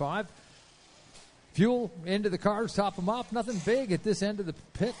 125. Fuel into the cars, top them off. Nothing big at this end of the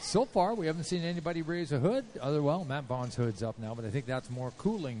pit so far. We haven't seen anybody raise a hood. Well, Matt Vaughn's hood's up now, but I think that's more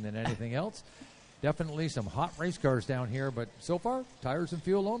cooling than anything else. Definitely some hot race cars down here, but so far, tires and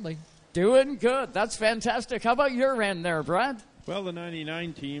fuel only. Doing good. That's fantastic. How about your end there, Brad? Well, the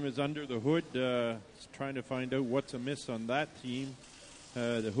 99 team is under the hood, trying to find out what's amiss on that team.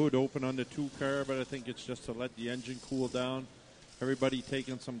 The hood open on the 2 car, but I think it's just to let the engine cool down. Everybody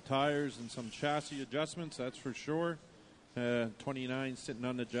taking some tires and some chassis adjustments, that's for sure. 29 sitting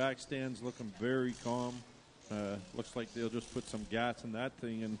on the jack stands, looking very calm. Looks like they'll just put some gas in that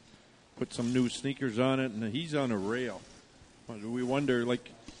thing and put some new sneakers on it, and he's on a rail. We wonder, like,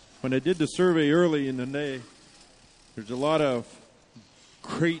 when I did the survey early in the day, there's a lot of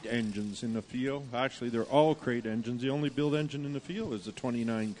crate engines in the field. Actually, they're all crate engines. The only build engine in the field is the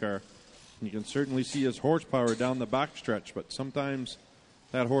 29 car. You can certainly see his horsepower down the backstretch, but sometimes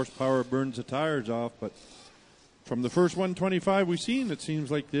that horsepower burns the tires off. But from the first 125 we've seen, it seems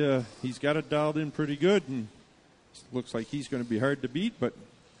like he's got it dialed in pretty good, and looks like he's going to be hard to beat. But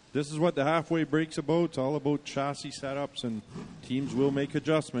this is what the halfway break's about. It's all about chassis setups, and teams will make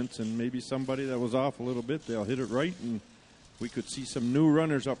adjustments, and maybe somebody that was off a little bit, they'll hit it right, and we could see some new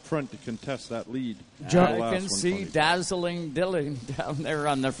runners up front to contest that lead. I can see Dazzling Dylan down there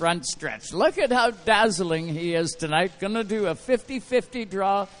on the front stretch. Look at how dazzling he is tonight. Going to do a 50-50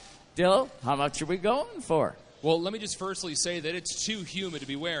 draw. Dill, how much are we going for? Well, let me just firstly say that it's too humid to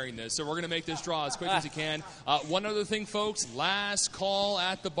be wearing this, so we're going to make this draw as quick as you can. One other thing, folks, last call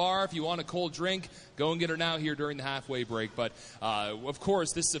at the bar. If you want a cold drink, go and get her now here during the halfway break. But, of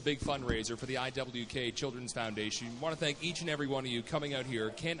course, this is a big fundraiser for the IWK Children's Foundation. We want to thank each and every one of you coming out here.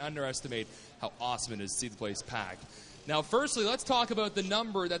 Can't underestimate how awesome it is to see the place packed. Now, firstly, let's talk about the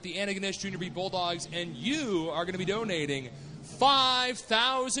number that the Antigonish Junior B Bulldogs and you are going to be donating.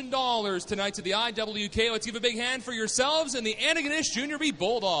 $5,000 tonight to the IWK. Let's give a big hand for yourselves and the Antigonish Junior B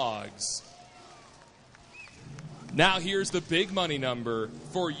Bulldogs. Now here's the big money number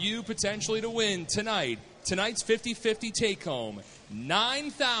for you potentially to win tonight. Tonight's 50-50 take-home,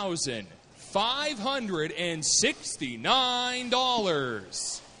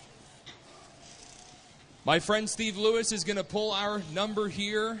 $9,569. My friend Steve Lewis is going to pull our number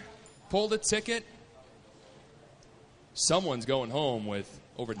here, pull the ticket. Someone's going home with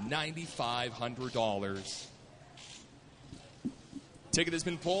over $9,500. Ticket has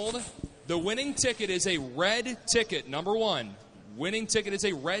been pulled. The winning ticket is a red ticket, number 1. Winning ticket is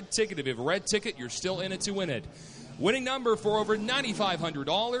a red ticket. If you have a red ticket, you're still in it to win it. Winning number for over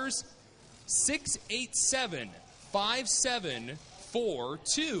 $9,500,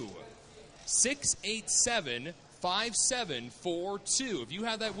 687-5742. 687-5742. If you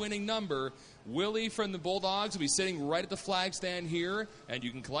have that winning number, Willie from the Bulldogs will be sitting right at the flag stand here, and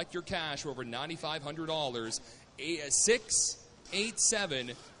you can collect your cash for over $9,500.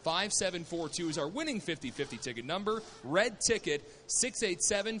 687-5742 is our winning 50-50 ticket number. Red ticket,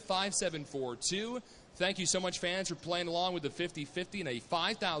 687-5742. Thank you so much, fans, for playing along with the 50-50 and a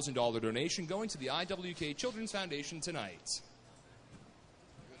 $5,000 donation going to the IWK Children's Foundation tonight.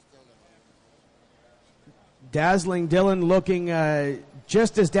 Dazzling Dylan looking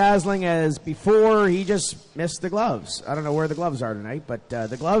just as dazzling as before. He just missed the gloves. I don't know where the gloves are tonight, but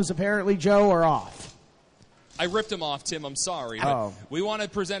the gloves apparently, Joe, are off. I ripped them off, Tim. I'm sorry. Oh. But we want to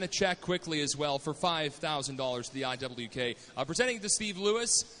present a check quickly as well for $5,000 to the IWK. Presenting it to Steve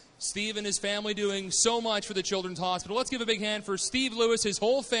Lewis. Steve and his family doing so much for the Children's Hospital. Let's give a big hand for Steve Lewis, his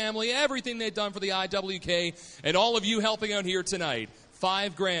whole family, everything they've done for the IWK, and all of you helping out here tonight.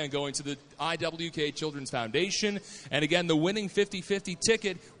 $5,000 going to the IWK Children's Foundation. And again, the winning 50-50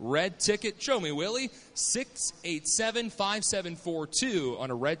 ticket, red ticket, show me, Willie, 687-5742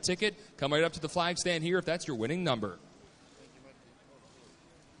 on a red ticket. Come right up to the flag stand here if that's your winning number.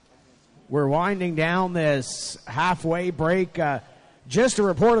 We're winding down this halfway break. Just a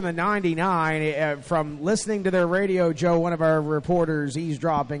report on the 99. From listening to their radio, Joe, one of our reporters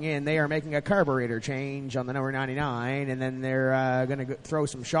eavesdropping in, they are making a carburetor change on the number 99, and then they're going to throw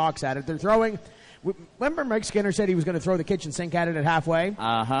some shocks at it. They're throwing... Remember Mike Skinner said he was going to throw the kitchen sink at it at halfway?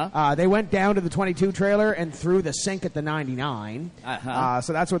 Uh-huh. They went down to the 22 trailer and threw the sink at the 99. Uh-huh.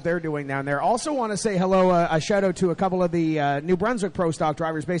 So that's what they're doing down there. Also want to say hello, a shout-out to a couple of the New Brunswick Pro Stock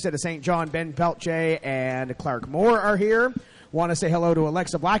drivers based out of St. John. Ben Pelche and Clark Moore are here. Want to say hello to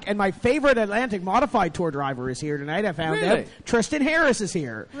Alexa Black. And my favorite Atlantic Modified Tour driver is here tonight. I found out. Tristan Harris is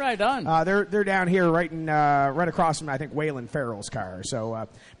here. Right on. They're down here right across from, I think, Waylon Farrell's car. So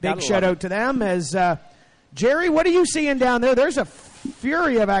big shout-out to them. As Jerry, what are you seeing down there? There's a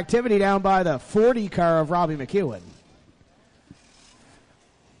fury of activity down by the 40 car of Robbie McEwen.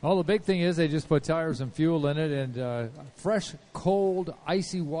 Well, the big thing is they just put tires and fuel in it and fresh, cold,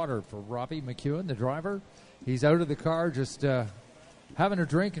 icy water for Robbie McEwen, the driver. He's out of the car just having a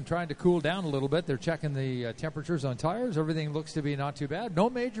drink and trying to cool down a little bit. They're checking the temperatures on tires. Everything looks to be not too bad.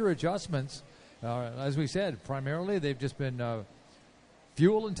 No major adjustments. As we said, primarily they've just been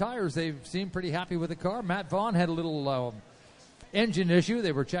fuel and tires. They've seemed pretty happy with the car. Matt Vaughn had a little engine issue.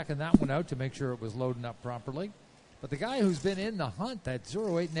 They were checking that one out to make sure it was loading up properly. But the guy who's been in the hunt, that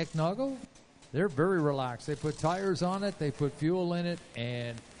 08 Nick Noggle, they're very relaxed. They put tires on it, they put fuel in it,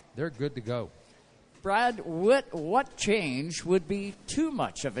 and they're good to go. Brad, what change would be too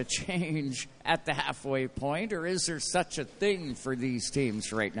much of a change at the halfway point, or is there such a thing for these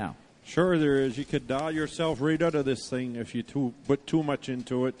teams right now? Sure there is. You could dial yourself right out of this thing if you put too much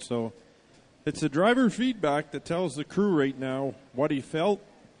into it. So it's the driver feedback that tells the crew right now what he felt.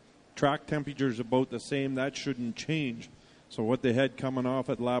 Track temperature's about the same. That shouldn't change. So what they had coming off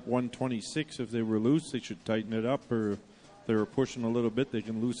at lap 126, if they were loose, they should tighten it up, or if they were pushing a little bit, they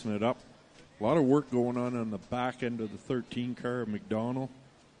can loosen it up. A lot of work going on the back end of the 13 car of McDonald.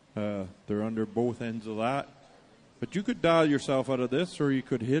 They're under both ends of that. But you could dial yourself out of this, or you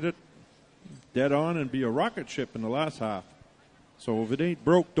could hit it dead on and be a rocket ship in the last half. So if it ain't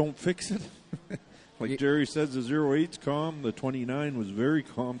broke, don't fix it. Like Jerry says, the 08's calm. The 29 was very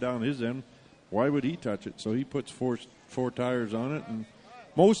calm down his end. Why would he touch it? So he puts four tires on it. And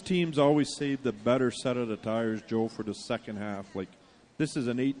most teams always save the better set of the tires, Joe, for the second half. Like, this is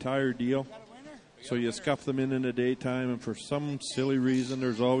an 8-tire deal. So you scuff them in the daytime, and for some silly reason,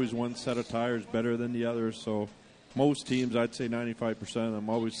 there's always one set of tires better than the others. So most teams, I'd say 95% of them,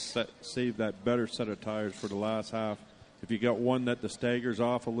 always save that better set of tires for the last half. If you got one that the staggers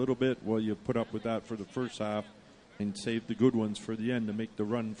off a little bit, well, you put up with that for the first half and save the good ones for the end to make the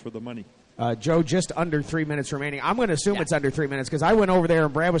run for the money. Joe, just under 3 minutes remaining. I'm going to assume it's under 3 minutes because I went over there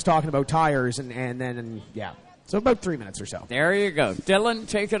and Brad was talking about tires, and then, so about 3 minutes or so. There you go. Dylan,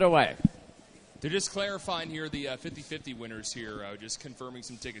 take it away. They're just clarifying here the 50-50 winners here, just confirming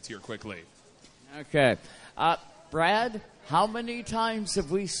some tickets here quickly. Okay. Brad, how many times have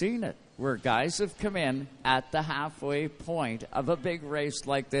we seen it where guys have come in at the halfway point of a big race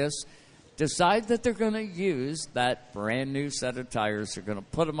like this, decide that they're going to use that brand new set of tires, they're going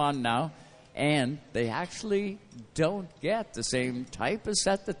to put them on now, and they actually don't get the same type of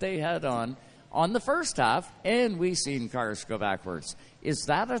set that they had on the first half, and we've seen cars go backwards. Is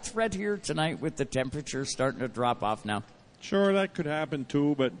that a threat here tonight with the temperature starting to drop off now? Sure, that could happen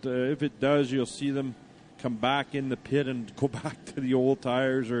too, but if it does, you'll see them come back in the pit and go back to the old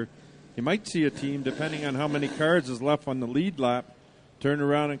tires, or you might see a team, depending on how many cars is left on the lead lap, turn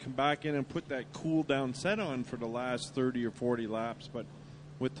around and come back in and put that cool-down set on for the last 30 or 40 laps. But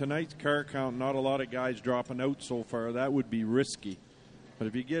with tonight's car count, not a lot of guys dropping out so far. That would be risky. But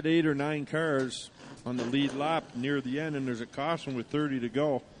if you get 8 or 9 cars, on the lead lap near the end, and there's a caution with 30 to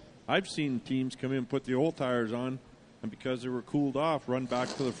go. I've seen teams come in, put the old tires on, and because they were cooled off, run back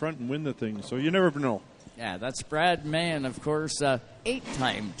to the front and win the thing. So you never know. Yeah, that's Brad Mann, of course,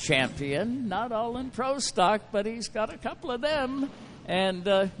 8-time champion. Not all in pro stock, but he's got a couple of them.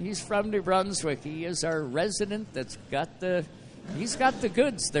 And he's from New Brunswick. He is our resident that's got the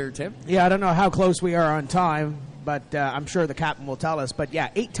goods there, Tim. Yeah, I don't know how close we are on time, but I'm sure the captain will tell us. But, yeah,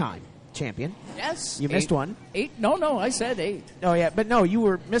 8-time champion. Yes. You missed one. 8? No, I said 8. Oh, yeah, but no, you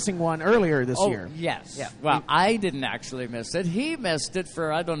were missing one earlier this year. Yes. Yeah. Well, I didn't actually miss it. He missed it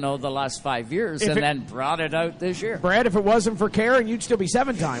for, I don't know, the last 5 years then brought it out this year. Brad, if it wasn't for Karen, you'd still be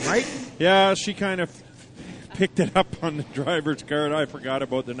 7-time, right? Yeah, she kind of picked it up on the driver's card. I forgot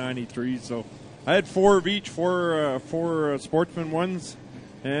about the 93, so I had 4 of each, four sportsman ones,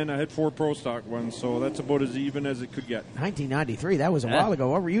 and I had 4 pro stock ones, so that's about as even as it could get. 1993, that was a while ago.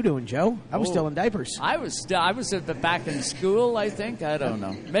 What were you doing, Joe? I was still in diapers. I was back in school, I think. I don't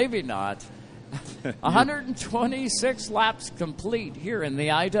know. Maybe not. 126 laps complete here in the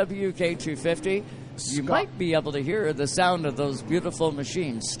IWK 250. You might be able to hear the sound of those beautiful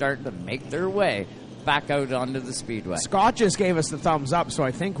machines starting to make their way back out onto the speedway. Scott just gave us the thumbs up, so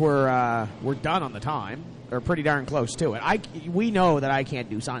I think we're done on the time. Or pretty darn close to it. We know that I can't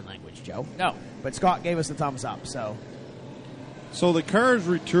do sign language, Joe. No. But Scott gave us the thumbs up, so. So the cars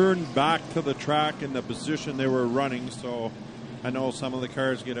returned back to the track in the position they were running, so I know some of the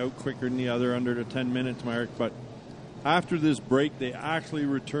cars get out quicker than the other under the 10-minute mark, but after this break, they actually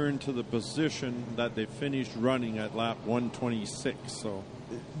returned to the position that they finished running at lap 126, so.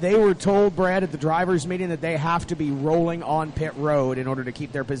 They were told, Brad, at the drivers' meeting that they have to be rolling on pit road in order to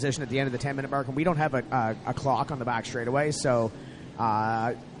keep their position at the end of the 10-minute mark, and we don't have a clock on the back straightaway, so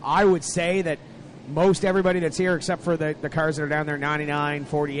I would say that most everybody that's here, except for the cars that are down there, 99,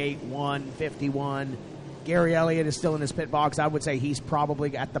 48, 1, 51, Gary Elliott is still in his pit box. I would say he's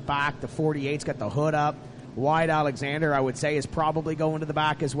probably at the back. The 48's got the hood up. Wyatt Alexander, I would say, is probably going to the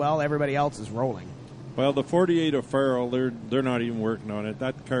back as well. Everybody else is rolling. Well, the 48 of Farrell, they're not even working on it.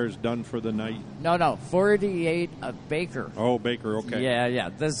 That car's done for the night. No, 48 of Baker. Oh, Baker, okay. Yeah,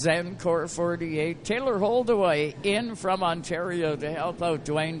 the Zencor 48. Taylor Holdaway in from Ontario to help out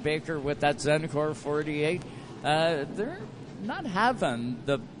Dwayne Baker with that Zencor 48. They're not having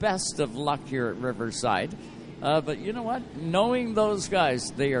the best of luck here at Riverside. But you know what? Knowing those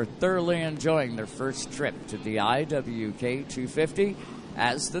guys, they are thoroughly enjoying their first trip to the IWK 250.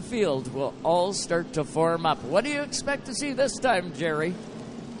 As the field will all start to form up. What do you expect to see this time, Jerry?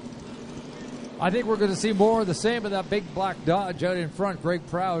 I think we're going to see more of the same of that big black Dodge out in front. Greg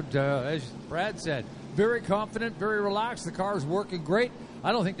Proud, as Brad said, very confident, very relaxed. The car's working great.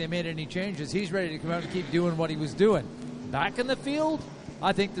 I don't think they made any changes. He's ready to come out and keep doing what he was doing. Back in the field,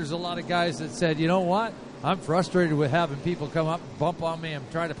 I think there's a lot of guys that said, you know what? I'm frustrated with having people come up, bump on me,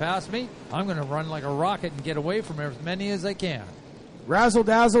 and try to pass me. I'm going to run like a rocket and get away from as many as I can. Razzle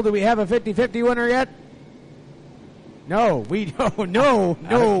dazzle, do we have a 50-50 winner yet? No, we don't. No,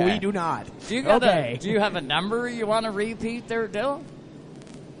 Okay. we do not. Do you have a number you want to repeat there, Dill?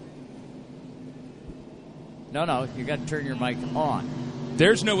 No, you got to turn your mic on.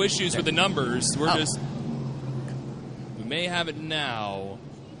 There's no issues with the numbers. We may have it now.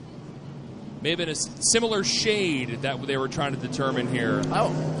 Maybe in a similar shade that they were trying to determine here.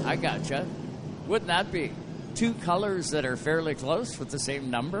 Oh, I gotcha. Wouldn't that be 2 colors that are fairly close with the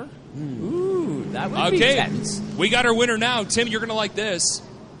same number? Ooh, that would be tense. We got our winner now. Tim, you're going to like this.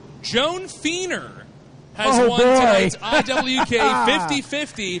 Joan Feener has won tonight's IWK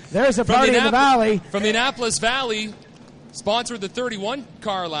 50-50. There's a party in the Valley. From the Annapolis Valley. Sponsored the 31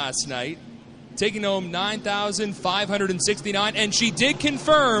 car last night. Taking home $9,569. And she did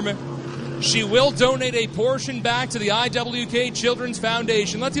confirm she will donate a portion back to the IWK Children's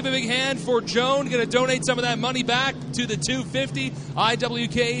Foundation. Let's give a big hand for Joan. Going to donate some of that money back to the 250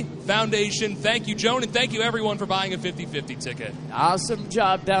 IWK Foundation. Thank you, Joan, and thank you, everyone, for buying a 50-50 ticket. Awesome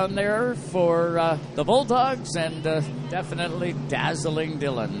job down there for the Bulldogs and definitely dazzling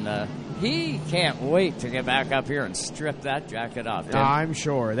Dylan. He can't wait to get back up here and strip that jacket off. I'm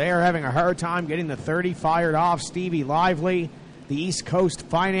sure. They are having a hard time getting the 30 fired off. Stevie Lively, the East Coast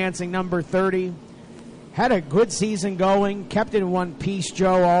financing number 30. Had a good season going, kept it in one piece,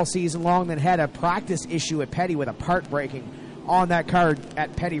 Joe, all season long, then had a practice issue at Petty with a part breaking on that car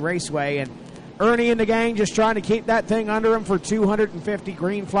at Petty Raceway. And Ernie and the gang just trying to keep that thing under him for 250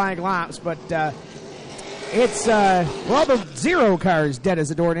 green flag laps. But it's, the 0 car is dead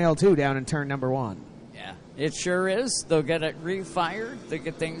as a doornail, too, down in turn number 1. Yeah, it sure is. They'll get it refired. They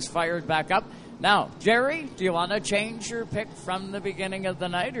get things fired back up. Now, Jerry, do you want to change your pick from the beginning of the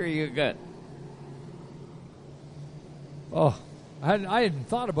night, or are you good? Oh, I hadn't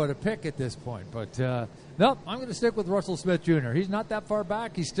thought about a pick at this point, but nope, I'm going to stick with Russell Smith Jr. He's not that far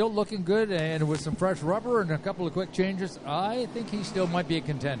back. He's still looking good, and with some fresh rubber and a couple of quick changes, I think he still might be a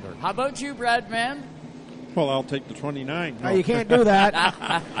contender. How about you, Brad Mann? Well, I'll take the 29. No, you can't do that.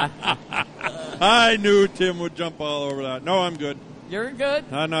 I knew Tim would jump all over that. No, I'm good. You're good?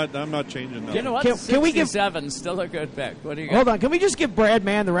 I'm not changing that. You know what? Can we give 67 still a good pick. What do you got? Hold on. Can we just give Brad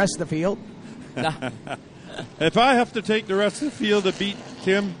Mann the rest of the field? If I have to take the rest of the field to beat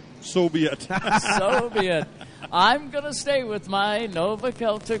Tim, so be it. So be it. I'm going to stay with my Nova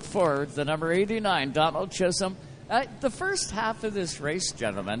Celtic Ford, the number 89, Donald Chisholm. The first half of this race,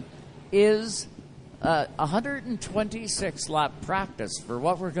 gentlemen, is 126-lap practice for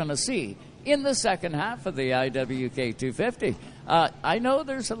what we're going to see in the second half of the IWK 250. I know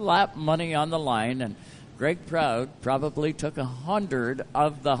there's a lap money on the line, and Greg Proud probably took 100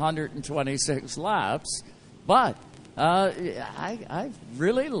 of the 126 laps, but I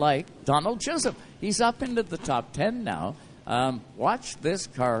really like Donald Chisholm. He's up into the top 10 now. Watch this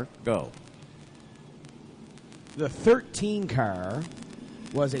car go. The 13 car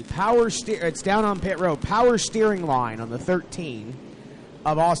was a power steer. It's down on pit road. Power steering line on the 13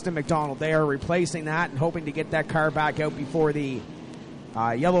 of Austin McDonald. They are replacing that and hoping to get that car back out before the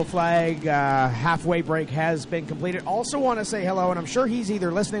yellow flag halfway break has been completed. Also want to say hello, and I'm sure he's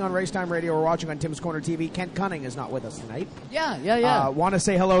either listening on Racetime Radio or watching on Tim's Corner TV. Kent Cunning is not with us tonight. Yeah. Want to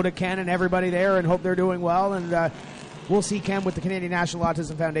say hello to Ken and everybody there and hope they're doing well. And we'll see Ken with the Canadian National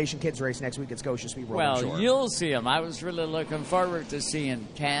Autism Foundation Kids Race next week at Scotia Speedway. Well, you'll see him. I was really looking forward to seeing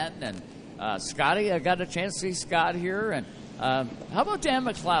Ken and Scotty. I got a chance to see Scott here. And how about Dan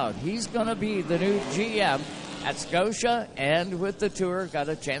McLeod? He's going to be the new GM at Scotia and with the tour. Got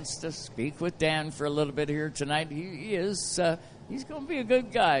a chance to speak with Dan for a little bit here tonight. He is he's going to be a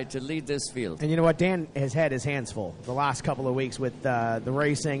good guy to lead this field. And you know what? Dan has had his hands full the last couple of weeks with the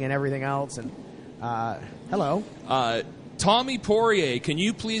racing and everything else. And hello. Tommy Poirier, can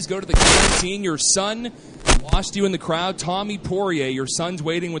you please go to the canteen? Your son lost you in the crowd. Tommy Poirier, your son's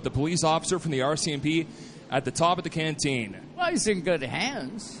waiting with the police officer from the RCMP at the top of the canteen. Well, he's in good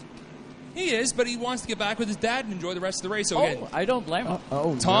hands. He is, but he wants to get back with his dad and enjoy the rest of the race. So again, I don't blame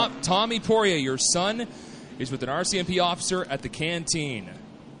him. Tommy Poirier, your son, is with an RCMP officer at the canteen.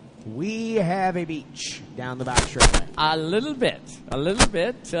 We have a beach down the back straight. A little bit.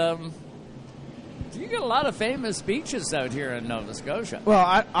 You get a lot of famous beaches out here in Nova Scotia.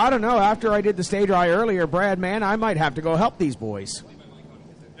 Well, I don't know. After I did the stay dry earlier, Brad, man, I might have to go help these boys.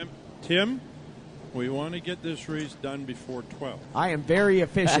 Tim, we want to get this race done before 12. I am very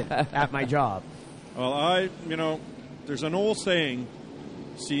efficient at my job. Well, there's an old saying,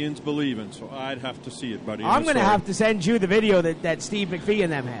 seeing's believing, so I'd have to see it, buddy. I'm going to have to send you the video that Steve McPhee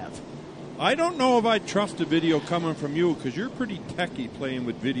and them have. I don't know if I'd trust a video coming from you because you're pretty techie playing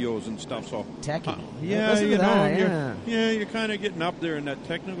with videos and stuff. So techie, you're kind of getting up there in that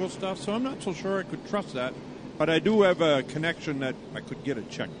technical stuff. So I'm not so sure I could trust that, but I do have a connection that I could get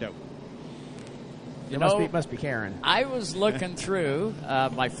it checked out. Must be Karen. I was looking through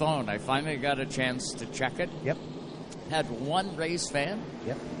my phone. I finally got a chance to check it. Yep. Had one race fan.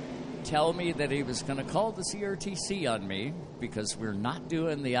 Yep. Tell me that he was going to call the CRTC on me because we're not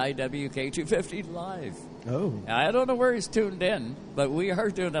doing the IWK 250 live. Oh. I don't know where he's tuned in, but we are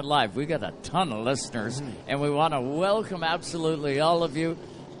doing it live. We got a ton of listeners, and we want to welcome absolutely all of you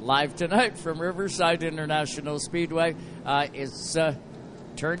live tonight from Riverside International Speedway. It's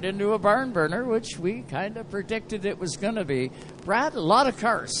turned into a barn burner, which we kind of predicted it was going to be. Brad, a lot of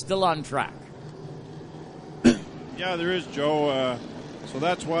cars still on track. Yeah, there is, Joe. So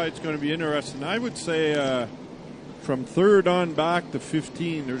that's why it's going to be interesting. I would say from third on back to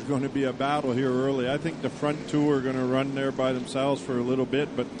 15, there's going to be a battle here early. I think the front two are going to run there by themselves for a little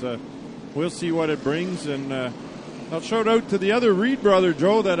bit, but we'll see what it brings. And I'll shout out to the other Reed brother,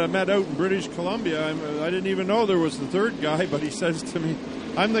 Joe, that I met out in British Columbia. I didn't even know there was the third guy, but he says to me,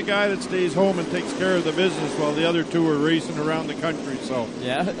 I'm the guy that stays home and takes care of the business while the other two are racing around the country. So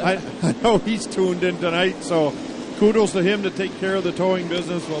yeah, I know he's tuned in tonight, so kudos to him to take care of the towing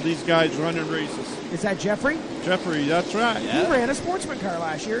business while these guys running races. Is that Jeffrey? Jeffrey, that's right. Yeah. He ran a sportsman car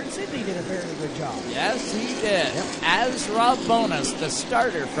last year, and Sydney did a fairly good job. Yes, he did. Yep. As Rob Bonus, the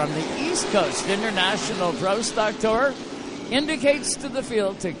starter from the East Coast International Pro Stock Tour, indicates to the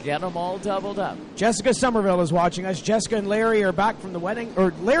field to get them all doubled up. Jessica Somerville is watching us. Jessica and Larry are back from the wedding.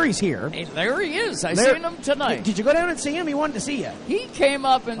 Or Larry's here. Hey, Larry is. I seen him tonight. Did you go down and see him? He wanted to see you. He came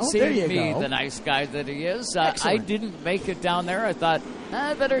up and seen me, go. the nice guy that he is. I didn't make it down there. I thought,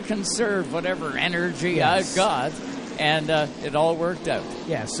 I better conserve whatever energy I've got. And it all worked out.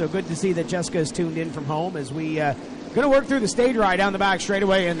 Yeah, so good to see that Jessica is tuned in from home as we Going to work through the stage ride down the back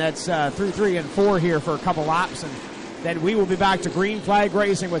straightaway, and that's through 3 and 4 here for a couple laps. And then we will be back to green flag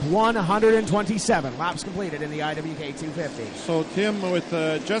racing with 127 laps completed in the IWK 250. So, Tim, with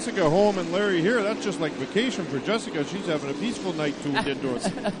Jessica home and Larry here, that's just like vacation for Jessica. She's having a peaceful night tuned into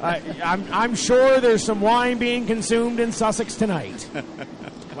us. I'm sure there's some wine being consumed in Sussex tonight.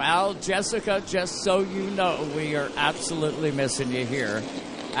 Well, Jessica, just so you know, we are absolutely missing you here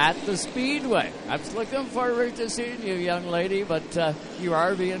at the Speedway. I was looking forward to seeing you, young lady, but you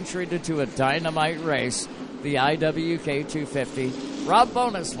are being treated to a dynamite race, the IWK 250. Rob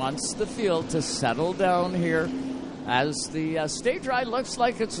Bonus wants the field to settle down here as the stage ride looks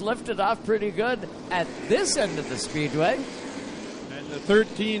like it's lifted off pretty good at this end of the Speedway. And the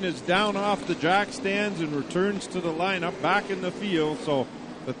 13 is down off the jack stands and returns to the lineup back in the field. So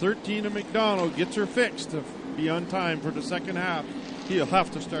the 13 of McDonald gets her fixed to be on time for the second half. He'll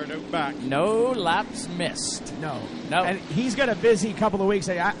have to start out back. No laps missed. No. And he's got a busy couple of weeks.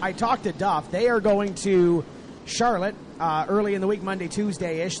 I talked to Duff. They are going to Charlotte early in the week, Monday,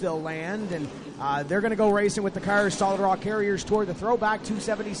 Tuesday-ish. They'll land, and they're going to go racing with the cars. Solid Rock Carriers Tour. The Throwback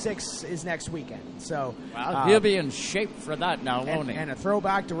 276 is next weekend. So he'll be in shape for that now, won't he? And a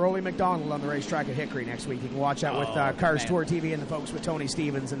throwback to Rolly McDonald on the racetrack at Hickory next week. You can watch that with Cars Tour TV and the folks with Tony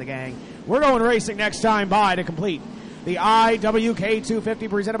Stevens and the gang. We're going racing next time by to complete the IWK 250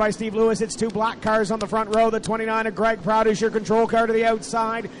 presented by Steve Lewis. It's 2 black cars on the front row. The 29 of Greg Proud is your control car to the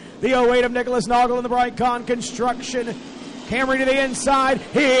outside. The 08 of Nicholas Noggle and the Brightcon Construction Camry to the inside.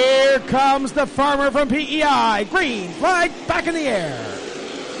 Here comes the farmer from PEI. Green flag back in the air.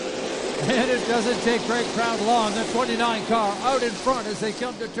 And it doesn't take Greg Proud long. The 29 car out in front as they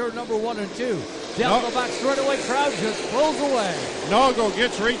come to turn number 1 and 2. Down the back straightaway, Proud just pulls away. Noggle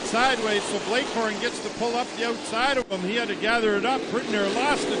gets right sideways, so Blakehorn gets to pull up the outside of him. He had to gather it up. Brittner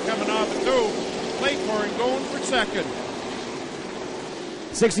lost it coming off the 2. Blakehorn going for second.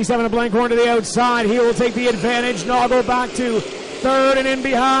 67 of Blankhorn to the outside. He will take the advantage. Noggle back to third and in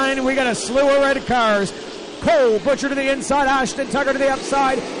behind. We got a slew of red cars. Cole Butcher to the inside, Ashton Tucker to the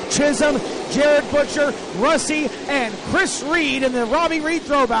upside, Chisholm, Jared Butcher, Russie, and Chris Reed in the Robbie Reed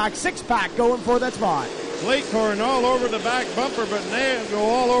throwback 6-pack going for that spot. Blakehorn all over the back bumper, but they go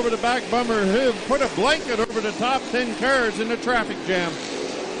all over the back bumper. He'll put a blanket over the top 10 cars in the traffic jam.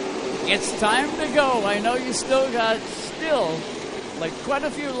 It's time to go. I know you got quite a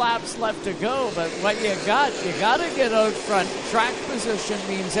few laps left to go, but what you got to get out front. Track position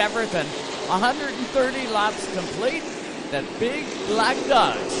means everything. 130 laps complete. That big black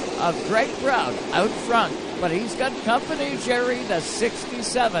Dodge of Greg Proud out front. But he's got company, Jerry. The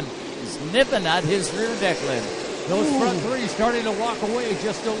 67 is nipping at his rear deck lid. Those front three starting to walk away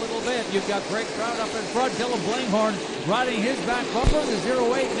just a little bit. You've got Greg Proud up in front. Dylan Blankhorn riding his back bumper.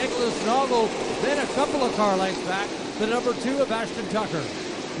 The 08 Nicholas Noggle. Then a couple of car lengths back. The number 2 of Ashton Tucker.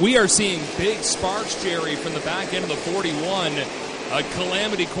 We are seeing big sparks, Jerry, from the back end of the 41. A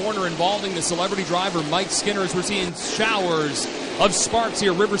calamity corner involving the celebrity driver Mike Skinner, as we're seeing showers of sparks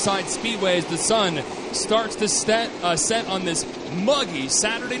here at Riverside Speedway as the sun starts to set on this muggy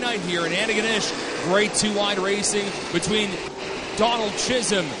Saturday night here in Antigonish. Great 2-wide racing between Donald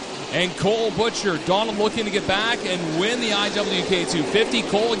Chisholm and Cole Butcher. Donald looking to get back and win the IWK 250.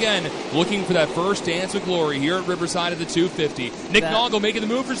 Cole again looking for that first dance with glory here at Riverside at the 250. Nick Noggle making the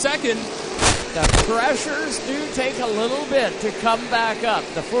move for second. The pressures do take a little bit to come back up.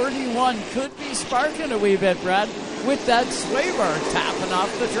 The 41 could be sparking a wee bit, Brad, with that sway bar tapping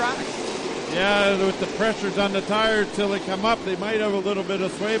off the track. Yeah, with the pressures on the tires till they come up, they might have a little bit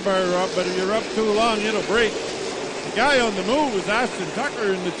of sway bar up, but if you're up too long, it'll break. The guy on the move is Ashton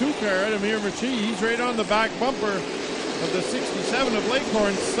Tucker in the 2-car, Adamir Machi. He's right on the back bumper of the 67 of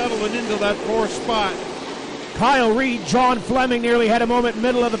Lakehorn, settling into that 4th spot. Kyle Reed, John Fleming nearly had a moment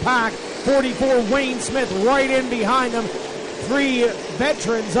middle of the pack. 44 Wayne Smith right in behind them. 3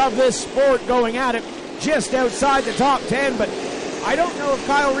 veterans of this sport going at it just outside the top 10, but I don't know if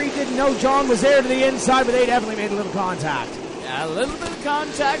Kyle Reed didn't know John was there to the inside, but they definitely made a little contact. Yeah, a little bit of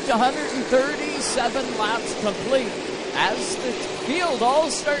contact, 137 laps complete as the field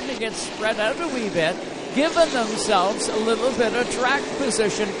all starting to get spread out a wee bit, giving themselves a little bit of track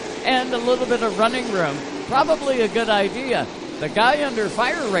position and a little bit of running room. Probably a good idea. The guy under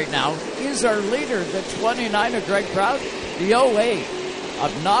fire right now is our leader, the 29 of Greg Proud. The 08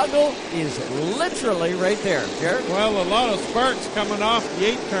 of Noggle is literally right there, Jerry. Well, a lot of sparks coming off the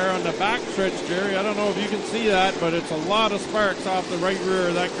 8-car on the back stretch, Jerry. I don't know if you can see that, but it's a lot of sparks off the right rear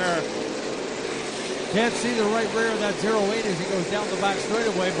of that car. Can't see the right rear of that 08 as he goes down the back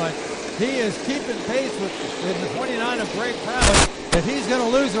straightaway, but he is keeping pace with the 29 of Greg Proud. If he's going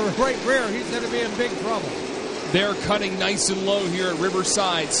to lose the right rear, he's going to be in big trouble. They're cutting nice and low here at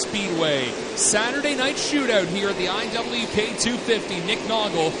Riverside Speedway. Saturday night shootout here at the IWK 250. Nick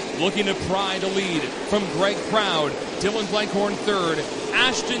Noggle looking to pry the lead from Greg Proud. Dylan Blankhorn third.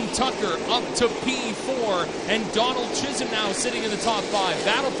 Ashton Tucker up to P4. And Donald Chisholm now sitting in the top 5.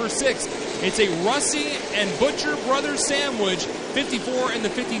 Battle for 6th. It's a Russie and Butcher Brothers sandwich. 54 and the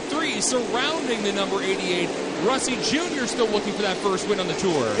 53 surrounding the number 88. Russie Jr. still looking for that first win on the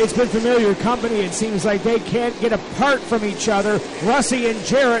tour. It's been familiar company. It seems like they can't get apart from each other. Russie and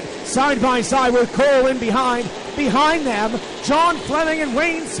Jarrett side by side with Cole in behind. Behind them, John Fleming and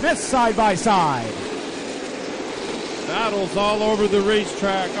Wayne Smith side by side. Battles all over the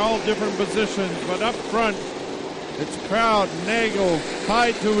racetrack, all different positions, but up front, it's Proud. Nagel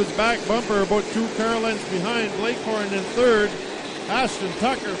tied to his back bumper, about 2 car lengths behind. Blakehorn in third. Ashton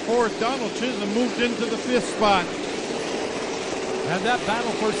Tucker fourth. Donald Chisholm moved into the 5th spot. And that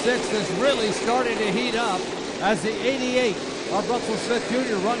battle for 6th is really starting to heat up as the 88 of Russell Smith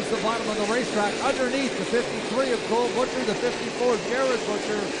Jr. runs the bottom of the racetrack underneath the 53 of Cole Butcher, the 54 of Jared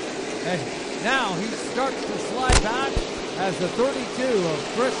Butcher. And now he starts to slide back as the 32 of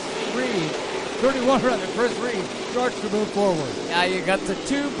Chris Reed, 31 rather, Chris Reed starts to move forward. Now you got the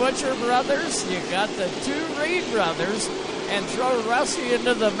 2 Butcher brothers, you got the 2 Reed brothers, and throw Russie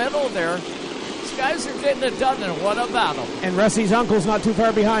into the middle there. These guys are getting it done, and what a battle. And Russie's uncle's not too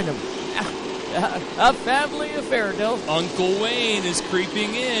far behind him. A family affair, Dill. Uncle Wayne is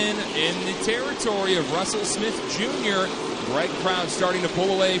creeping in the territory of Russell Smith Jr. Greg Proud starting to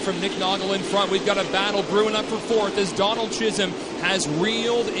pull away from Nick Noggle in front. We've got a battle brewing up for 4th as Donald Chisholm has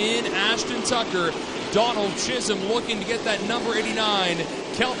reeled in Ashton Tucker. Donald Chisholm looking to get that number 89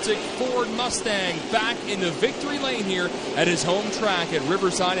 Celtic Ford Mustang back into victory lane here at his home track at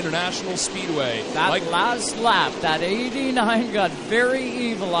Riverside International Speedway. That last lap, that 89 got very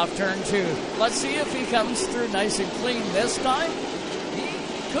evil off turn 2. Let's see if he comes through nice and clean this time.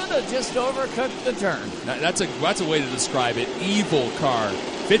 He could have just overcooked the turn. That's a way to describe it. Evil car.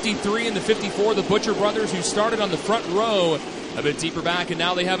 53 and the 54, the Butcher brothers, who started on the front row a bit deeper back, and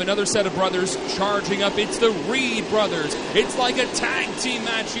now they have another set of brothers charging up. It's the Reed brothers. It's like a tag team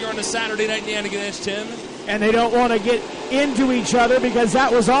match here on a Saturday night in Antigonish, Tim. And they don't want to get into each other because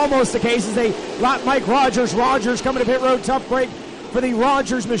that was almost the case as they lap Mike Rogers. Rogers coming to pit road. Tough break for the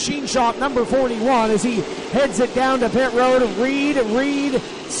Rogers Machine Shop, number 41, as he heads it down to pit road. Reed,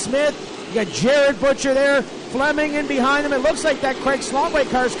 Smith. You got Jared Butcher there, Fleming in behind him. It looks like that Craig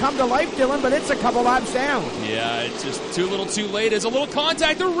Slomway car's come to life, Dylan, but it's a couple laps down. Yeah, it's just too late. As a little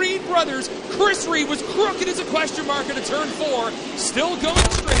contact, the Reed brothers. Chris Reed was crooked as a question mark into turn 4. Still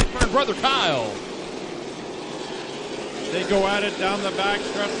going straight for brother Kyle. They go at it down the back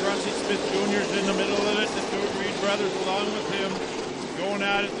stretch. Russie Smith Jr.'s in the middle of it. The 2 Reed brothers along with him. Going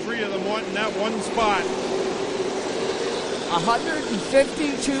at it, 3 of them wanting that one spot.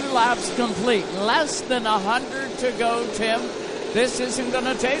 152 laps complete. Less than 100 to go, Tim. This isn't going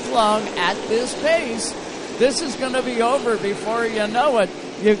to take long at this pace. This is going to be over before you know it.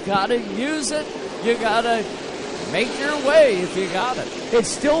 You got to use it. You got to make your way if you got it. It's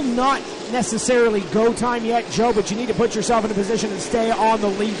still not necessarily go time yet, Joe, but you need to put yourself in a position and stay on the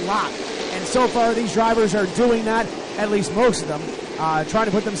lead lap. And so far, these drivers are doing that, at least most of them. Trying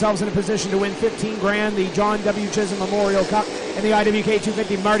to put themselves in a position to win $15,000, the John W. Chisholm Memorial Cup, and the IWK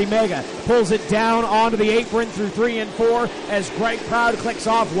 250. Marty Mega pulls it down onto the apron through 3 and 4 as Greg Proud clicks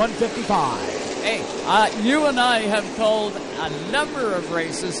off 155. Hey, you and I have called a number of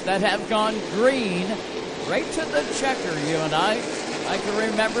races that have gone green right to the checker, you and I. I can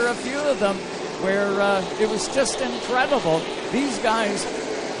remember a few of them where it was just incredible. These guys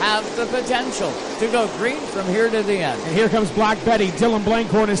have the potential to go green from here to the end. And here comes Black Betty. Dylan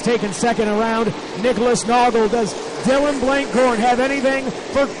Blankhorn has taken second around. Nicholas Noggle. Does Dylan Blankhorn have anything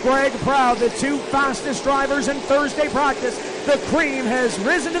for Greg Proud? The 2 fastest drivers in Thursday practice. The cream has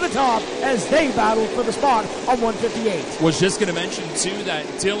risen to the top as they battle for the spot on 158. Was just going to mention, too, that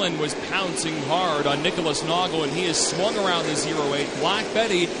Dylan was pouncing hard on Nicholas Noggle, and he has swung around the 08. Black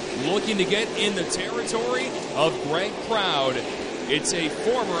Betty looking to get in the territory of Greg Proud. It's a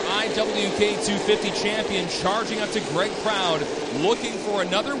former IWK 250 champion charging up to Greg Proud, looking for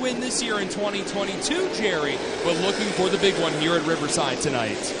another win this year in 2022, Jerry, but looking for the big one here at Riverside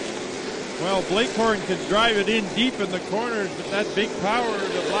tonight. Well, Blakehorn can drive it in deep in the corners, but that big power,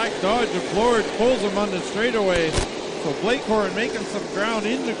 the Black Dodge of Flores, pulls him on the straightaway. So Blakehorn making some ground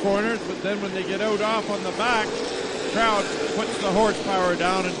in the corners, but then when they get out off on the back, Proud puts the horsepower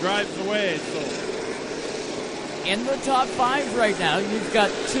down and drives away. So in the top 5 right now, you've got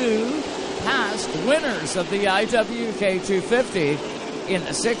 2 past winners of the IWK 250 in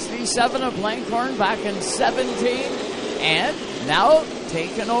the 67 of Blankhorn back in 17. And now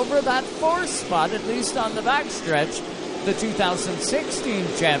taking over that 4th spot, at least on the backstretch, the 2016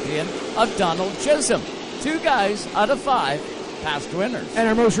 champion of Donald Chisholm. 2 guys out of 5 past winners. And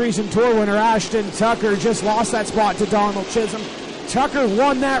our most recent tour winner, Ashton Tucker, just lost that spot to Donald Chisholm. Tucker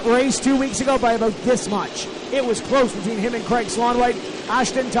won that race 2 weeks ago by about this much. It was close between him and Craig Slonwhite.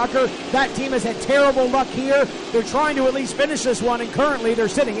 Ashton Tucker, that team has had terrible luck here. They're trying to at least finish this one, and currently they're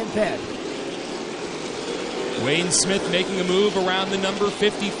sitting in 5th. Wayne Smith making a move around the number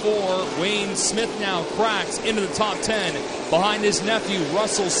 54. Wayne Smith now cracks into the top 10 behind his nephew,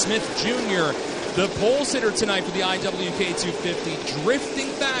 Russell Smith Jr., the pole sitter tonight for the IWK 250, drifting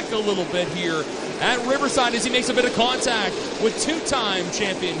back a little bit here at Riverside as he makes a bit of contact with 2-time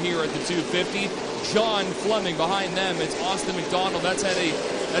champion here at the 250, John Fleming. Behind them, it's Austin McDonald.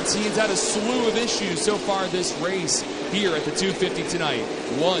 He's had a slew of issues so far this race here at the 250 tonight.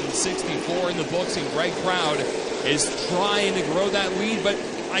 164 in the books, and Greg Proud is trying to grow that lead, but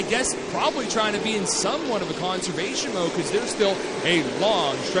I guess probably trying to be in somewhat of a conservation mode because there's still a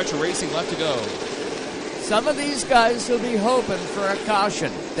long stretch of racing left to go. Some of these guys will be hoping for a caution.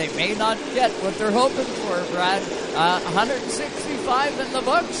 They may not get what they're hoping for, Brad. 165 in the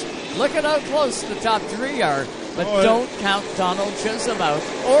books. Look at how close the top 3 are, but don't count Donald Chisholm out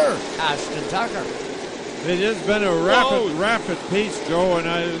or Ashton Tucker. It has been a rapid pace, Joe,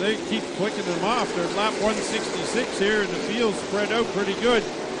 and they keep clicking them off. They're lap 166 here, and the field's spread out pretty good.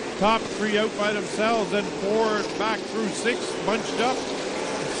 Top 3 out by themselves, then 4 back through 6 bunched up,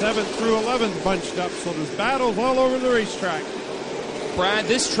 7th through 11th bunched up. So there's battles all over the racetrack. Brad,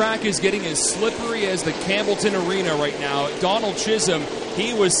 this track is getting as slippery as the Campbellton Arena right now. Donald Chisholm,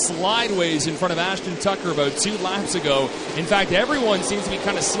 he was slideways in front of Ashton Tucker about 2 laps ago. In fact, everyone seems to be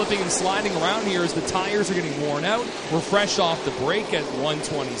kind of slipping and sliding around here as the tires are getting worn out. We're fresh off the break at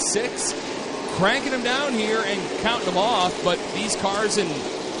 126. Cranking them down here and counting them off, but these cars and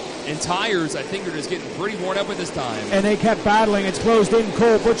tires, I think, are just getting pretty worn up at this time. And they kept battling. It's closed in.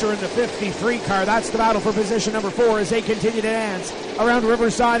 Cole Butcher in the 53 car. That's the battle for position number 4 as they continue to dance around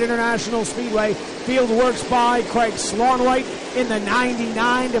Riverside International Speedway. Field works by Craig Slonwhite in the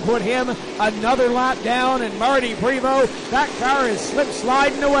 99 to put him another lap down. And Marty Prevost, that car is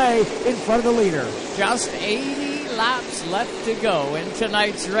slip-sliding away in front of the leader. Just 80 laps left to go in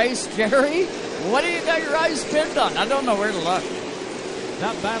tonight's race. Jerry, what do you got your eyes pinned on? I don't know where to look.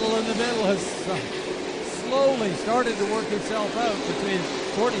 That battle in the middle has slowly started to work itself out between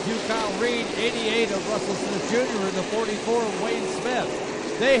 42 Kyle Reed, 88 of Russell Smith Jr., and the 44 of Wayne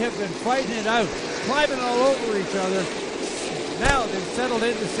Smith. They have been fighting it out, climbing all over each other. Now they've settled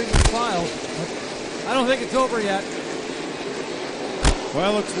into single file. But I don't think it's over yet.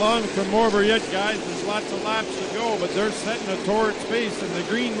 Well, it's long from over yet, guys. There's lots of laps to go, but they're setting a torrid pace, and the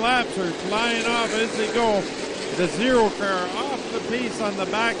green laps are flying off as they go. The 0 car off the pace on the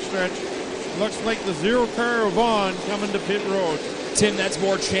backstretch. Looks like the 0 car of Vaughn coming to pit road. Tim, that's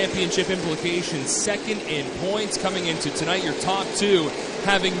more championship implications. 2nd in points coming into tonight. Your top 2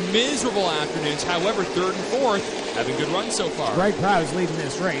 having miserable afternoons. However, 3rd and 4th having good runs so far. Greg Proud's leading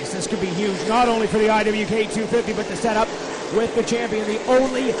this race. This could be huge, not only for the IWK 250, but the setup with the champion, the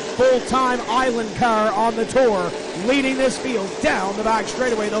only full-time island car on the tour, leading this field down the back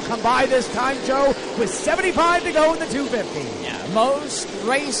straightaway. They'll come by this time, Joe, with 75 to go in the 250. Yeah, most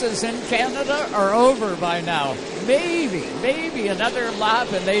races in Canada are over by now. Maybe another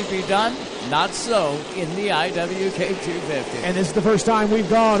lap and they'd be done. Not so in the IWK 250. And this is the first time we've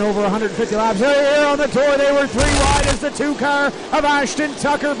gone over 150 laps. Here on the tour, they were 3 wide as the 2 car of Ashton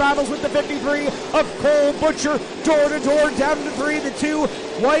Tucker battles with the 53 of Cole Butcher. Door to door, down to 3. The 2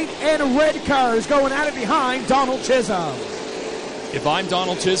 white and red cars going at it behind Donald Chisholm. If I'm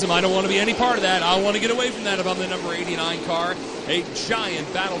Donald Chisholm, I don't want to be any part of that. I want to get away from that if I'm the number 89 car. A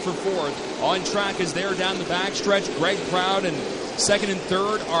giant battle for 4th. On track is there down the backstretch. Greg Proud and 2nd and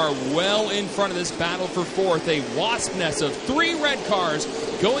 3rd are well in front of this battle for 4th. A wasp nest of 3 red cars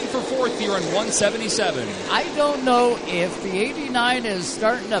going for 4th here on 177. I don't know if the 89 is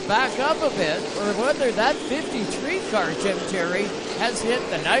starting to back up a bit or whether that 53 car, Jim Terry, has hit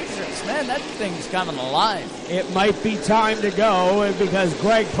the nitrous. Man, that thing's coming alive. It might be time to go because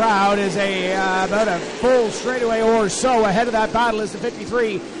Greg Proud is about a full straightaway or so ahead of that battle as the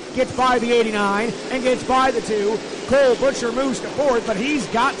 53 gets by the 89 and gets by the 2. Cole Butcher moves to 4th, but he's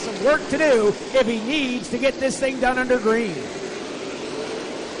got some work to do if he needs to get this thing done under green.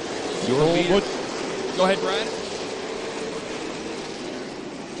 Go ahead, Brad.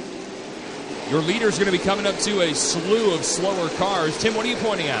 Your leader's going to be coming up to a slew of slower cars. Tim, what are you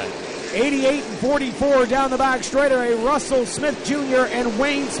pointing at? 88 and 44 down the back straightaway. Russell Smith Jr. and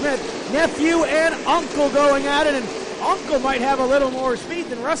Wayne Smith, nephew and uncle, going at it, and uncle might have a little more speed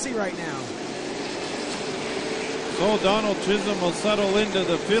than Russie right now. So Donald Chisholm will settle into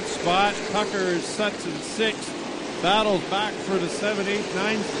the 5th spot. Tucker sets in 6th. Battles back for the 7, 8,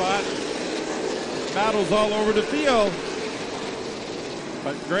 9 spot. Battles all over the field.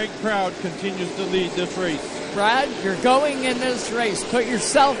 But Greg Proud continues to lead this race. Brad, you're going in this race. Put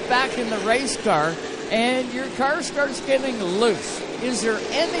yourself back in the race car, and your car starts getting loose. Is there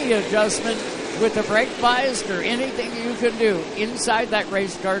any adjustment with the brake bias or anything you can do inside that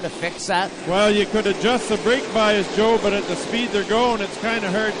race car to fix that? Well, you could adjust the brake bias, Joe, but at the speed they're going, it's kind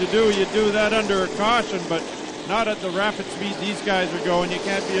of hard to do. You do that under a caution, but not at the rapid speed these guys are going. You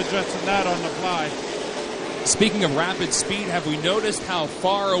can't be adjusting that on the fly. Speaking of rapid speed, have we noticed how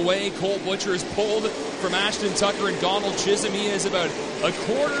far away Cole Butcher is pulled from Ashton Tucker and Donald Chisholm? He is about a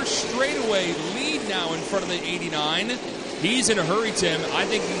quarter straightaway lead now in front of the 89. He's in a hurry, Tim. I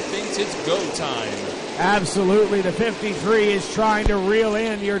think he thinks it's go time. Absolutely. The 53 is trying to reel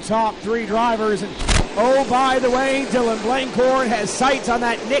in your top 3 drivers. And oh, by the way, Dylan Blankhorn has sights on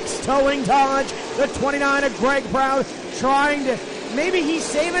that Nick's Towing Dodge. The 29 of Greg Proud trying to, maybe he's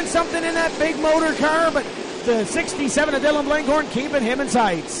saving something in that big motor car, but the 67 of Dylan Blankhorn keeping him in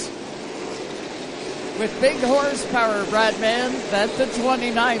sights. With big horsepower, Bradman, that the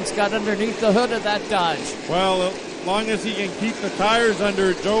 29's got underneath the hood of that Dodge. Well, as long as he can keep the tires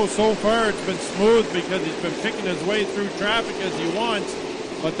under Joe, so far it's been smooth because he's been picking his way through traffic as he wants.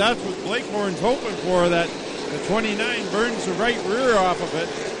 But that's what Blankhorn's hoping for, that the 29 burns the right rear off of it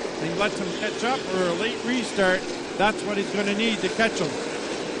and lets him catch up for a late restart. That's what he's going to need to catch him.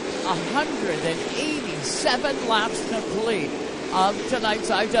 187 laps complete of tonight's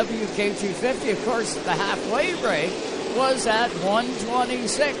IWK 250. Of course, the halfway break was at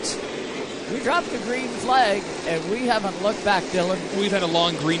 126. We dropped the green flag, and we haven't looked back, Dylan. We've had a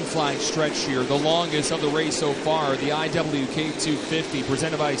long green flag stretch here, the longest of the race so far, the IWK 250,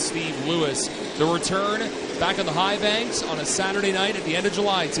 presented by Steve Lewis. The return back on the high banks on a Saturday night at the end of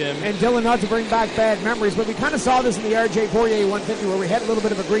July, Tim. And Dylan, not to bring back bad memories, but we kind of saw this in the RJ Poirier 150 where we had a little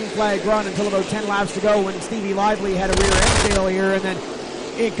bit of a green flag run until about 10 laps to go when Stevie Lively had a rear end failure, and then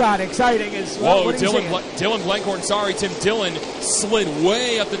it got exciting as well. Whoa, Dylan Blankhorn, sorry, Tim. Dylan slid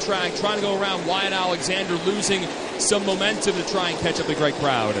way up the track, trying to go around Wyatt Alexander, losing some momentum to try and catch up to Greg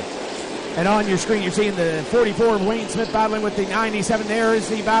Proud. And on your screen, you're seeing the 44 of Wayne Smith battling with the 97. There is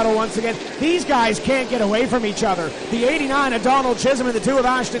the battle once again. These guys can't get away from each other. The 89 of Donald Chisholm and the 2 of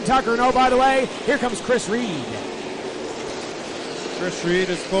Ashton Tucker. And oh, by the way, here comes Chris Reed. Chris Reed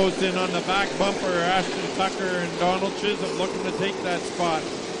is closed in on the back bumper. Ashton Tucker and Donald Chisholm looking to take that spot.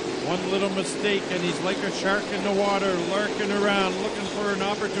 One little mistake, and he's like a shark in the water, lurking around, looking for an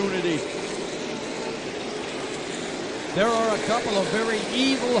opportunity. There are a couple of very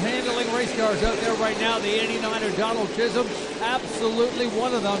evil handling race cars out there right now. The 89 of Donald Chisholm, absolutely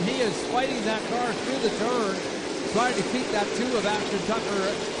one of them. He is fighting that car through the turn, trying to keep that 2 of Ashton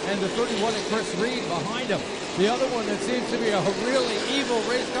Tucker and the 31 of Chris Reed behind him. The other one that seems to be a really evil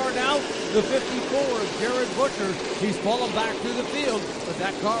race car now, the 54 of Jared Butcher. He's fallen back through the field, but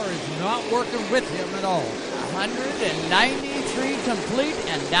that car is not working with him at all. 193 complete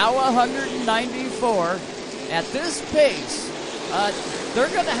and now 194. At this pace, they're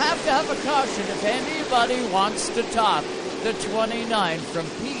going to have a caution if anybody wants to top the 29 from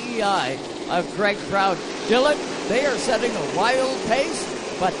PEI of Greg Proud. Dylan, they are setting a wild pace,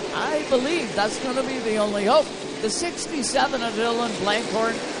 but I believe that's going to be the only hope. The 67 of Dylan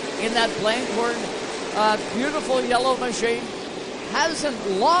Blankhorn in that Blankhorn beautiful yellow machine hasn't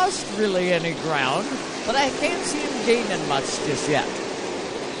lost really any ground, but I can't see him gaining much just yet.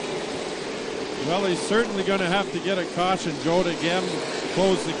 Well, he's certainly going to have to get a caution, Joe, to again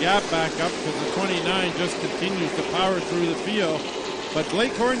close the gap back up because the 29 just continues to power through the field. But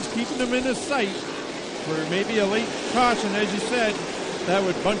Blankhorn's keeping him in his sight for maybe a late caution, as you said. That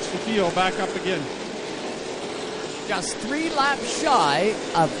would bunch the field back up again. Just 3 laps shy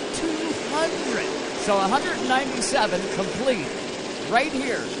of 200. So 197 complete right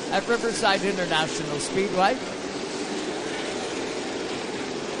here at Riverside International Speedway.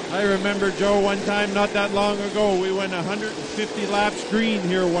 I remember, Joe, one time not that long ago, we went 150 laps green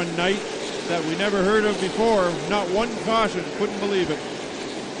here one night that we never heard of before. Not one caution. Couldn't believe it.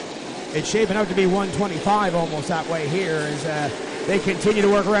 It's shaping up to be 125 almost that way here as they continue to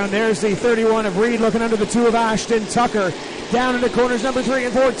work around. There's the 31 of Reed looking under the 2 of Ashton Tucker. Down in the corners, number 3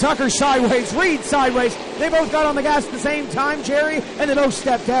 and 4. Tucker sideways, Reed sideways. They both got on the gas at the same time, Jerry, and they both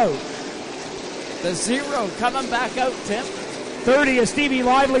stepped out. The 0 coming back out, Tim. 30 is Stevie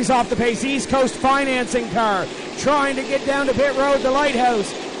Lively's off the pace. East Coast financing car trying to get down to pit road. The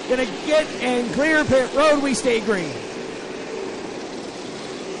Lighthouse going to get and clear pit road. We stay green.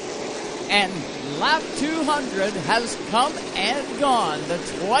 And lap 200 has come and gone. The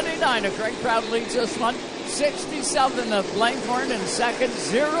 29 of Greg Proud leads this one. 67 of Blankhorn in second.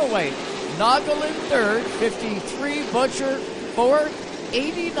 08 Noggle in third. 53 Butcher fourth.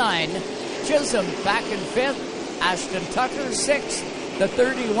 89 Chisholm back in fifth. Ashton Tucker sixth. The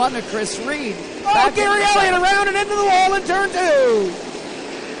 31 of Chris Reed. Oh, Gary Elliott around and into the wall in turn 2.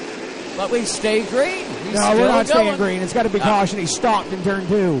 But we stay green. No, we're not staying green. It's got to be caution. He stopped in turn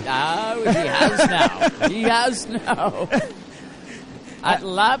 2. He has now. He has now. At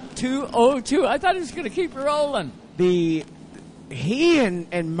lap 202, I thought he was going to keep rolling. He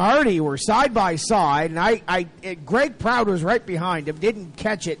and Marty were side by side, and Greg Proud was right behind him. Didn't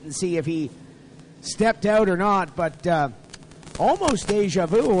catch it and see if he stepped out or not, but almost deja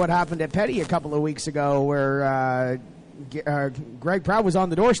vu what happened at Petty a couple of weeks ago, where Greg Proud was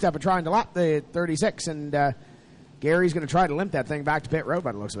on the doorstep of trying to lap the 36, and Gary's going to try to limp that thing back to pit road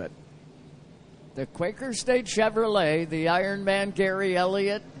by the looks of it. The Quaker State Chevrolet, the Ironman Gary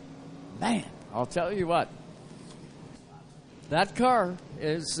Elliott. Man, I'll tell you what. That car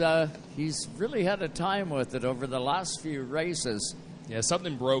is, he's really had a time with it over the last few races. Yeah,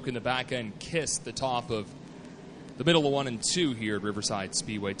 something broke in the back end, kissed the top of the middle of 1 and 2 here at Riverside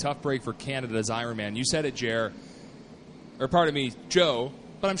Speedway. Tough break for Canada's Ironman. You said it, Jer, or pardon me, Joe,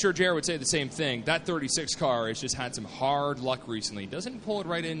 but I'm sure Jer would say the same thing. That 36 car has just had some hard luck recently. Doesn't pull it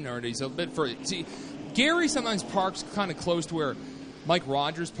right in, or he's a bit for it. See, Gary sometimes parks kind of close to where Mike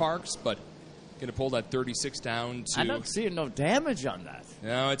Rogers parks, but going to pull that 36 down to... I'm not seeing no damage on that.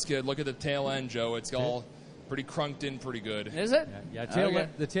 No, it's good. Look at the tail end, Joe. It's all pretty crunked in pretty good. Is it? Yeah,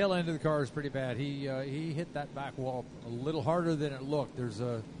 the tail end of the car is pretty bad. He hit that back wall a little harder than it looked.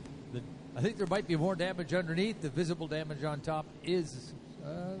 I think there might be more damage underneath. The visible damage on top is,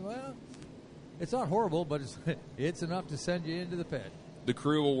 well, it's not horrible, but it's enough to send you into the pit. The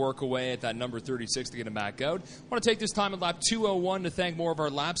crew will work away at that number 36 to get him back out. I want to take this time at lap 201 to thank more of our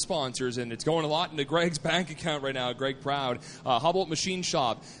lap sponsors, and it's going a lot into Greg's bank account right now. Greg Proud. Humboldt Machine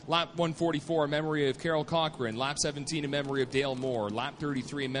Shop. Lap 144 in memory of Carol Cochran. Lap 17 in memory of Dale Moore. Lap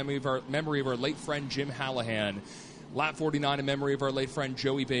 33 in memory of our late friend Jim Hallahan. Lap 49 in memory of our late friend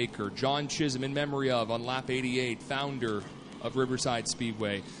Joey Baker. John Chisholm in memory of, on lap 88, founder of Riverside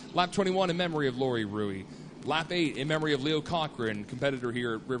Speedway. Lap 21 in memory of Lori Rui. Lap 8 in memory of Leo Cochran, competitor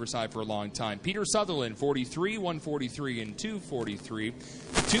here at Riverside for a long time. Peter Sutherland, 43, 143, and 243.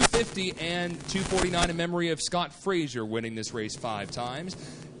 250 and 249 in memory of Scott Fraser, winning this race 5 times.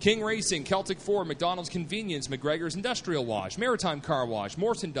 King Racing, Celtic Ford, McDonald's Convenience, McGregor's Industrial Wash, Maritime Car Wash,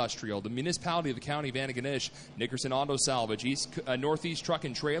 Morse Industrial, the Municipality of the County of Antigonish, Nickerson Auto Salvage, Northeast Truck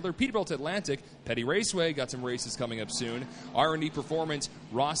and Trailer, Peterbilt Atlantic, Petty Raceway, got some races coming up soon, R&D Performance,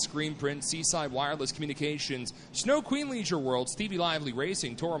 Ross Screen Print, Seaside Wireless Communications, Snow Queen Leisure World, Stevie Lively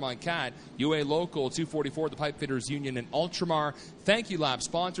Racing, Toromont Cat, UA Local, 244, the Pipe Fitters Union, and Ultramar. Thank you, lap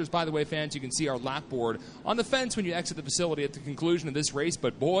sponsors. By the way, fans, you can see our lap board on the fence when you exit the facility at the conclusion of this race,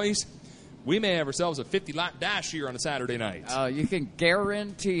 but boys, we may have ourselves a 50-lap dash here on a Saturday night. You can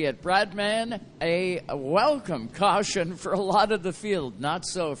guarantee it. Bradman, a welcome caution for a lot of the field. Not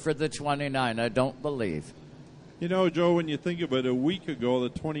so for the 29, I don't believe. You know, Joe, when you think of it, a week ago, the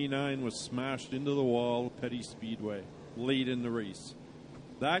 29 was smashed into the wall of Petty Speedway late in the race.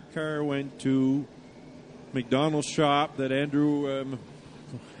 That car went to McDonald's shop that Andrew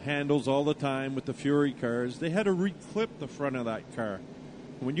handles all the time with the Fury cars. They had to reclip the front of that car.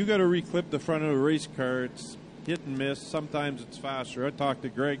 When you got to reclip the front of a race car, it's hit and miss. Sometimes it's faster. I talked to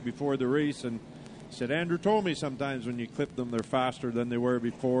Greg before the race and said, Andrew told me sometimes when you clip them, they're faster than they were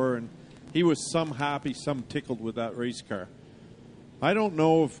before. And he was some happy, some tickled with that race car. I don't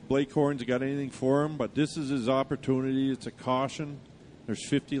know if Blake Horn's got anything for him, but this is his opportunity. It's a caution. There's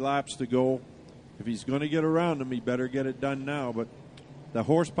 50 laps to go. If he's going to get around him, he better get it done now. But the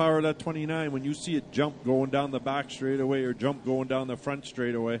horsepower of that 29, when you see it jump going down the back straightaway or jump going down the front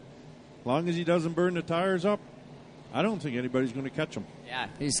straightaway, as long as he doesn't burn the tires up, I don't think anybody's going to catch him. Yeah,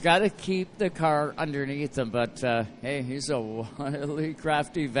 he's got to keep the car underneath him. But, hey, he's a wily,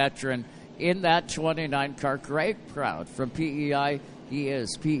 crafty veteran in that 29 car. Greg Proud from PEI. He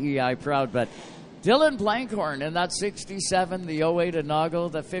is PEI Proud. But Dylan Blankhorn in that 67, the 08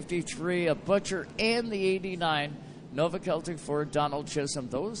 Inago, the 53, a Butcher, and the 89. Nova Celtic Ford, Donald Chisholm,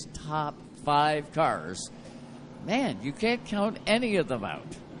 those top 5 cars. Man, you can't count any of them out.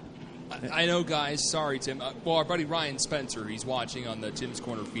 I know, guys. Sorry, Tim. Well, our buddy Ryan Spencer, he's watching on the Tim's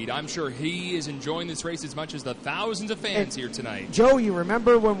Corner feed. I'm sure he is enjoying this race as much as the thousands of fans here tonight. Joe, you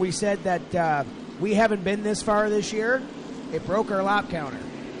remember when we said that we haven't been this far this year? It broke our lap counter.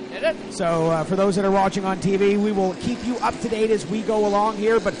 Did it? So for those that are watching on TV, we will keep you up to date as we go along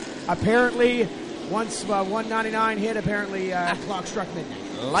here. But apparently, once 199 hit, apparently clock struck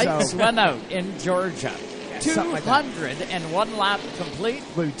midnight. Lights went out in Georgia. Something like that. 201 lap complete.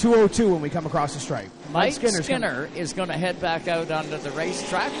 202 when we come across the stripe. Mike Skinner is going to head back out onto the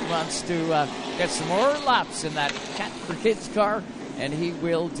racetrack. He wants to get some more laps in that Cat for Kids car, and he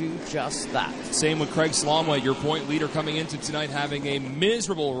will do just that. Same with Craig Slomway, your point leader, coming into tonight having a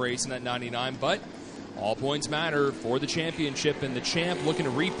miserable race in that 99, but all points matter for the championship, and the champ looking to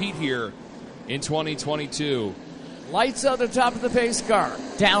repeat here in 2022. Lights out the top of the pace car.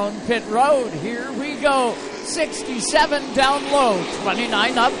 Down pit road. Here we go. 67 down low.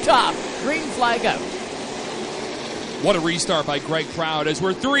 29 up top. Green flag out. What a restart by Greg Proud as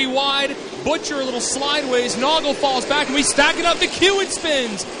we're 3 wide. Butcher a little slideways. Noggle falls back and we stack it up. McEwen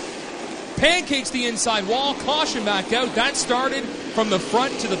spins. Pancakes the inside wall. Caution back out. That started from the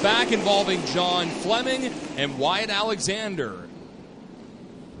front to the back involving John Fleming and Wyatt Alexander.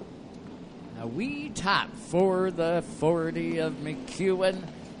 A wee tap for the 40 of McEwen.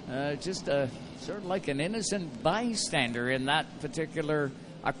 Just sort of like an innocent bystander in that particular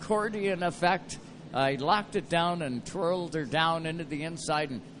accordion effect. He locked it down and twirled her down into the inside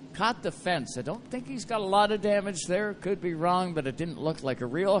and caught the fence. I don't think he's got a lot of damage there. Could be wrong, but it didn't look like a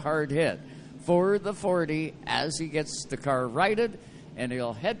real hard hit for the 40 as he gets the car righted. And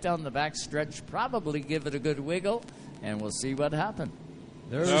he'll head down the back stretch, probably give it a good wiggle, and we'll see what happens.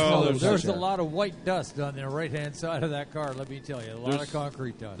 There's a lot of white dust on the right-hand side of that car, let me tell you. A lot of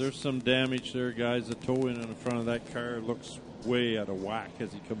concrete dust. There's some damage there, guys. The toe in the front of that car looks way out of whack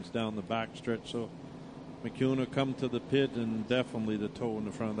as he comes down the back stretch. So McEwen will come to the pit, and definitely the toe in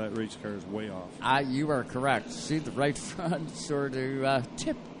the front of that race car is way off. You are correct. See the right front sort of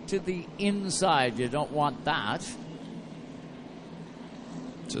tip to the inside. You don't want that.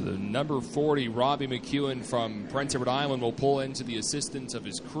 So the number 40, Robbie McEwen from Prince Edward Island, will pull into the assistance of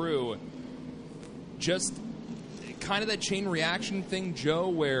his crew. Just kind of that chain reaction thing, Joe,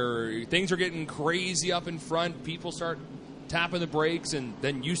 where things are getting crazy up in front. People start tapping the brakes, and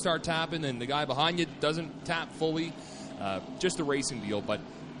then you start tapping, and the guy behind you doesn't tap fully. Just a racing deal. But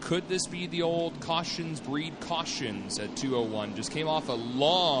could this be the old cautions breed cautions at 201? Just came off a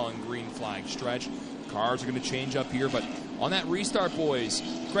long green flag stretch. Cars are going to change up here, but on that restart, boys,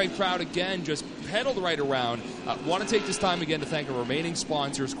 Greg Proud again just pedaled right around. Want to take this time again to thank our remaining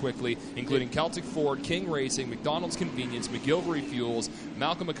sponsors quickly, including Celtic Ford, King Racing, McDonald's Convenience, McGilvery Fuels,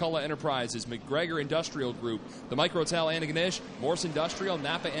 Malcolm McCullough Enterprises, McGregor Industrial Group, the Micro Hotel Antigonish, Morse Industrial,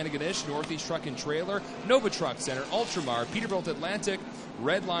 Napa Antigonish, Northeast Truck and Trailer, Nova Truck Center, Ultramar, Peterbilt Atlantic,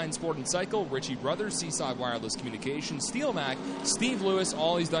 Redline Sport and Cycle, Ritchie Brothers, Seaside Wireless Communications, Steel Mac, Steve Lewis,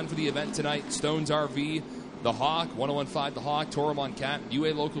 all he's done for the event tonight, Stones RV, The Hawk, 1015 The Hawk, Toromont Cat,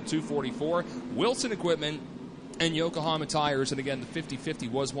 UA Local 244, Wilson Equipment, and Yokohama Tires. And again, the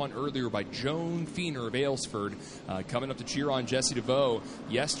 50-50 was won earlier by Joan Feener of Aylesford, coming up to cheer on Jesse DeVoe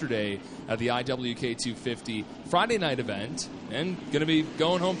yesterday at the IWK 250 Friday night event, and going to be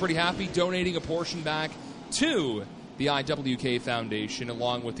going home pretty happy, donating a portion back to the IWK Foundation,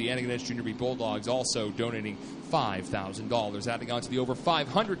 along with the Antigonish Junior B Bulldogs, also donating $5,000, adding on to the over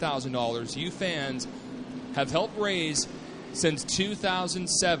 $500,000 you fans have helped raise since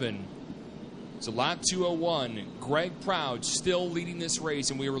 2007. So lap 201, Greg Proud still leading this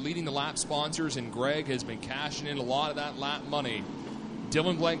race, and we were leading the lap sponsors, and Greg has been cashing in a lot of that lap money.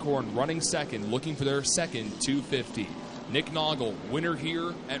 Dylan Blankhorn running second, looking for their second 250. Nick Noggle, winner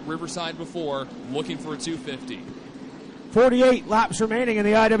here at Riverside before, looking for a 250. 48 laps remaining in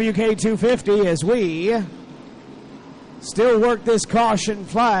the IWK 250 as we still work this caution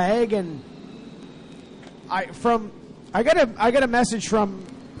flag, and I got a message from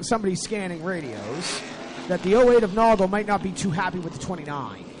somebody scanning radios that the 08 of Noggle might not be too happy with the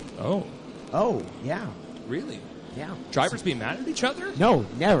 29. Oh, yeah. Really? Yeah. Drivers being mad at each other? No,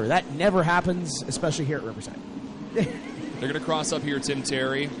 never. That never happens, especially here at Riverside. They're going to cross up here, Tim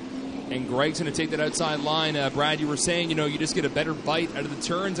Terry. And Greg's going to take that outside line. Brad, you were saying, you just get a better bite out of the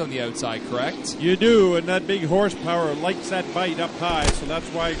turns on the outside, correct? You do, and that big horsepower likes that bite up high, so that's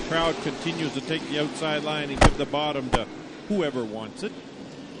why Proud continues to take the outside line and give the bottom to whoever wants it.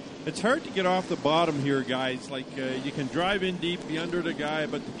 It's hard to get off the bottom here, guys. You can drive in deep, be under the guy,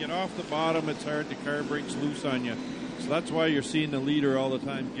 but to get off the bottom, it's hard. The car breaks loose on you. So that's why you're seeing the leader all the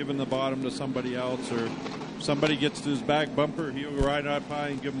time giving the bottom to somebody else or somebody gets to his back bumper, he'll ride up high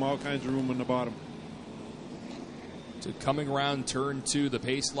and give him all kinds of room on the bottom. So coming around turn 2, the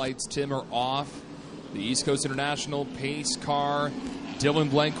pace lights, Tim, are off. The East Coast International pace car, Dylan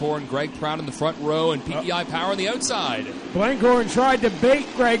Blankhorn, Greg Proud in the front row, and PEI Power on the outside. Blankhorn tried to bait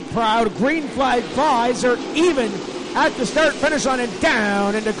Greg Proud. Green flag flies. They're even at the start-finish line and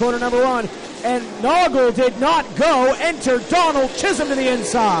down into corner number 1. And Noggle did not go. Enter Donald Chisholm to the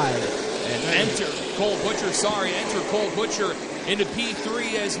inside. And enter Cole Butcher into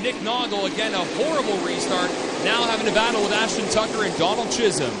P3 as Nick Noggle, again, a horrible restart, now having to battle with Ashton Tucker and Donald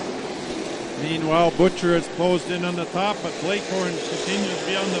Chisholm. Meanwhile, Butcher has closed in on the top, but Blankhorn continues to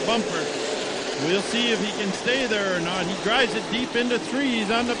be on the bumper. We'll see if he can stay there or not. He drives it deep into 3.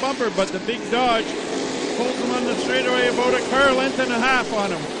 He's on the bumper, but the big Dodge pulls him on the straightaway about a car length and a half on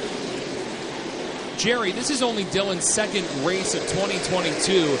him. Jerry, this is only Dylan's second race of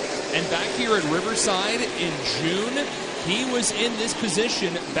 2022, and back here at Riverside in June, he was in this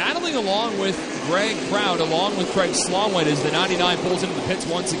position, battling along with Greg Proud, along with Craig Slonwhite as the 99 pulls into the pits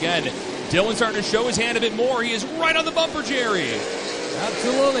once again. Dylan's starting to show his hand a bit more. He is right on the bumper, Jerry.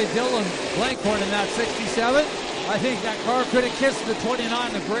 Absolutely, Dylan Blankhorn in that 67. I think that car could have kissed the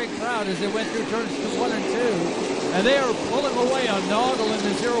 29 of Greg Proud as they went through turns 1 and 2. And they are pulling away on Noggle in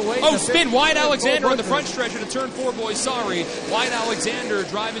the 08. Oh, spin. Wyatt Alexander on the front stretch into turn 4, boys. Sorry. Wyatt Alexander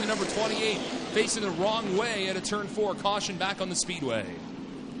driving the number 28, facing the wrong way at a turn 4. Caution back on the speedway.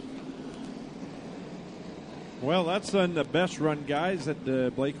 Well, that's done the best run guys that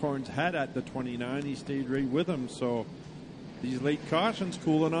the Blankhorns had at the 29. He stayed right with them. So these late cautions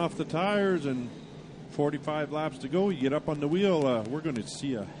cooling off the tires and 45 laps to go. You get up on the wheel. We're going to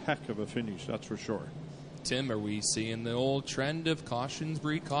see a heck of a finish, that's for sure. Tim, are we seeing the old trend of cautions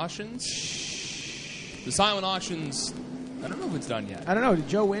breed cautions? The silent auctions, I don't know if it's done yet. I don't know. Did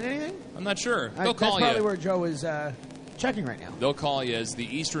Joe win anything? I'm not sure. They'll call you. That's probably where Joe is checking right now. They'll call you as the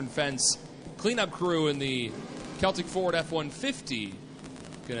Eastern Fence cleanup crew in the Celtic Ford F-150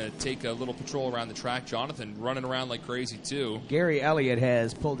 going to take a little patrol around the track. Jonathan running around like crazy, too. Gary Elliott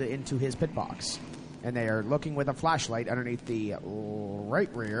has pulled it into his pit box, and they are looking with a flashlight underneath the right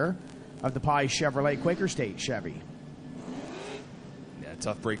rear of the Pye Chevrolet Quaker State Chevy. Yeah,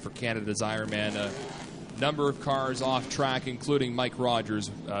 tough break for Canada Desire, man. A number of cars off track, including Mike Rogers.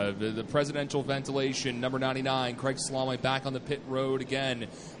 The presidential ventilation, number 99, Craig Slonwhite back on the pit road again.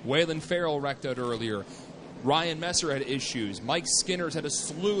 Waylon Farrell wrecked out earlier. Ryan Messer had issues. Mike Skinner's had a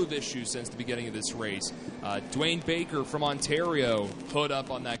slew of issues since the beginning of this race. Dwayne Baker from Ontario hood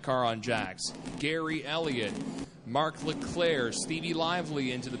up on that car on jacks. Gary Elliott, Mark Leclerc, Stevie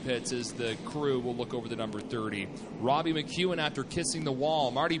Lively into the pits as the crew will look over the number 30. Robbie McEwen after kissing the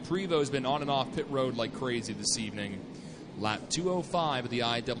wall. Marty Prevo's been on and off pit road like crazy this evening. Lap 205 of the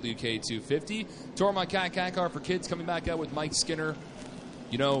IWK 250. Tormont Cat car for kids coming back out with Mike Skinner.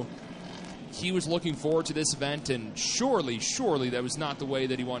 You know, he was looking forward to this event, and surely that was not the way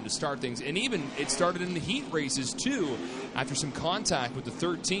that he wanted to start things. And even it started in the heat races, too, after some contact with the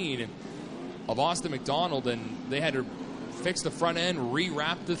 13 of Austin McDonald, and they had to fix the front end,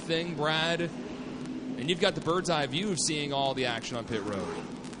 rewrap the thing, Brad. And you've got the bird's eye view of seeing all the action on pit road.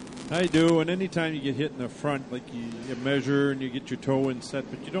 I do, and anytime you get hit in the front, like you measure and you get your toe in set,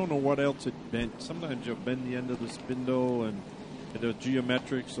 but you don't know what else it bent. Sometimes you'll bend the end of the spindle, and the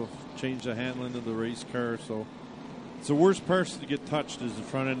geometrics will change the handling of the race car. So it's the worst part to get touched is the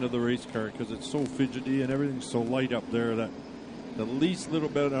front end of the race car because it's so fidgety and everything's so light up there that the least little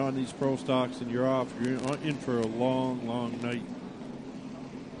bit on these pro stocks and you're off. You're in for a long, long night.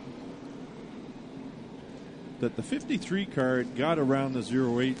 That the 53 car got around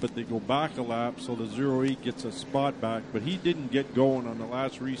the 08, but they go back a lap, so the 08 gets a spot back. But he didn't get going on the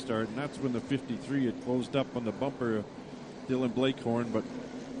last restart, and that's when the 53 had closed up on the bumper of Dylan Blankhorn. But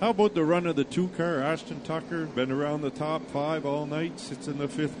how about the run of the 2 car? Ashton Tucker, been around the top 5 all night, sits in the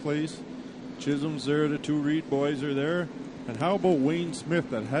 5th place. Chisholm's there, the 2 Reed boys are there. And how about Wayne Smith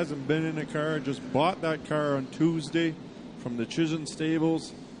that hasn't been in a car, just bought that car on Tuesday from the Chisholm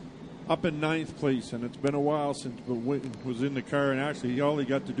stables, up in 9th place. And it's been a while since Wayne was in the car, and actually all he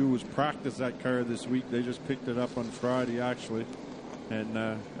got to do was practice that car this week. They just picked it up on Friday actually, and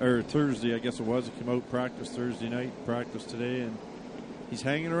or Thursday I guess it was. He came out, practice Thursday night, practice today, and he's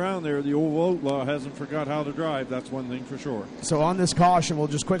hanging around there. The old outlaw hasn't forgot how to drive. That's one thing for sure. So on this caution, we'll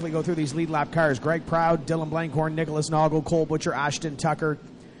just quickly go through these lead lap cars. Greg Proud, Dylan Blankhorn, Nicholas Noggle, Cole Butcher, Ashton Tucker,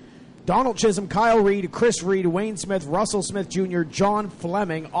 Donald Chisholm, Kyle Reed, Chris Reed, Wayne Smith, Russell Smith Jr., John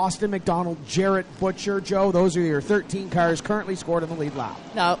Fleming, Austin McDonald, Jarrett Butcher. Joe, those are your 13 cars currently scored in the lead lap.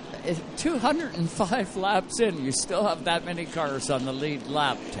 Now, 205 laps in, you still have that many cars on the lead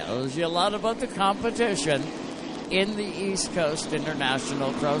lap. Tells you a lot about the competition in the East Coast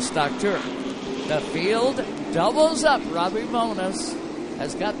International Pro Stock Tour. The field doubles up. Robbie Bonus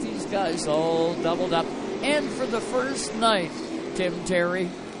has got these guys all doubled up. And for the first night, Tim Terry,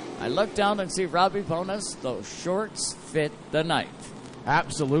 I look down and see Robbie Bonus. Those shorts fit the night.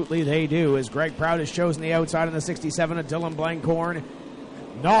 Absolutely they do, as Greg Proud has chosen the outside in the 67 of Dylan Blankhorn.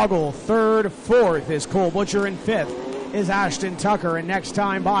 Noggle third, fourth is Cole Butcher, and fifth is Ashton Tucker. And next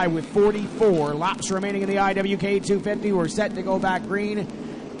time by with 44 laps remaining in the IWK 250. We're set to go back green.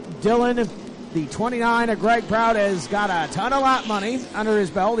 Dylan, the 29 of Greg Proud, has got a ton of lap money under his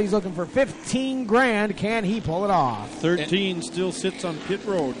belt. He's looking for $15,000. Can he pull it off? 13 still sits on pit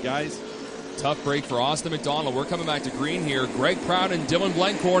road, guys. Tough break for Austin McDonald. We're coming back to green here. Greg Proud and Dylan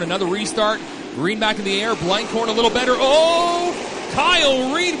Blankhorn. Another restart. Green back in the air. Blankhorn a little better. Oh!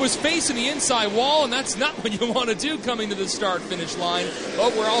 Kyle Reed was facing the inside wall, and that's not what you want to do coming to the start-finish line.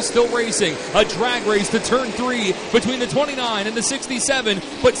 But we're all still racing. A drag race to turn 3 between the 29 and the 67,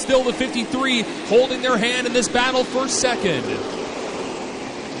 but still the 53 holding their hand in this battle for second.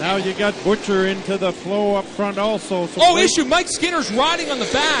 Now you got Butcher into the flow up front also. So issue. Mike Skinner's riding on the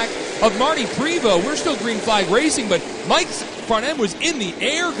back of Marty Prevost. We're still green flag racing, but Mike's front end was in the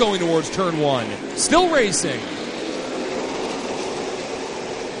air going towards turn 1. Still racing.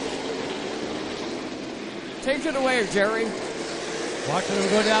 Take it away, Jerry. Watching him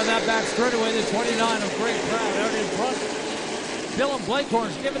go down that back straightaway, the 29 of Greg Proud out in front. Dylan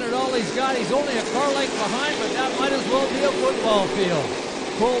Blankhorn's giving it all he's got. He's only a car length behind, but that might as well be a football field.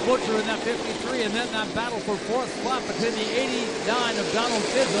 Cole Butcher in that 53, and then that battle for fourth spot between the 89 of Donald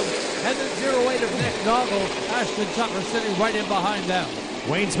Chisholm and the 08 of Nick Noggle. Ashton Tucker sitting right in behind them.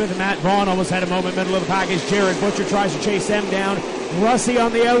 Wayne Smith and Matt Vaughn almost had a moment middle of the package. Jared Butcher tries to chase them down. Russie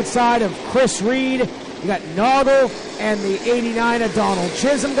on the outside of Chris Reed. You got Noggle and the 89 of Donald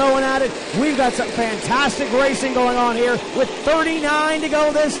Chisholm going at it. We've got some fantastic racing going on here with 39 to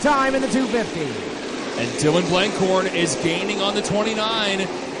go this time in the 250. And Dylan Blankhorn is gaining on the 29.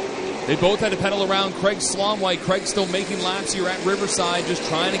 They both had to pedal around Craig Slomwhite. Craig still making laps here at Riverside, just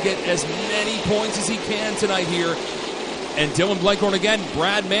trying to get as many points as he can tonight here. And Dylan Blankhorn again,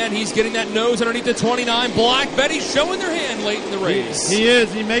 Brad Mann, he's getting that nose underneath the 29. Black Betty showing their hand late in the race. He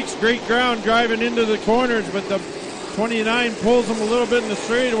is. He makes great ground driving into the corners, but the 29 pulls him a little bit in the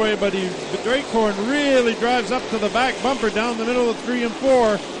straightaway, but Blankhorn really drives up to the back bumper down the middle of 3 and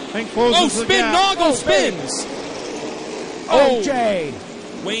 4 and closes the gap. Noggle spins. OJ.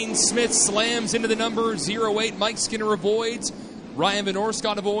 Wayne Smith slams into the number 08. Mike Skinner avoids. Ryan Van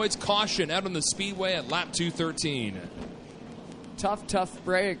Orscott avoids. Caution out on the speedway at lap 213. Tough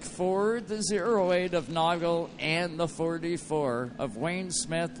break for the 08 of Noggle and the 44 of Wayne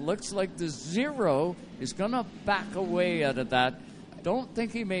Smith. Looks like the 0 is going to back away out of that. Don't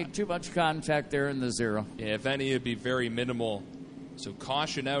think he made too much contact there in the 0. Yeah, if any, it'd be very minimal. So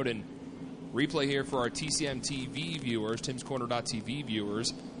caution out, and replay here for our TCM TV viewers, TimsCorner.tv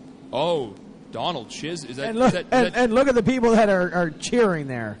viewers. Oh, Donald Chiz. Is that, and look at the people that are cheering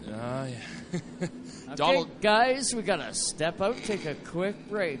there. Yeah. Okay, guys, we got to step out, take a quick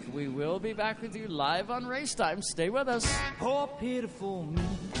break. We will be back with you live on Race Time. Stay with us. Poor pitiful me,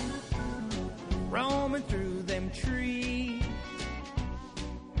 roaming through them trees.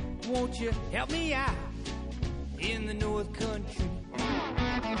 Won't you help me out in the North Country?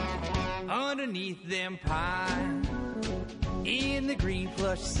 Underneath them pines, in the green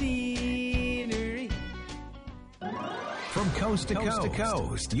plush scenery. From coast to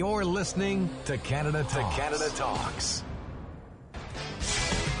coast, you're listening to Canada Talks.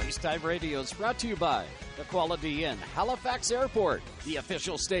 Racetime Radio is brought to you by the Quality Inn, Halifax Airport, the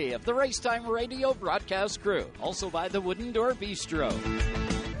official stay of the Racetime Radio broadcast crew. Also by the Wooden Door Bistro.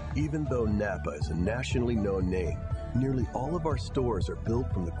 Even though Napa is a nationally known name, nearly all of our stores are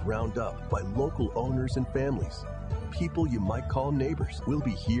built from the ground up by local owners and families. People you might call neighbors will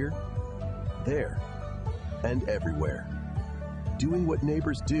be here, there, and everywhere. Doing what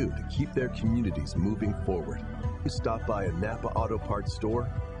neighbors do to keep their communities moving forward. You stop by a Napa Auto Parts store,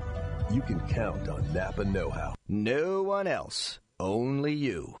 you can count on Napa know-how. No one else. Only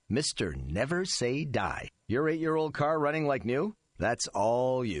you. Mr. Never Say Die. Your 8-year-old car running like new? That's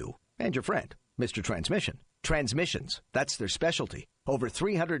all you. And your friend, Mr. Transmission. Transmissions, that's their specialty. Over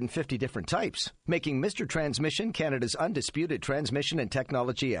 350 different types, making Mr. Transmission Canada's undisputed transmission and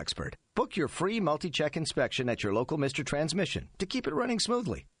technology expert. Book your free multi-check inspection at your local Mr. Transmission to keep it running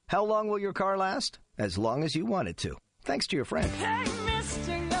smoothly. How long will your car last? As long as you want it to. Thanks to your friend. Hey,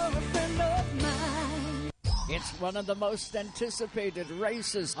 mister, you're a friend of mine. It's one of the most anticipated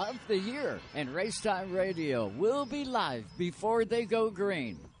races of the year, and Racetime Radio will be live before they go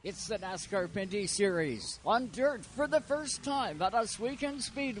green. It's the NASCAR Pinty Series on dirt for the first time at Oswego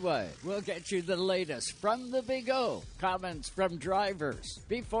Speedway. We'll get you the latest from the Big O, comments from drivers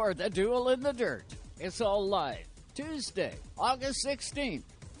before the duel in the dirt. It's all live Tuesday, August 16th.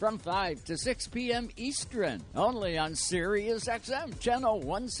 From 5 to 6 p.m. Eastern, only on Sirius XM Channel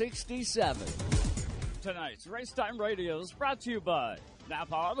 167. Tonight's Racetime Radio is brought to you by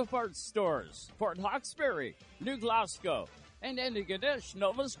Napa Auto Parts Stores, Port Hawkesbury, New Glasgow, and Antigonish,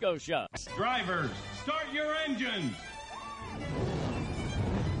 Nova Scotia. Drivers, start your engines!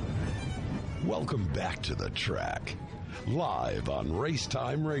 Welcome back to the track. Live on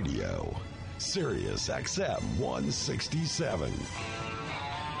Racetime Radio, Sirius XM 167.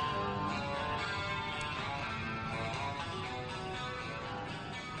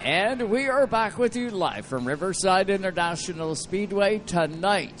 And we are back with you live from Riverside International Speedway.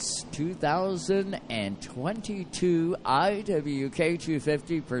 Tonight's 2022 IWK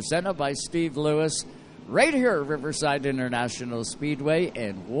 250 presented by Steve Lewis right here at Riverside International Speedway.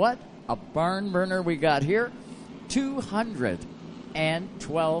 And what a barn burner we got here.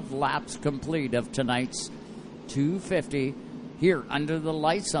 212 laps complete of tonight's 250 here under the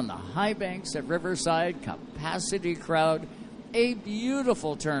lights on the high banks at Riverside. Capacity crowd. A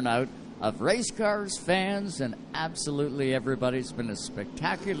beautiful turnout of race cars, fans, and absolutely everybody. It's been a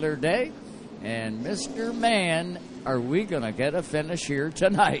spectacular day. And Mr. Mann, are we going to get a finish here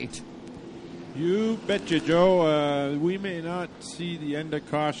tonight? You betcha, Joe. We may not see the end of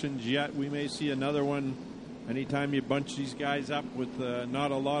cautions yet. We may see another one anytime you bunch these guys up with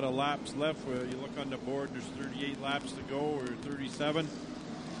not a lot of laps left. You look on the board, there's 38 laps to go or 37.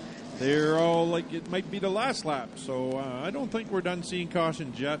 They're all like it might be the last lap, so I don't think we're done seeing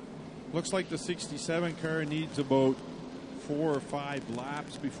cautions yet. Looks like the 67 car needs about 4 or 5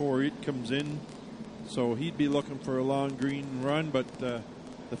 laps before it comes in, so he'd be looking for a long green run. But the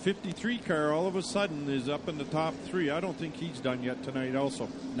 53 car all of a sudden is up in the top 3. I don't think he's done yet tonight also.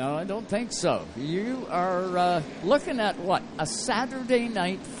 No, I don't think so. You are looking at, what, a Saturday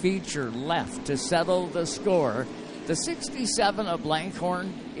night feature left to settle the score. The 67 of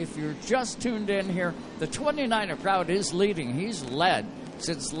Blankhorn, if you're just tuned in here, the 29er crowd is leading. He's led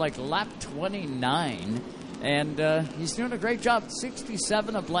since like lap 29, and he's doing a great job.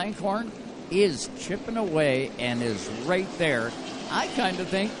 67 of Blankhorn is chipping away and is right there. I kind of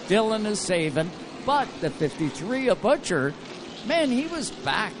think Dylan is saving, but the 53 of Butcher, man, he was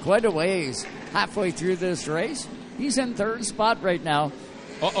back quite a ways halfway through this race. He's in third spot right now.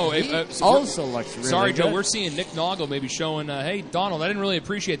 Also looks really Sorry, good. Joe, we're seeing Nick Noggle maybe showing, hey, Donald, I didn't really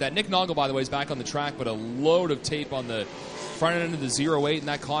appreciate that. Nick Noggle, by the way, is back on the track, but a load of tape on the front end of the 08, and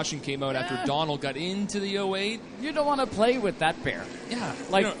that caution came out after Donald got into the 08. You don't want to play with that bear. Yeah.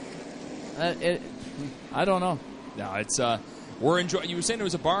 Like, I don't know. No, it's, we're enjoying. You were saying it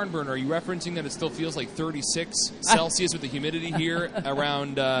was a barn burner. Are you referencing that it still feels like 36 Celsius with the humidity here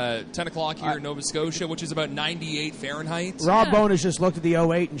around 10 o'clock here in Nova Scotia, which is about 98 Fahrenheit? Rob Bonus just looked at the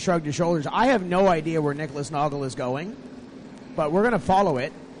 08 and shrugged his shoulders. I have no idea where Nicholas Noggle is going, but we're going to follow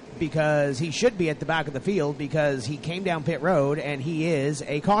it because he should be at the back of the field because he came down pit road and he is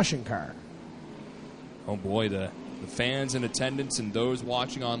a caution car. Oh, boy, the fans in attendance and those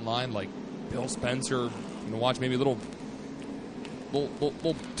watching online, like Bill Spencer, watch maybe a little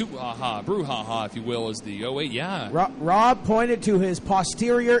brouhaha, if you will, is the 08. Yeah. Rob pointed to his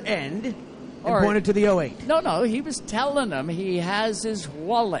posterior end and pointed to the 08. No, he was telling him he has his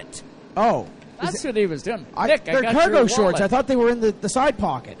wallet. Oh. That's what he was doing. They're cargo shorts. I thought they were in the side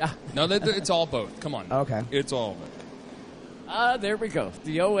pocket. No, it's all both. Come on. Okay. It's all both. There we go.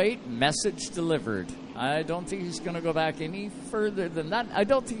 The 08 message delivered. I don't think he's going to go back any further than that. I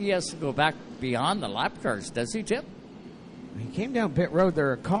don't think he has to go back beyond the lap cars, does he, Tim? He came down pit road.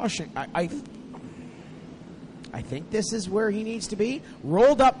 There are caution. I think this is where he needs to be.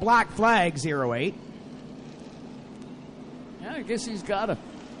 Rolled up black flag 08. Yeah, I guess he's got to.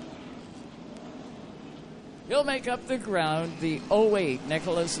 He'll make up the ground. The 08,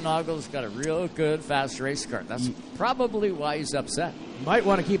 Nicholas Noggle's got a real good fast race car. That's probably why he's upset. Might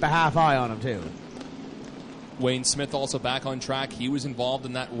want to keep a half eye on him, too. Wayne Smith also back on track. He was involved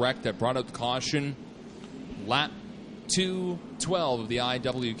in that wreck that brought out the caution. Lap 212 of the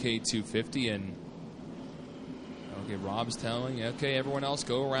IWK 250. And, okay, Rob's telling, okay, everyone else,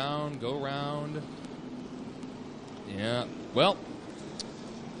 go around. Yeah, well,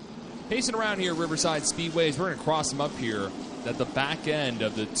 pacing around here at Riverside Speedways, we're going to cross them up here at the back end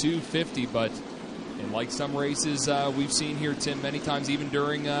of the 250, but and like some races we've seen here, Tim, many times, even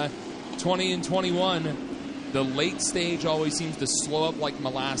during 20 and 21, the late stage always seems to slow up like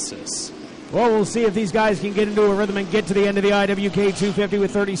molasses. Well, we'll see if these guys can get into a rhythm and get to the end of the IWK 250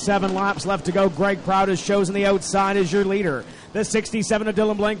 with 37 laps left to go. Greg Proud has chosen the outside as your leader. The 67 of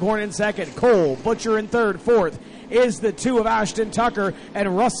Dylan Blankhorn in second. Cole Butcher in third. Fourth is the 2 of Ashton Tucker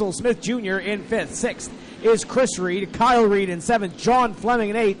and Russell Smith Jr. in fifth. Sixth is Chris Reed. Kyle Reed in seventh. John Fleming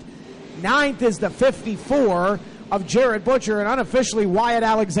in eighth. Ninth is the 54 of Jared Butcher, and unofficially Wyatt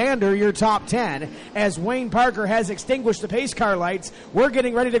Alexander, your top 10. As Wayne Parker has extinguished the pace car lights, we're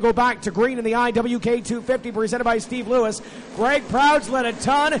getting ready to go back to green in the IWK 250 presented by Steve Lewis. Greg Proud's led a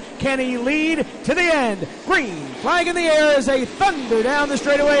ton. Can he lead to the end? Green flag in the air as they thunder down the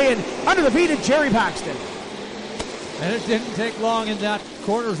straightaway, and under the feet of Jerry Paxton. And it didn't take long in that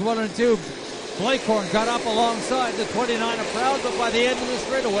quarters 1 and 2. Blankhorn got up alongside the 29 of Proud, but by the end of the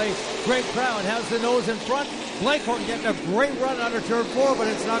straightaway, Greg Proud has the nose in front. Blankhorn getting a great run under turn 4, but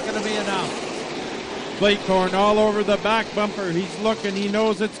it's not going to be enough. Blankhorn all over the back bumper. He's looking. He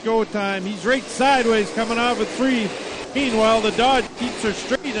knows it's go time. He's right sideways coming off of 3. Meanwhile, the Dodge keeps her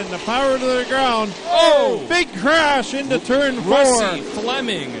straight and the power to the ground. Oh! Big crash into turn 4. Russie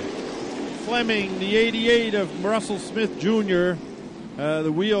Fleming. Fleming, the 88 of Russell Smith Jr.,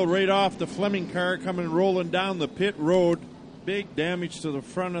 the wheel right off the Fleming car coming rolling down the pit road. Big damage to the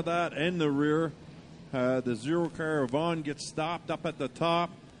front of that and the rear. The 0 car of Vaughn gets stopped up at the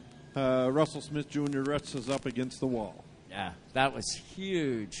top. Russell Smith Jr. rests up against the wall. Yeah, that was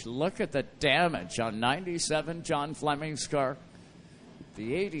huge. Look at the damage on 97 John Fleming's car.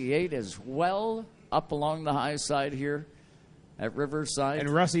 The 88 is well up along the high side here at Riverside. And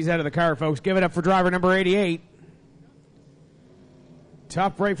Russie's out of the car, folks. Give it up for driver number 88.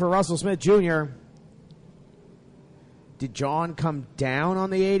 Tough break for Russell Smith Jr. Did John come down on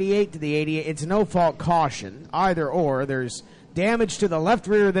the 88? To the 88? It's a no-fault caution. Either or. There's damage to the left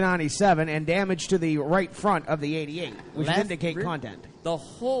rear of the 97 and damage to the right front of the 88, which indicate content. The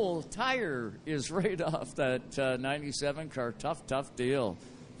whole tire is right off that 97 car. Tough deal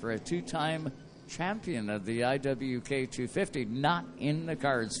for a two-time champion of the IWK 250. Not in the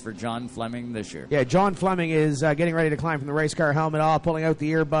cards for John Fleming this year. Yeah, John Fleming is getting ready to climb from the race car helmet off, pulling out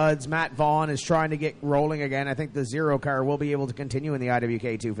the earbuds. Matt Vaughn is trying to get rolling again. I think the 0 car will be able to continue in the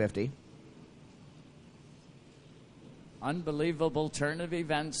IWK 250. Unbelievable turn of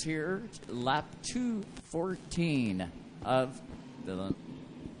events here. Lap 214 of the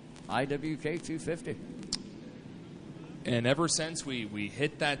IWK 250. And ever since we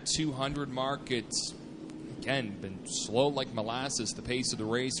hit that 200 mark, it's, again, been slow like molasses, the pace of the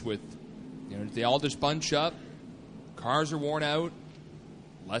race with, they all just bunch up. Cars are worn out.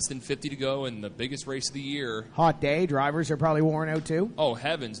 Less than 50 to go in the biggest race of the year. Hot day. Drivers are probably worn out, too. Oh,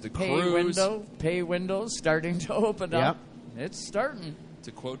 heavens. The crews. Pay windows starting to open up. It's starting.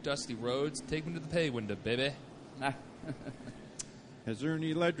 To quote Dusty Rhodes, take me to the pay window, baby. As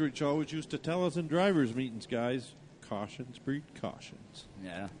Ernie Ledridge always used to tell us in drivers' meetings, guys, cautions breed cautions.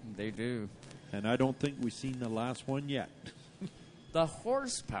 Yeah, they do. And I don't think we've seen the last one yet. The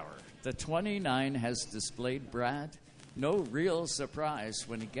horsepower the 29 has displayed, Brad, no real surprise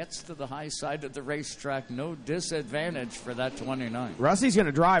when he gets to the high side of the racetrack. No disadvantage for that 29. Russie's going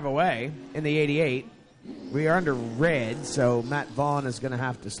to drive away in the 88. We are under red, so Matt Vaughn is going to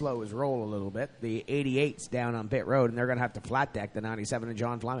have to slow his roll a little bit. The 88's down on pit road, and they're going to have to flat deck the 97 and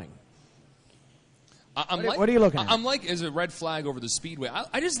John Fleming. What are you looking at? I'm like, as a red flag over the speedway.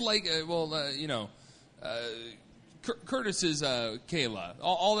 I just like, Curtis's Kayla.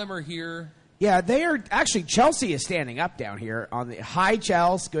 All them are here. Yeah, they are. Actually, Chelsea is standing up down here on the. Hi,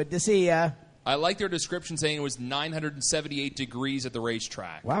 Chelsea. Good to see ya. I like their description saying it was 978 degrees at the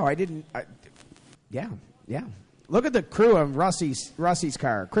racetrack. Wow, I didn't. Yeah. Look at the crew of Russie's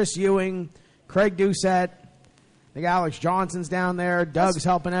car. Chris Ewing, Craig Doucette. I think Alex Johnson's down there. Doug's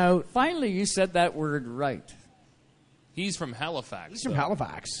helping out. Finally, you said that word right. He's from Halifax. He's from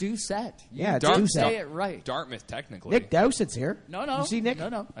Halifax. Doucette. Yeah, Doucette. Say it right. Dartmouth, technically. Nick Doucett's here. No. You see Nick?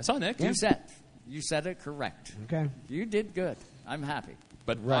 No. I saw Nick. Doucette. You said it correct. Okay. You did good. I'm happy.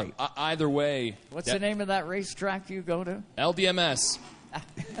 But either way. What's the name of that racetrack you go to? LDMS.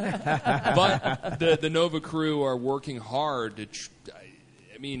 But the Nova crew are working hard to.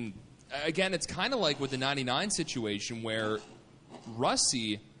 Again, it's kind of like with the 99 situation where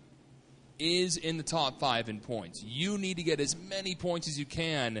Russie is in the top 5 in points. You need to get as many points as you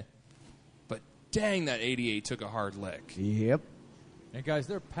can, but dang, that 88 took a hard lick. Yep. And guys,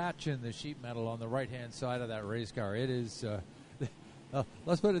 they're patching the sheet metal on the right-hand side of that race car. It is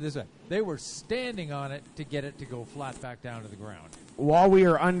let's put it this way. They were standing on it to get it to go flat back down to the ground. While we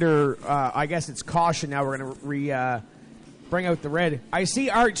are under, I guess it's caution now, we're going to bring out the red. I see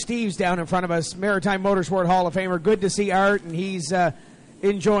Art Steves down in front of us, Maritime Motorsport Hall of Famer. Good to see Art, and he's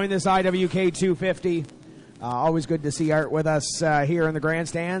enjoying this IWK 250. Always good to see Art with us here in the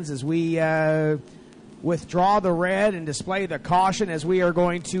grandstands as we withdraw the red and display the caution, as we are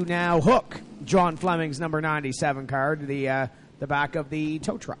going to now hook John Fleming's number 97 car to the back of the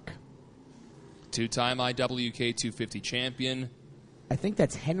tow truck. Two-time IWK 250 champion. I think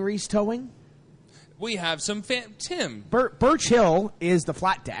that's Henry's towing. We have some Tim. Birch Hill is the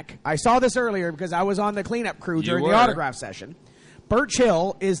flat deck. I saw this earlier because I was on the cleanup crew during the autograph session. Birch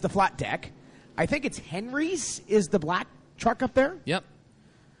Hill is the flat deck. I think it's Henry's is the black truck up there. Yep.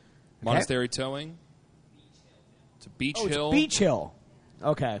 Monastery Towing. It's a Beach Hill. It's Beach Hill.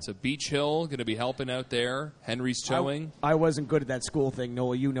 Okay. It's a Beach Hill going to be helping out there. Henry's Towing. I wasn't good at that school thing,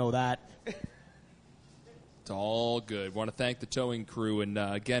 Noah. You know that. It's all good. Want to thank the towing crew and,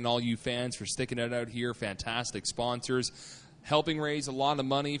 again, all you fans for sticking it out here. Fantastic sponsors. Helping raise a lot of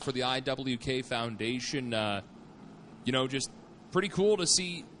money for the IWK Foundation. Just pretty cool to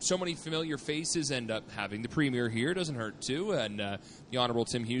see so many familiar faces, and having the Premier here doesn't hurt, too. And the Honorable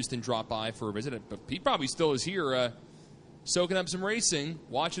Tim Houston dropped by for a visit. But he probably still is here soaking up some racing,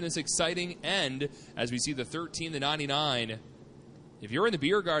 watching this exciting end as we see the 13, the 99. If you're in the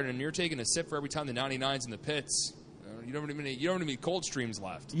beer garden and you're taking a sip for every time the 99's in the pits, you don't even need cold streams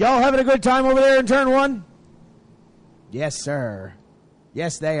left. Y'all having a good time over there in turn one? Yes, sir.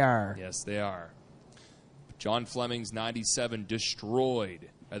 Yes, they are. Yes, they are. John Fleming's 97 destroyed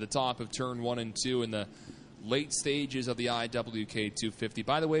at the top of turn 1 and 2 in the late stages of the IWK 250.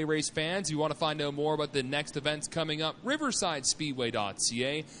 By the way, race fans, if you want to find out more about the next events coming up,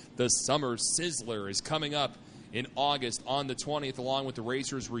 riversidespeedway.ca. The Summer Sizzler is coming up in August on the 20th, along with the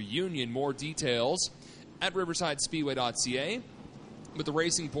Racers Reunion. More details at riversidespeedway.ca. But the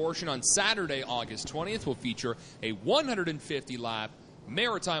racing portion on Saturday, August 20th, will feature a 150-lap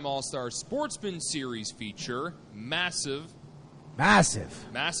Maritime All-Star Sportsman Series feature. Massive purse,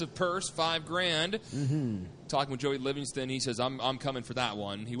 $5,000. Mm-hmm. Talking with Joey Livingston, he says, I'm coming for that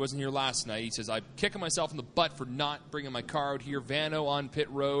one. He wasn't here last night. He says, I'm kicking myself in the butt for not bringing my car out here. Vano on pit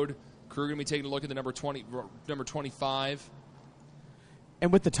road. Crew going to be taking a look at the number 25.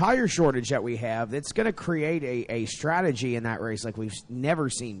 And with the tire shortage that we have, it's going to create a strategy in that race like we've never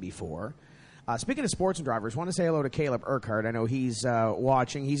seen before. Speaking of sportsman drivers, I want to say hello to Caleb Urquhart. I know he's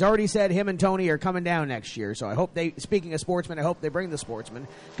watching. He's already said him and Tony are coming down next year. So I hope speaking of sportsmen, I hope they bring the sportsman,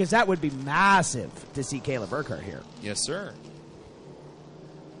 because that would be massive to see Caleb Urquhart here. Yes, sir.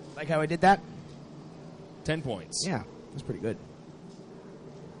 Like how I did that? 10 points. Yeah, that's pretty good.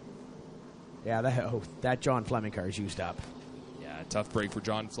 Yeah, that John Fleming car is used up. Yeah, tough break for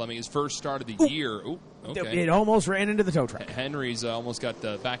John Fleming. His first start of the year. Ooh, okay. It almost ran into the tow truck. Henry's almost got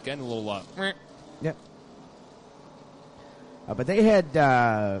the back end a little up. Yep. But they had,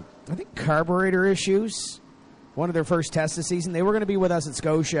 I think, carburetor issues. One of their first tests this season. They were going to be with us at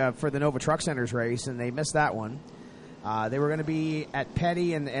Scotia for the Nova Truck Centers race, and they missed that one. They were going to be at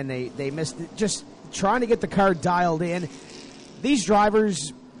Petty, and they missed it. Just trying to get the car dialed in. These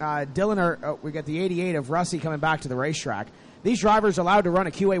drivers... Dylan, we got the 88 of Russie coming back to the racetrack. These drivers are allowed to run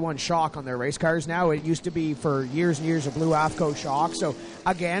a QA1 shock on their race cars now. It used to be for years and years a blue AFCO shock. So,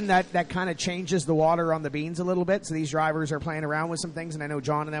 again, that kind of changes the water on the beans a little bit. So these drivers are playing around with some things, and I know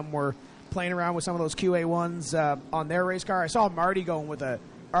John and them were playing around with some of those QA1s on their race car. I saw Marty going with an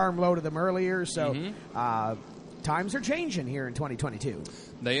arm load of them earlier. So times are changing here in 2022.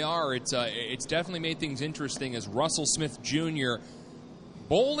 They are. It's definitely made things interesting as Russell Smith Jr.,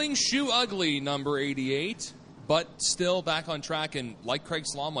 bowling shoe ugly, number 88, but still back on track, and like Craig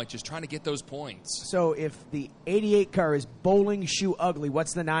Slomwhite, just trying to get those points. So if the 88 car is bowling shoe ugly,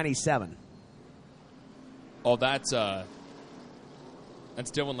 what's the 97? Oh, that's Dylan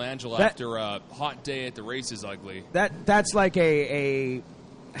Langell after a hot day at the races ugly. That's like a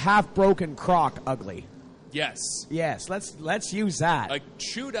half-broken croc ugly. Yes. Yes, let's use that. A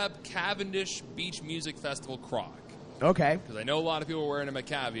chewed-up Cavendish Beach Music Festival croc. Okay. Because I know a lot of people were wearing them at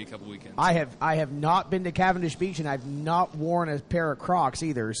Cavi a couple weekends. I have not been to Cavendish Beach, and I've not worn a pair of Crocs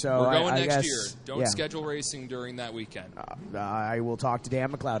either. So we're going I next guess, year. Don't schedule racing during that weekend. I will talk to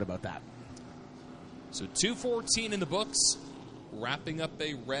Dan McLeod about that. So 2:14 in the books. Wrapping up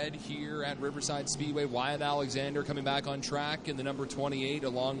a red here at Riverside Speedway. Wyatt Alexander coming back on track in the number 28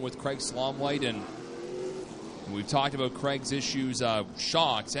 along with Craig Slomwhite. And we've talked about Craig's issues,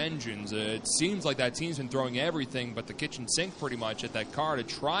 shocks, engines. It seems like that team's been throwing everything but the kitchen sink pretty much at that car to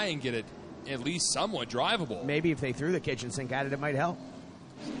try and get it at least somewhat drivable. Maybe if they threw the kitchen sink at it, it might help.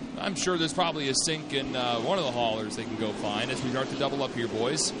 I'm sure there's probably a sink in one of the haulers they can go find as we start to double up here,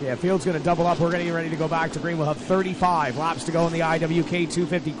 boys. Yeah, Field's going to double up. We're going to get ready to go back to green. We'll have 35 laps to go in the IWK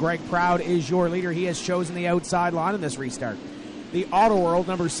 250. Greg Proud is your leader. He has chosen the outside line in this restart. The Auto World,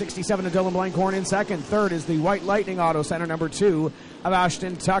 number 67 of Dylan Blankhorn in second. Third is the White Lightning Auto Center, number 2 of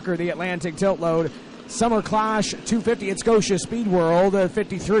Ashton Tucker. The Atlantic Tilt Load Summer Clash 250 at Scotia Speed World,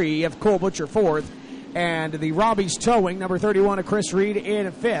 53 of Cole Butcher fourth. And the Robbie's Towing, number 31 of Chris Reed in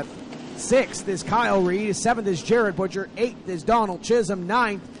fifth. Sixth is Kyle Reed. Seventh is Jared Butcher. Eighth is Donald Chisholm.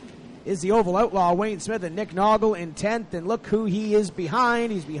 Ninth is the Oval Outlaw Wayne Smith and Nick Noggle in 10th. And look who he is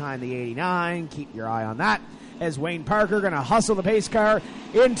behind. He's behind the 89. Keep your eye on that. As Wayne Parker going to hustle the pace car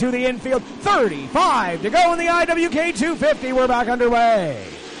into the infield. 35 to go in the IWK 250. We're back underway.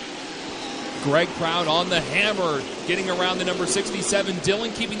 Greg Proud on the hammer, getting around the number 67.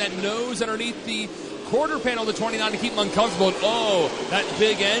 Dylan keeping that nose underneath the quarter panel of the 29 to keep him uncomfortable. And that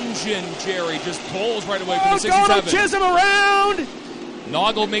big engine, Jerry, just pulls right away from the 67. Donald Chisholm around.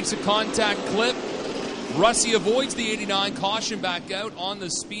 Noggle makes a contact clip. Russi avoids the 89. Caution back out on the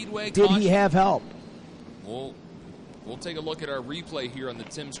speedway. Did he have help? We'll take a look at our replay here on the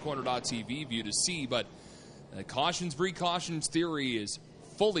timscorner.tv view to see, but cautions breed cautions theory is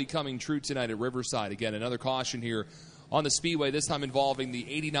fully coming true tonight at Riverside. Again, another caution here on the speedway, this time involving the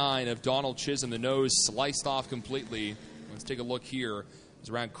 89 of Donald Chisholm. The nose sliced off completely. Let's take a look here. It's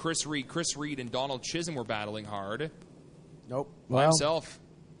around Chris Reed. Chris Reed and Donald Chisholm were battling hard. Nope. By himself.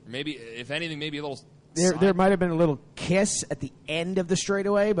 Maybe, if anything, maybe a little... There might have been a little kiss at the end of the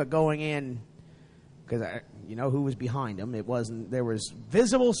straightaway, but going in... Because you know who was behind him. It wasn't. There was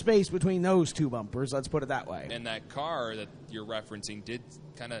visible space between those two bumpers. Let's put it that way. And that car that you're referencing did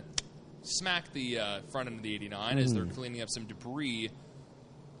kind of smack the front end of the 89 as they're cleaning up some debris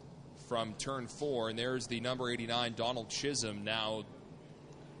from turn 4. And there's the number 89, Donald Chisholm. Now,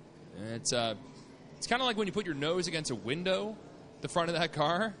 it's kind of like when you put your nose against a window, the front of that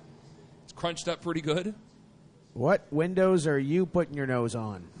car. It's crunched up pretty good. What windows are you putting your nose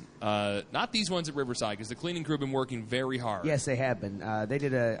on? Not these ones at Riverside, because the cleaning crew have been working very hard. Yes, they have been. They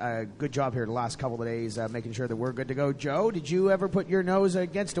did a good job here the last couple of days making sure that we're good to go. Joe, did you ever put your nose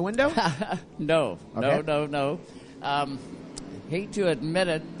against a window? No. Okay. No. Hate to admit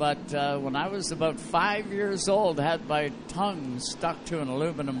it, but when I was about 5 years old, I had my tongue stuck to an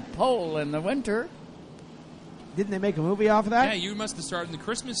aluminum pole in the winter. Didn't they make a movie off of that? Yeah, you must have started in the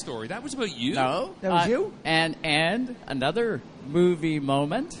Christmas Story. That was about you. No. That was you? And another movie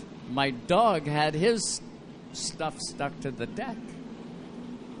moment, my dog had his stuff stuck to the deck.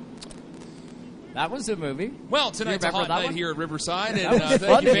 That was a movie. Well, tonight's a hot night here at Riverside, and that was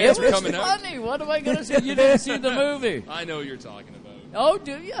thank you, fans, for coming out. Funny. What am I going to say? You didn't see the movie. I know what you're talking about. Oh,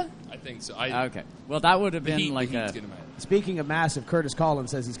 do you? I think so. Okay. Well, that would have been like a... Speaking of massive, Curtis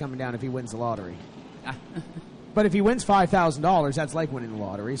Collins says he's coming down if he wins the lottery. But if he wins $5,000, that's like winning the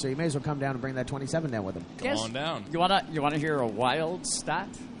lottery, so you may as well come down and bring that 27 down with him. Come on down. You wanna hear a wild stat?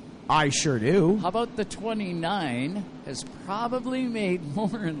 I sure do. How about the 29 has probably made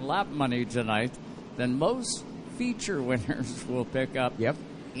more in lap money tonight than most feature winners will pick up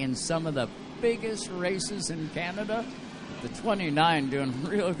in some of the biggest races in Canada. The 29 doing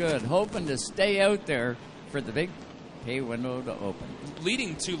real good, hoping to stay out there for the big pay window to open.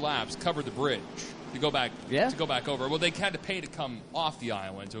 Leading 2 laps covered the bridge. To go back over. Well, they had to pay to come off the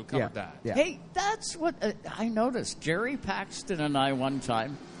island, so it covered that. Yeah. Hey, that's what I noticed. Jerry Paxton and I one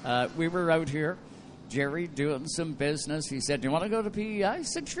time, we were out here, Jerry doing some business. He said, do you want to go to PEI? I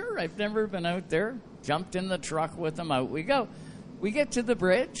said, sure. I've never been out there. Jumped in the truck with him. Out we go. We get to the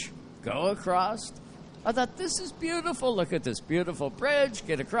bridge, go across. I thought, this is beautiful. Look at this beautiful bridge.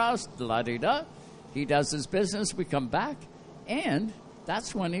 Get across. La-di-da. He does his business. We come back, and...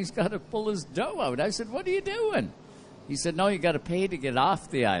 that's when he's got to pull his dough out. I said, what are you doing? He said, no, you got to pay to get off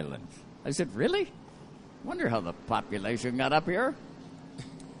the island. I said, really? Wonder how the population got up here.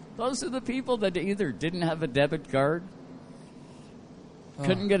 Those are the people that either didn't have a debit card,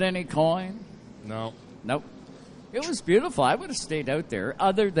 couldn't get any coin. No. Nope. It was beautiful. I would have stayed out there.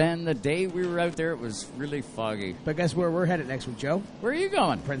 Other than the day we were out there, it was really foggy. But guess where we're headed next week, Joe? Where are you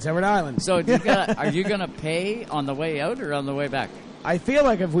going? Prince Edward Island. So are you going to pay on the way out or on the way back? I feel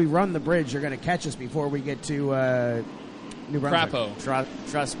like if we run the bridge, they're going to catch us before we get to New Brunswick.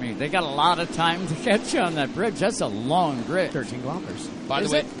 Crapo. Trust me. They got a lot of time to catch you on that bridge. That's a long bridge. 13 kilometers. By the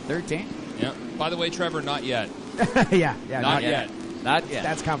way, 13? Yeah. By the way, Trevor, not yet. yeah. Not yet. Not yet.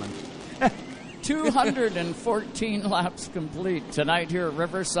 That's coming. 214 laps complete tonight here at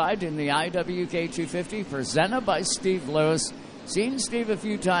Riverside in the IWK 250 presented by Steve Lewis. Seen Steve a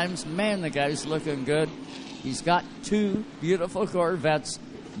few times. Man, the guy's looking good. He's got two beautiful Corvettes.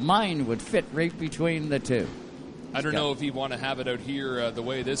 Mine would fit right between the two. I don't know if he'd want to have it out here the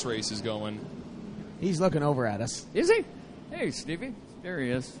way this race is going. He's looking over at us. Is he? Hey, Stevie. There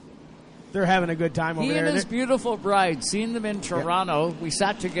he is. They're having a good time over there. He and his beautiful bride. Seen them in Toronto. Yep. We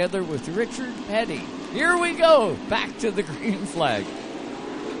sat together with Richard Petty. Here we go. Back to the green flag.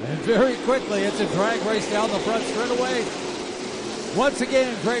 And very quickly, it's a drag race down the front straightaway. Once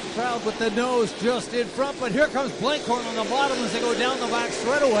again, Greg Proud with the nose just in front, but here comes Blankhorn on the bottom as they go down the back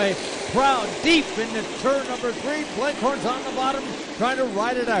straightaway. Proud deep into turn number 3. Blankhorn's on the bottom trying to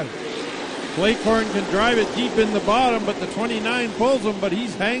ride it out. Blankhorn can drive it deep in the bottom, but the 29 pulls him, but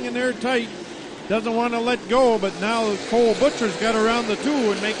he's hanging there tight. Doesn't want to let go, but now Cole Butcher's got around the 2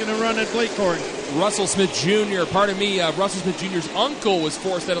 and making a run at Blankhorn. Russell Smith Jr., Russell Smith Jr.'s uncle was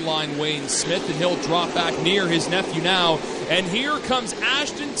forced out of line, Wayne Smith, and he'll drop back near his nephew now. And here comes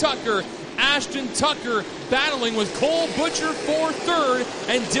Ashton Tucker. Ashton Tucker battling with Cole Butcher for third,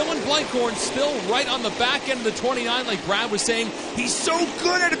 and Dylan Blankhorn still right on the back end of the 29, like Brad was saying. He's so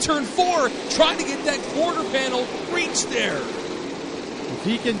good at a turn 4, trying to get that quarter panel reach there. If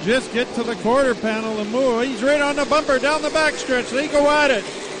he can just get to the quarter panel and move, he's right on the bumper down the backstretch. They go at it.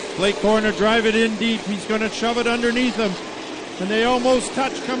 Blankhorn will drive it in deep. He's going to shove it underneath him. And they almost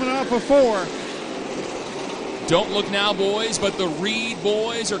touch coming off of 4. Don't look now, boys, but the Reed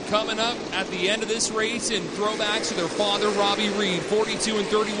boys are coming up at the end of this race in throwbacks to their father, Robbie Reed, 42 and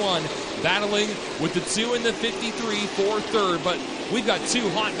 31, battling with the 2 and the 53 for third. But we've got 2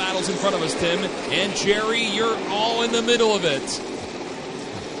 hot battles in front of us, Tim. And Jerry, you're all in the middle of it.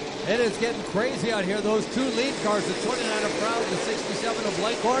 It is getting crazy out here. Those 2 lead cars, the 29 of Proud, the 67 of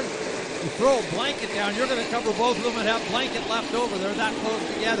Blankhorn. You throw a blanket down, you're going to cover both of them and have blanket left over. They're that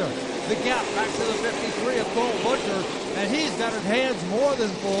close together. The gap back to the 53 of Cole Butcher, and he's got his hands more than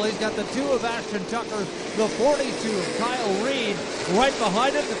full. He's got the 2 of Ashton Tucker, the 42 of Kyle Reed, right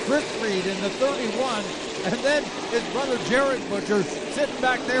behind him, the Chris Reed in the 31, and then his brother Jared Butcher sitting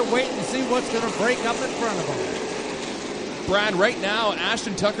back there waiting to see what's going to break up in front of him. Brad, right now,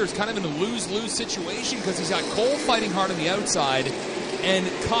 Ashton Tucker's kind of in a lose-lose situation because he's got Cole fighting hard on the outside and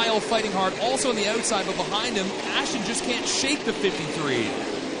Kyle fighting hard also on the outside, but behind him, Ashton just can't shake the 53.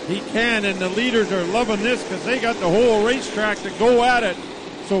 He can, and the leaders are loving this because they got the whole racetrack to go at it.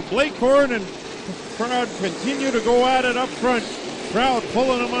 So Blankhorn and Proud continue to go at it up front. Proud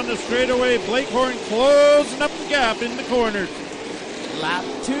pulling them on the straightaway. Blankhorn closing up the gap in the corners. Lap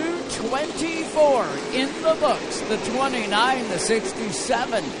 2:24 in the books. The 29, the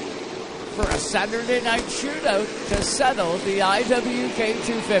 67 for a Saturday night shootout to settle the IWK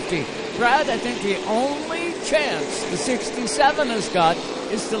 250. Brad, I think the only chance the 67 has got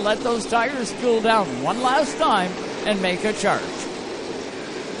is to let those tires cool down one last time and make a charge.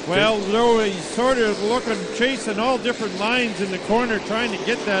 Well, though he's sort of chasing all different lines in the corner, trying to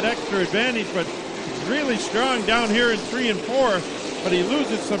get that extra advantage, but he's really strong down here in 3 and 4. But he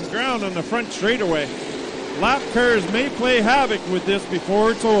loses some ground on the front straightaway. Lap cars may play havoc with this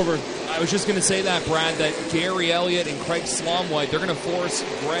before it's over. I was just going to say that, Brad, that Gary Elliott and Craig Slomwhite, they're going to force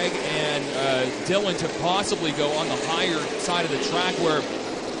Greg and Dylan to possibly go on the higher side of the track where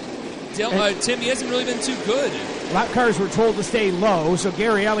Tim, he hasn't really been too good. Lap cars were told to stay low, so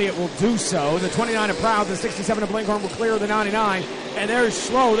Gary Elliott will do so. The 29 of Proud, the 67 of Blankhorn will clear the 99. And there's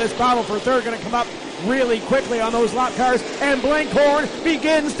Slow. This battle for third going to come up really quickly on those lap cars, and Blankhorn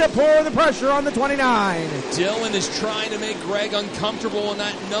begins to pour the pressure on the 29. Dylan is trying to make Greg uncomfortable in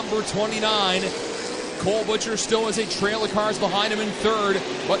that number 29. Cole Butcher still has a trail of cars behind him in third,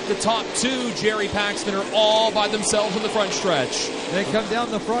 but the top 2, Jerry Paxton, are all by themselves in the front stretch. They come down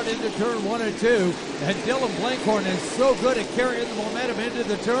the front into turn 1 and 2, and Dylan Blankhorn is so good at carrying the momentum into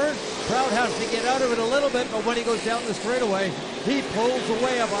the turn. Proud has to get out of it a little bit, but when he goes down the straightaway, he pulls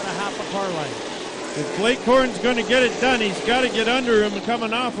away about a half a car length. If Blankhorn's going to get it done, he's got to get under him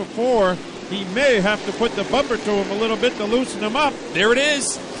coming off of 4. He may have to put the bumper to him a little bit to loosen him up. There it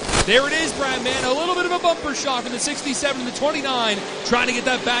is. There it is, Brad, man. A little bit of a bumper shot from the 67 and the 29, trying to get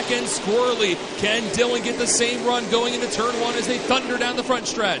that back end squirrely. Can Dylan get the same run going into turn 1 as they thunder down the front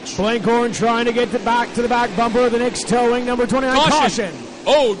stretch? Blankhorn trying to get the back bumper of the Knicks towing number 29. Caution.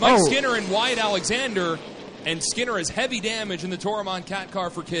 Oh, Mike Skinner and Wyatt Alexander. And Skinner has heavy damage in the Toromont Cat car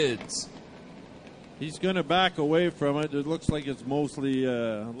for kids. He's going to back away from it. It looks like it's mostly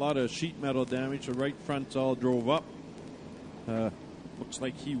a lot of sheet metal damage. The right front's all drove up. Looks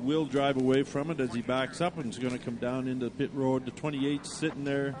like he will drive away from it as he backs up and is going to come down into the pit road. The 28's sitting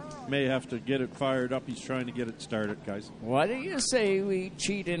there. May have to get it fired up. He's trying to get it started, guys. What do you say we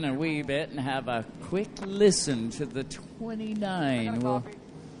cheat in a wee bit and have a quick listen to the 29? Well,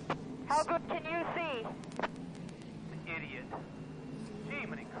 how good can you see? Idiot.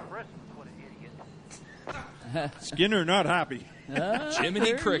 Jiminy Christmas, what an idiot. Skinner not happy.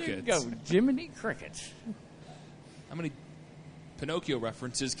 Jiminy Cricket. Go, Jiminy Cricket. How many Pinocchio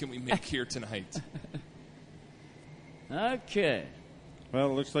references can we make here tonight? Okay. Well,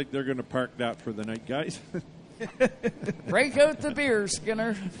 it looks like they're going to park that for the night, guys. Break out the beer,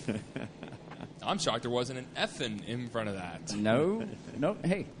 Skinner. I'm shocked there wasn't an effing in front of that. No.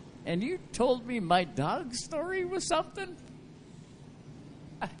 Hey, and you told me my dog story was something?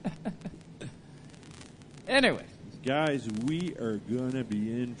 Anyway. Guys, we are going to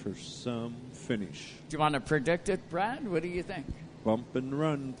be in for some finish. Do you want to predict it, Brad? What do you think? Bump and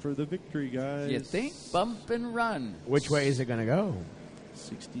run for the victory, guys. You think? Bump and run. Which way is it going to go?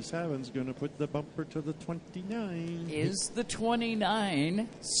 67's going to put the bumper to the 29. Is the 29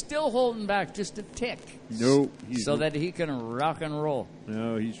 still holding back just a tick? No. So that he can rock and roll.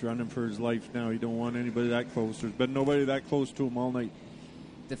 No, he's running for his life now. He don't want anybody that close. There's been nobody that close to him all night.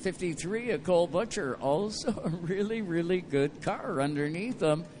 The 53 of Cole Butcher, also a really, really good car underneath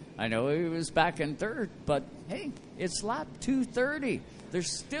him. I know he was back in third, but hey, it's lap 230. There's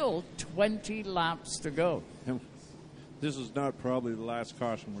still 20 laps to go. This is not probably the last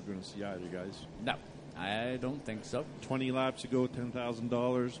caution we're going to see either, guys. No, I don't think so. 20 laps to go,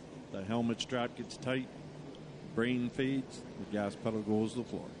 $10,000. The helmet strap gets tight. Brain fades. The gas pedal goes to the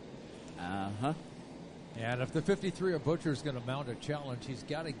floor. Uh-huh. And if the 53 of Butcher is going to mount a challenge, he's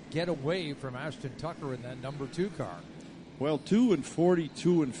got to get away from Ashton Tucker in that number 2 car. Well, 2 and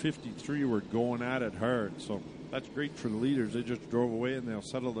 42 and 53 were going at it hard, so that's great for the leaders. They just drove away and they'll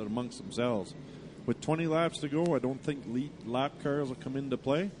settle it amongst themselves. With 20 laps to go, I don't think lead lap cars will come into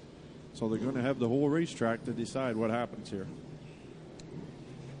play, so they're going to have the whole racetrack to decide what happens here.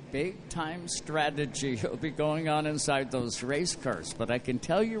 Big-time strategy will be going on inside those race cars, but I can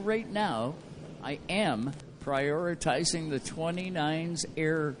tell you right now, I am prioritizing the 29's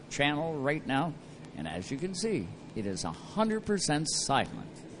air channel right now, and as you can see, it is 100%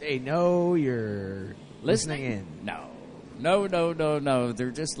 silent. They know you're listening in. No.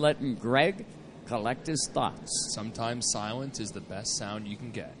 They're just letting Greg collect his thoughts. Sometimes silence is the best sound you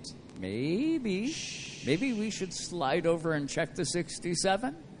can get. Maybe we should slide over and check the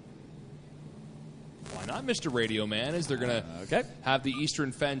 67? Why not, Mr. Radio Man, as they're going to have the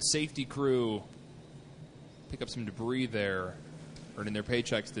Eastern Fence safety crew pick up some debris there, earning their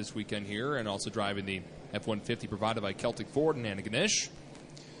paychecks this weekend here, and also driving the F-150 provided by Celtic Ford in Antigonish.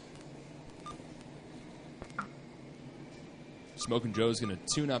 Smokin' Joe's going to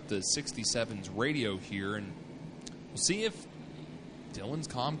tune up the 67's radio here, and we'll see if Dylan's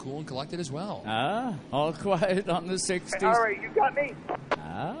calm, cool, and collected as well. All quiet on the 60s. Hey, all right, you got me.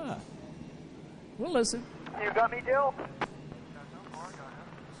 We'll listen. You got me, Dill?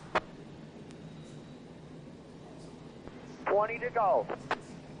 $20 to go.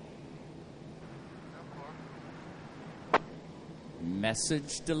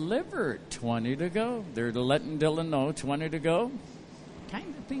 Message delivered. 20 to go. They're letting Dylan know 20 to go.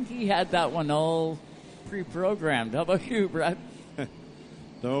 Kind of think he had that one all pre-programmed. How about you, Brad?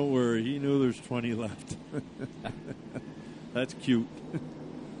 Don't worry. He knew there's 20 left. That's cute.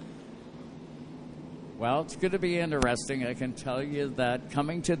 Well, it's going to be interesting. I can tell you that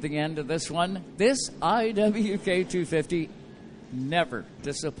coming to the end of this one, this IWK 250 never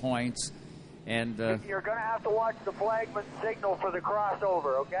disappoints. And you're going to have to watch the flagman signal for the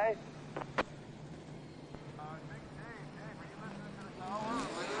crossover, okay?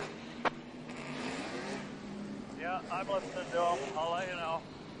 Yeah, I'm listening to them. I'll let you know.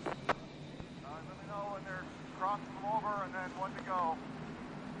 Let me know when they're crossing them over and then when to go.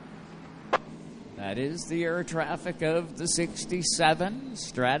 that is the air traffic of the 67.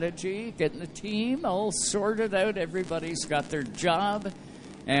 Strategy, getting the team all sorted out. Everybody's got their job.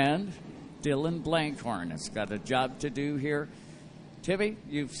 And Dylan Blankhorn has got a job to do here. Timmy,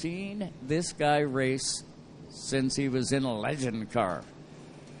 you've seen this guy race since he was in a legend car.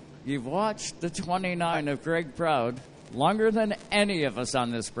 You've watched the 29 of Greg Proud longer than any of us on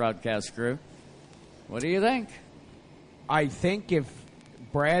this broadcast crew. What do you think? I think if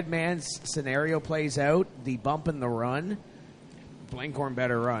Brad Mann's scenario plays out, the bump and the run, Blankhorn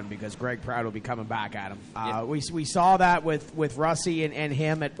better run because Greg Proud will be coming back at him. We saw that with Russie and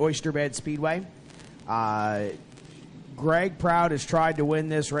him at Oysterbed Speedway. Greg Proud has tried to win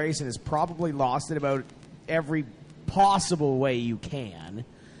this race and has probably lost it about every possible way you can.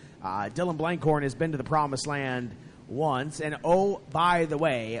 Dylan Blankhorn has been to the Promised Land once. And, oh, by the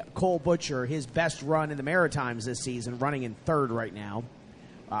way, Cole Butcher, his best run in the Maritimes this season, running in third right now.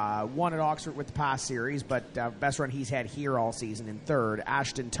 Won at Oxford with the past series, but best run he's had here all season in third.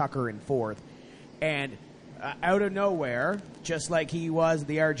 Ashton Tucker in fourth. And out of nowhere, just like he was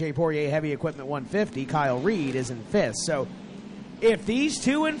the R.J. Poirier Heavy Equipment 150, Kyle Reed is in fifth. So if these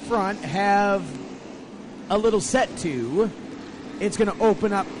two in front have a little set to, it's going to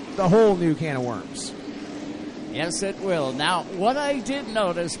open up the whole new can of worms. Yes, it will. Now, what I did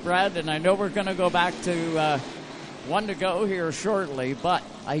notice, Brad, and I know we're going to go back to one to go here shortly, but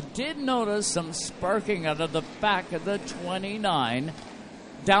I did notice some sparking out of the back of the 29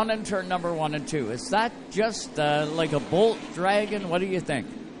 down in turn number 1 and 2. Is that just like a bolt dragging? What do you think?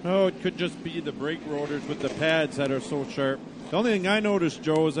 Oh, it could just be the brake rotors with the pads that are so sharp. The only thing I noticed,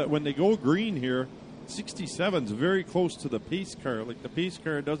 Joe, is that when they go green here, 67's very close to the pace car. Like the pace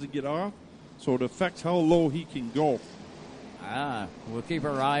car doesn't get off, so it affects how low he can go. We'll keep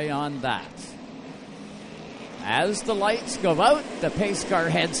our eye on that. As the lights go out, the pace car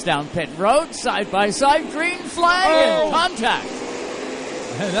heads down pit road, side by side, green flag and contact.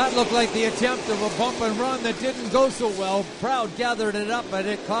 And that looked like the attempt of a bump and run that didn't go so well. Proud gathered it up, and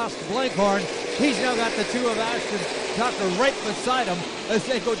it cost Blankhorn. He's now got the two of Ashton Tucker right beside him as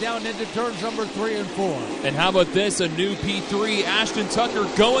they go down into turns number 3 and 4. And how about this? A new P3. Ashton Tucker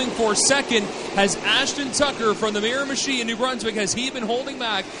going for second. Has Ashton Tucker from the Miramichi in New Brunswick, has he been holding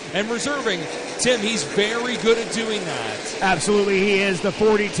back and reserving? Tim, he's very good at doing that. Absolutely, he is. The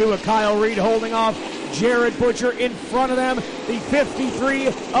 42 of Kyle Reed holding off Jared Butcher in front of them. The 53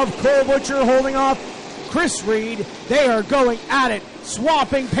 of Cole Butcher holding off Chris Reed. They are going at it,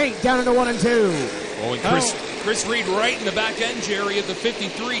 swapping paint down into 1 and 2. Oh, and Chris Reed right in the back end, Jerry, of the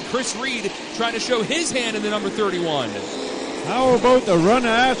 53. Chris Reed trying to show his hand in the number 31. How about the run of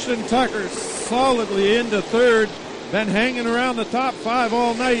Ashton Tucker solidly into third, been hanging around the top 5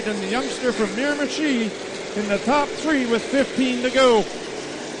 all night, and the youngster from Miramichi in the top 3 with 15 to go.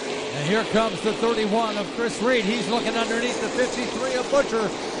 And here comes the 31 of Chris Reed. He's looking underneath the 53 of Butcher.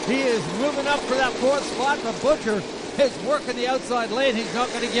 He is moving up for that 4th spot, but Butcher is working the outside lane. He's not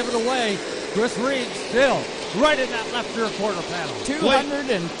going to give it away. Chris Reed still right in that left rear quarter panel.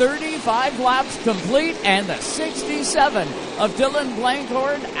 235 laps complete, and the 67 of Dylan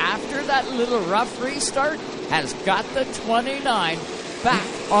Blankhorn, after that little rough restart, has got the 29 back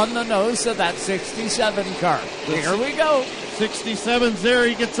on the nose of that 67 car. Here we go. 67's there.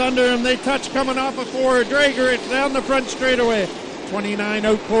 He gets under him. They touch coming off a 4. Drager, it's down the front straightaway. 29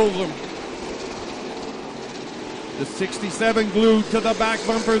 outpulls him. The 67 glued to the back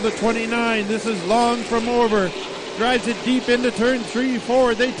bumper of the 29. This is long from over. Drives it deep into turn 3,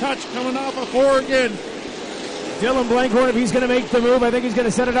 4. They touch coming off a 4 again. Dylan Blankhorn, if he's going to make the move, I think he's going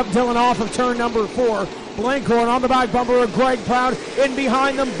to set it up Dylan off of turn number 4. Blankhorn on the back bumper of Greg Proud. In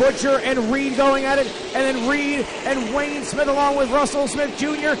behind them, Butcher and Reed going at it. And then Reed and Wayne Smith along with Russell Smith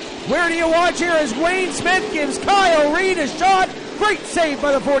Jr. Where do you watch here as Wayne Smith gives Kyle Reed a shot? Great save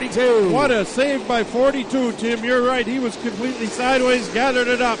by the 42. What a save by 42, Tim. You're right. He was completely sideways, gathered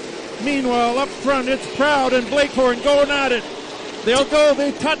it up. Meanwhile, up front, it's Proud and Blankhorn going at it. They'll go.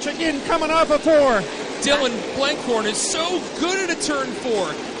 They touch again, coming off a 4. Dylan Blankhorn is so good at a turn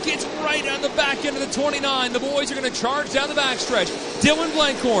 4. Gets right on the back end of the 29. The boys are going to charge down the backstretch. Dylan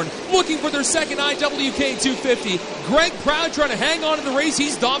Blankhorn looking for their second IWK 250. Greg Proud trying to hang on to the race.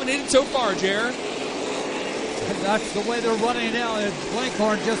 He's dominated so far, Jer. That's the way they're running now. And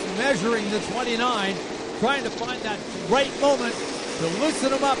Blankhorn just measuring the 29, trying to find that right moment to loosen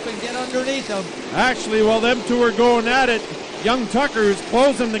them up and get underneath them. Actually, while them two are going at it, young Tucker is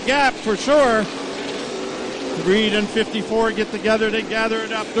closing the gap for sure. Reed and 54 get together, they gather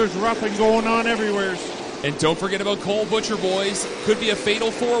it up. There's roughing going on everywhere. And don't forget about Cole Butcher, boys. Could be a fatal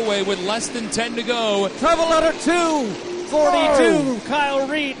 4-way with less than 10 to go. Travel letter 2, 42. Kyle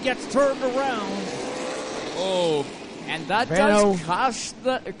Reed gets turned around. Oh. And that does cause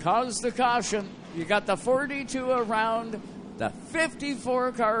the caution. You got the 42 around, the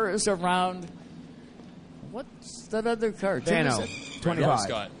 54 car is around. What's that other car? Dano.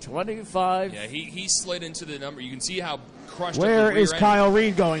 25. 25. Yeah, he slid into the number. You can see how crushed Where up the is rear Kyle end.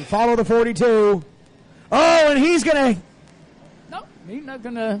 Reed going? Follow the 42. Oh, and he's going to... No, he's not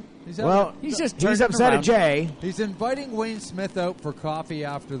going to... He's upset at Jay. He's inviting Wayne Smith out for coffee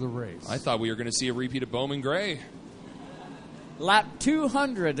after the race. I thought we were going to see a repeat of Bowman Gray. Lap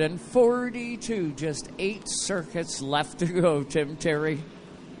 242, just 8 circuits left to go, Tim Terry.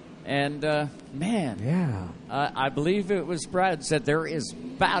 And, man, I believe it was Brad said there is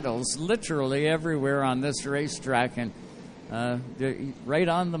battles literally everywhere on this racetrack, and they're right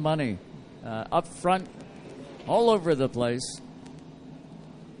on the money. Up front, all over the place.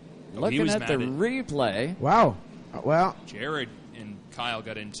 Looking at the replay. Wow. Well, Jared and Kyle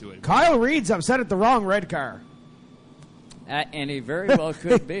got into it. Kyle Reed's upset at the wrong red car. And he very well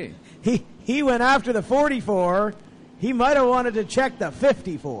could be. He went after the 44. He might have wanted to check the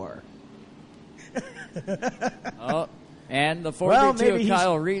 54. And the 42 of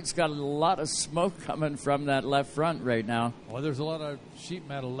Kyle Reed's got a lot of smoke coming from that left front right now. Well, there's a lot of sheet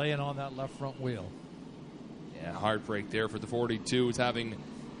metal laying on that left front wheel. Yeah, hard break there for the 42. It's having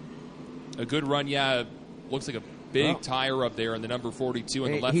a good run. Yeah, looks like a big tire up there in the number 42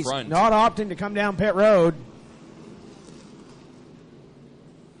 in the left front. He's not opting to come down pit road.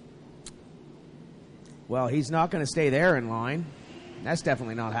 Well, he's not going to stay there in line. That's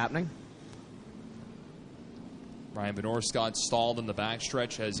definitely not happening. Ryan Benorscott stalled in the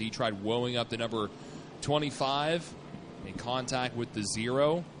backstretch as he tried woeing up the number 25 in contact with the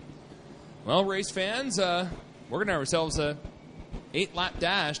 0. Well, race fans, we're going to have ourselves a 8-lap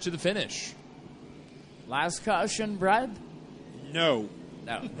dash to the finish. Last caution, Brad? No.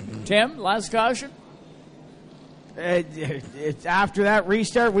 Tim, last caution? It's after that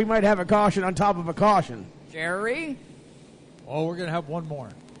restart, we might have a caution on top of a caution. Jerry? Oh, we're going to have one more.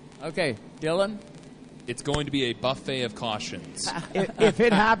 Okay, Dylan? It's going to be a buffet of cautions. If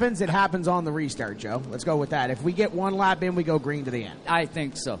it happens on the restart, Joe. Let's go with that. If we get one lap in, we go green to the end. I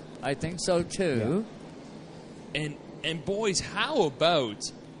think so. I think so, too. Yeah. And boys, how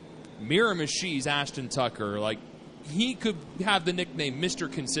about Miramichi's Ashton Tucker? Like, he could have the nickname Mr.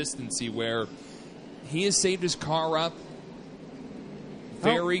 Consistency, where he has saved his car up.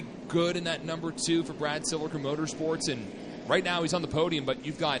 Very good in that number 2 for Brad Silverker Motorsports. And right now he's on the podium, but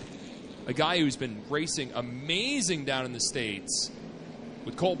you've got a guy who's been racing amazing down in the States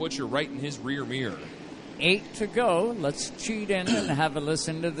with Cole Butcher right in his rear mirror. 8 to go. Let's cheat in and have a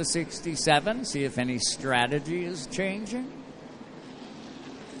listen to the 67, see if any strategy is changing.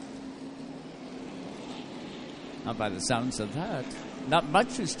 Not by the sounds of that. Not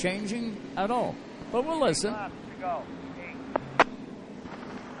much is changing at all. But we'll listen.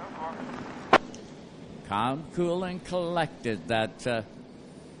 Calm, cool, and collected. That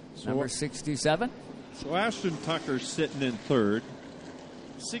number 67. So Ashton Tucker's sitting in third.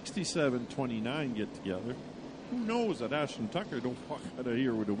 67-29 get together. Who knows that Ashton Tucker don't walk out of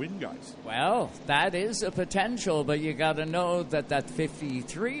here with a win, guys? Well, that is a potential, but you got to know that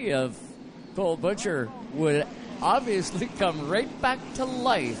 53 of Cole Butcher would obviously come right back to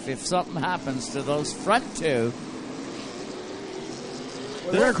life if something happens to those front two.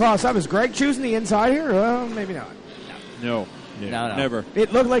 We're going to cross up. Is Greg choosing the inside here? Well, maybe not. No. No. Never.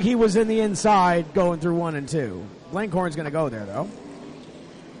 It looked like he was in the inside going through 1 and 2. Blankhorn's going to go there, though.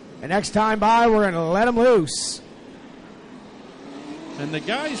 And next time by, we're going to let him loose. And the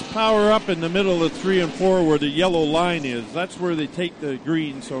guys power up in the middle of 3 and 4 where the yellow line is. That's where they take the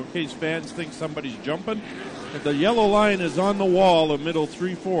green. So in case fans think somebody's jumping, if the yellow line is on the wall of middle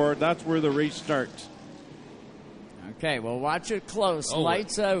 3-4, that's where the race starts. Okay, well, watch it close.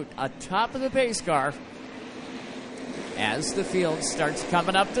 Lights out atop of the pace car as the field starts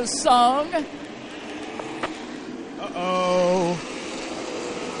coming up to Song. Uh-oh.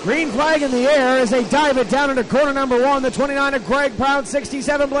 Green flag in the air as they dive it down into corner number 1. The 29 of Greg Proud,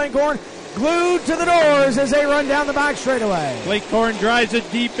 67 Blankhorn, glued to the doors as they run down the back straightaway. Blankhorn drives it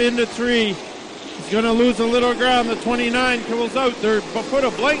deep into 3. He's going to lose a little ground. The 29 pulls out. They put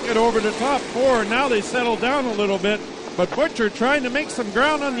a blanket over the top 4. Now they settle down a little bit. But Butcher trying to make some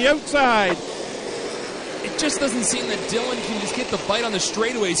ground on the outside. It just doesn't seem that Dylan can just get the bite on the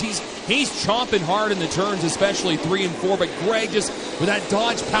straightaways. He's chomping hard in the turns, especially 3 and 4. But Greg just, with that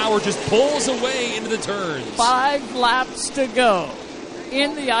Dodge power, just pulls away into the turns. 5 laps to go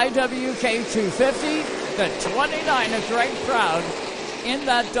in the IWK 250. The 29 of Greg Proud in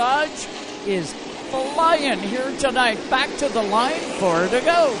that Dodge is flying here tonight. Back to the line, 4 to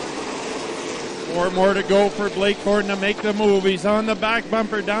go. 4 more to go for Blankhorn to make the move. He's on the back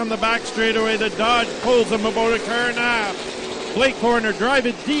bumper, down the back straightaway. The Dodge pulls him about a car and a half. Blankhorn are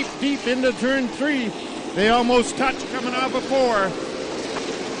driving deep into turn 3. They almost touch coming off of 4.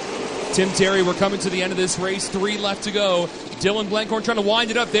 Tim Terry, we're coming to the end of this race. 3 left to go. Dylan Blankhorn trying to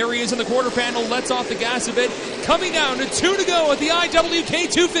wind it up. There he is in the quarter panel. Lets off the gas a bit. Coming down to 2 to go at the IWK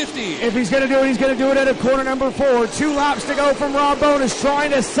 250. If he's going to do it, he's going to do it at a corner number 4. 2 laps to go from Rob Bonus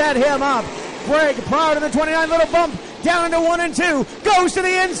trying to set him up. Greg Proud in the 29, little bump down into 1 and 2, goes to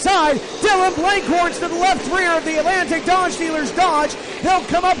the inside. Dylan Blankhorns to the left rear of the Atlantic Dodge Dealers Dodge. He'll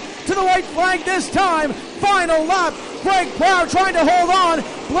come up to the white flag this time. Final lap. Greg Proud trying to hold on.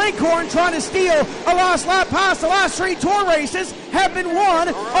 Blankhorn trying to steal a last lap pass. The last 3 tour races have been won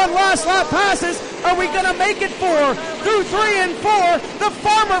on last lap passes. Are we going to make it 4 through 3 and 4? The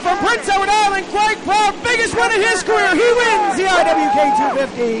farmer from Prince Edward Island, Greg Proud, biggest win of his career. He wins the IWK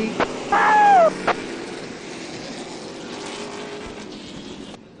 250.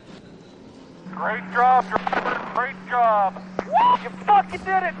 Great job, driver. Great job. You fucking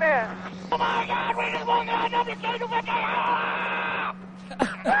did it, man. Oh my God, we just won the IWK 250.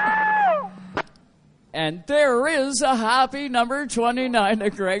 And there is a happy number 29 to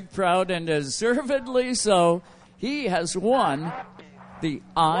Greg Proud, and deservedly so. He has won the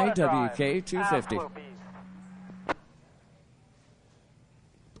IWK 250.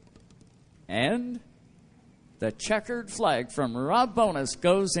 And the checkered flag from Rob Bonus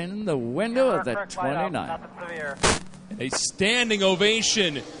goes in the window of the 29. A standing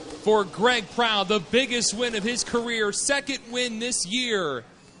ovation for Greg Proud, the biggest win of his career, second win this year,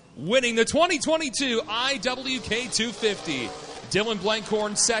 winning the 2022 IWK 250. Dylan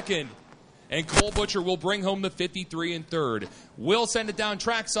Blankhorn second, and Cole Butcher will bring home the 53 and third. We'll send it down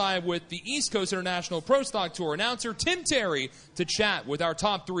trackside with the East Coast International Pro Stock Tour announcer Tim Terry to chat with our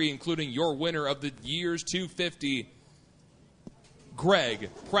top 3, including your winner of the year's 250, Greg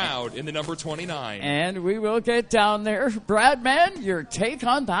Proud in the number 29. And we will get down there. Brad, man, your take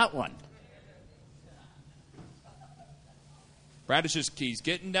on that one. Brad is just, he's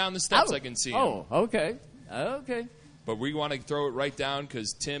getting down the steps. I can see him. Oh, okay. Okay. But we want to throw it right down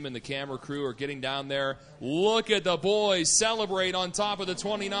because Tim and the camera crew are getting down there. Look at the boys celebrate on top of the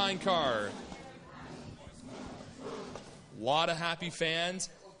 29 car. A lot of happy fans.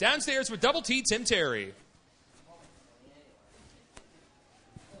 Downstairs with Double T, Tim Terry.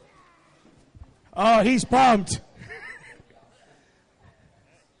 Oh, he's pumped.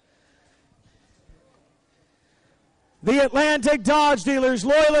 The Atlantic Dodge Dealers,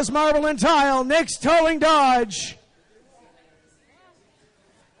 Loyalist Marble and Tile, Nick's Towing Dodge.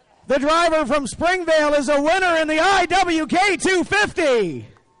 The driver from Springvale is a winner in the IWK 250.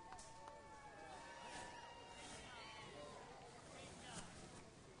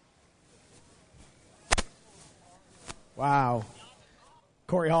 Wow.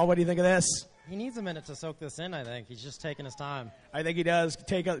 Corey Hall, what do you think of this? He needs a minute to soak this in, I think. He's just taking his time. I think he does.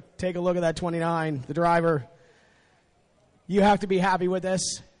 Take a look at that 29, the driver. You have to be happy with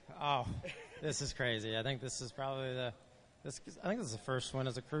this. Oh, this is crazy. I think this is probably this is the first win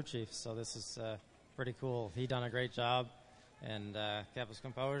as a crew chief, so this is pretty cool. He done a great job and kept his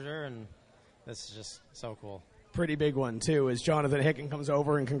composure, and this is just so cool. Pretty big one, too, as Jonathan Hicken comes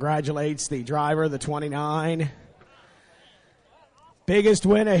over and congratulates the driver, the 29. Biggest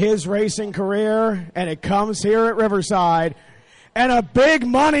win of his racing career, and it comes here at Riverside. And a big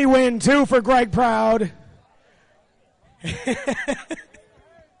money win, too, for Greg Proud.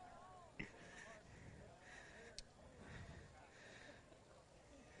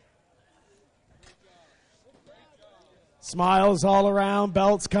 Smiles all around,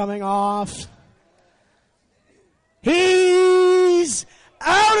 belts coming off. He's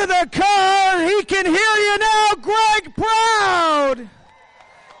out of the car. He can hear you now, Greg Proud.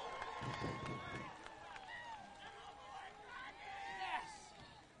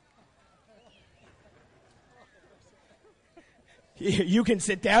 You can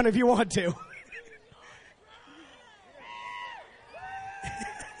sit down if you want to.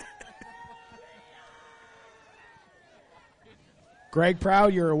 Greg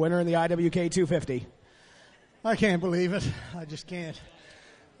Proud, you're a winner in the IWK 250. I can't believe it. I just can't.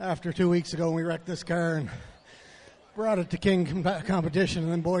 After 2 weeks ago, we wrecked this car and brought it to King competition,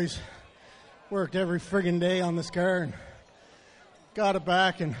 and then boys worked every friggin' day on this car and got it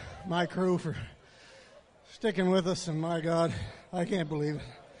back, and my crew for sticking with us, and my God, I can't believe it.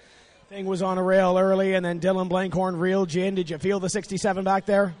 Thing was on a rail early, and then Dylan Blankhorn reeled you in. Did you feel the 67 back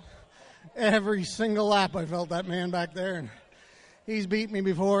there? Every single lap I felt that man back there, and he's beat me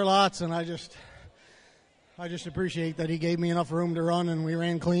before lots, and I just appreciate that he gave me enough room to run, and we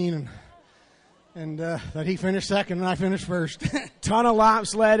ran clean, and that he finished second and I finished first. Ton of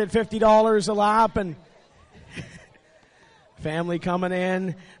laps led at $50 a lap, and family coming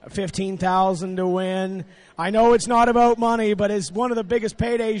in, $15,000 to win. I know it's not about money, but it's one of the biggest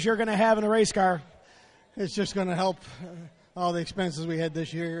paydays you're going to have in a race car. It's just going to help all the expenses we had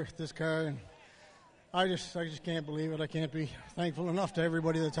this year, this car, and I just can't believe it. I can't be thankful enough to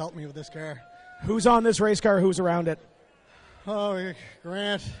everybody that's helped me with this car. Who's on this race car? Who's around it? Oh,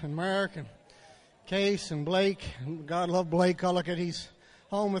 Grant and Mark and Case and Blake. God love Blake Cullickett. He's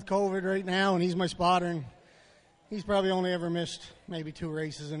home with COVID right now, and he's my spotter. And he's probably only ever missed maybe 2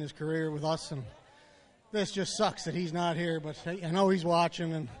 races in his career with us. And this just sucks that he's not here, but I know he's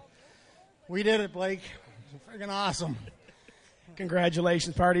watching. And we did it, Blake. It's friggin' awesome.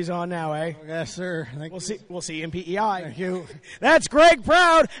 Congratulations, party's on now, eh? Yes, sir. We'll see you in PEI. Thank you. That's Greg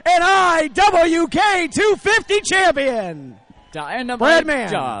Proud, an IWK 250 champion. Dynamite Brad Mann.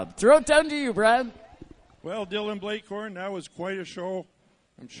 job. Throw it down to you, Brad. Well, Dylan Blakehorn, that was quite a show.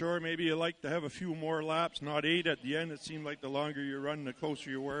 I'm sure maybe you'd like to have a few more laps, not 8 at the end. It seemed like the longer you run, the closer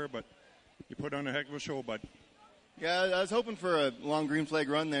you were, but you put on a heck of a show, bud. Yeah, I was hoping for a long green flag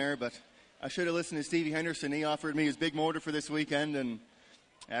run there, but I should have listened to Stevie Henderson. He offered me his big motor for this weekend, and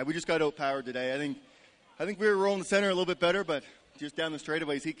we just got outpowered today. I think we were rolling the center a little bit better, but just down the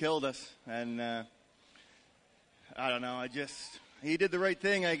straightaways, he killed us. And I don't know. He did the right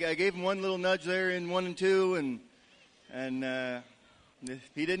thing. I gave him one little nudge there in 1 and 2, and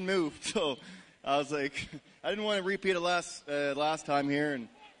he didn't move. So I was like, I didn't want to repeat it last time here,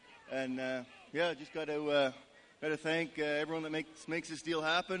 and just got to thank everyone that makes this deal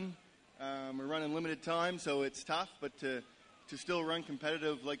happen. We're running limited time, so it's tough, but to still run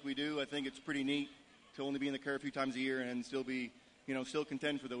competitive like we do, I think it's pretty neat to only be in the car a few times a year and still be, still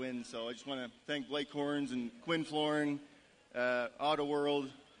contend for the win. So I just want to thank Blake Horns and Quinn Florin, Auto World,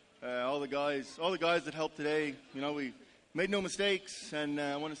 all the guys that helped today. We made no mistakes, and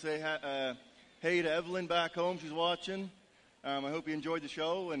I want to say hey to Evelyn back home. She's watching. I hope you enjoyed the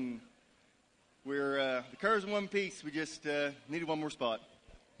show, and the car's in one piece. We just needed one more spot.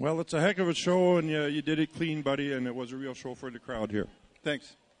 Well, it's a heck of a show, and you did it clean, buddy, and it was a real show for the crowd here.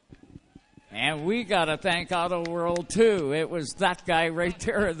 Thanks. And we got to thank Auto World, too. It was that guy right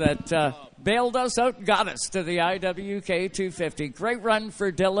there that bailed us out and got us to the IWK 250. Great run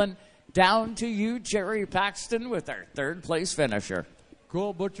for Dylan. Down to you, Jerry Paxton, with our third-place finisher.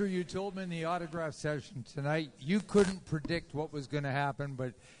 Cole Butcher, you told me in the autograph session tonight you couldn't predict what was going to happen,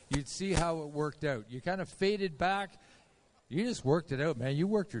 but you'd see how it worked out. You kind of faded back. You just worked it out, man. You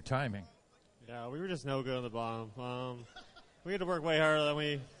worked your timing. Yeah, we were just no good on the bottom. We had to work way harder than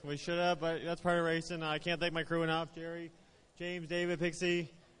we should have, but that's part of racing. I can't thank my crew enough. Jerry, James, David, Pixie,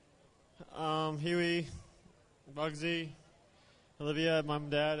 Huey, Bugsy, Olivia, Mom,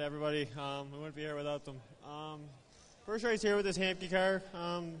 Dad, everybody. We wouldn't be here without them. First race here with this Hamke car.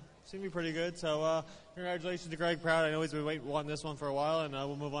 Seemed to be pretty good, so congratulations to Greg Proud. I know he's been wanting this one for a while, and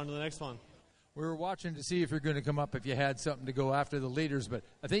we'll move on to the next one. We were watching to see if you're going to come up if you had something to go after the leaders, but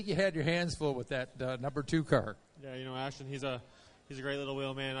I think you had your hands full with that number 2 car. Yeah, Ashton, he's a great little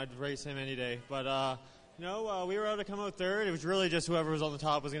wheel man. I'd race him any day. But we were able to come out third. It was really just whoever was on the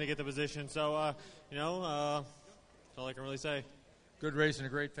top was going to get the position. So that's all I can really say. Good race and a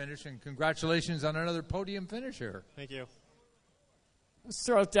great finish, and congratulations on another podium finish here. Thank you. Let's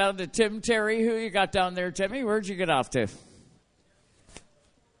throw it down to Tim Terry. Who you got down there, Timmy? Where'd you get off to?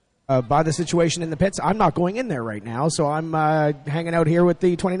 By the situation in the pits, I'm not going in there right now, so I'm hanging out here with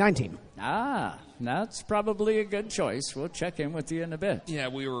the 2019. Ah, that's probably a good choice. We'll check in with you in a bit. Yeah,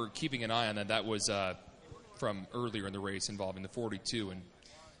 we were keeping an eye on that. That was from earlier in the race involving the 42 and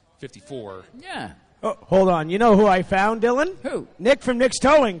 54. Yeah. Oh, hold on. You know who I found, Dylan? Who? Nick from Nick's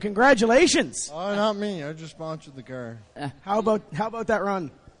Towing. Congratulations. Oh, not me. I just sponsored the car. How about that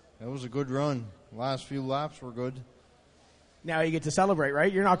run? That was a good run. Last few laps were good. Now you get to celebrate,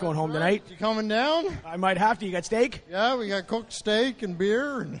 right? You're not going home tonight. You coming down? I might have to. You got steak? Yeah, we got cooked steak and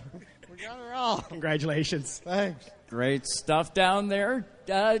beer, and we got it all. Congratulations. Thanks. Great stuff down there.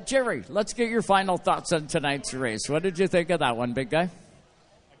 Jerry, let's get your final thoughts on tonight's race. What did you think of that one, big guy?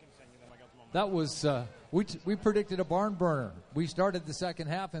 That was, we predicted a barn burner. We started the second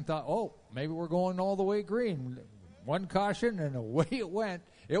half and thought, maybe we're going all the way green. One caution, and away it went.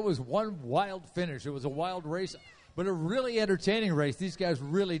 It was one wild finish. It was a wild race. But a really entertaining race. These guys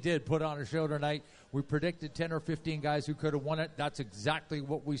really did put on a show tonight. We predicted 10 or 15 guys who could have won it. That's exactly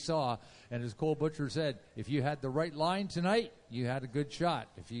what we saw. And as Cole Butcher said, if you had the right line tonight, you had a good shot.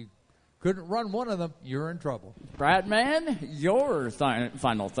 If you couldn't run one of them, you're in trouble. Brad Mann, your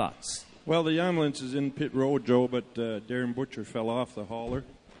final thoughts. Well, the ambulance is in pit road, Joe, but Darren Butcher fell off the hauler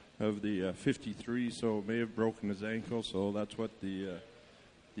of the 53, so may have broken his ankle. So that's what the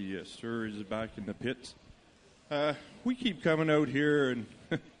stir is back in the pits. We keep coming out here and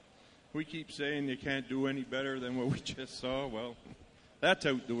we keep saying you can't do any better than what we just saw. Well, that's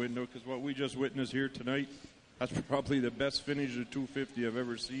out the window because what we just witnessed here tonight, that's probably the best finish of 250 I've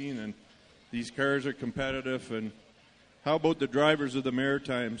ever seen. And these cars are competitive. And how about the drivers of the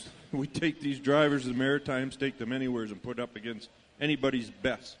Maritimes? We take these drivers of the Maritimes, take them anywhere and put up against anybody's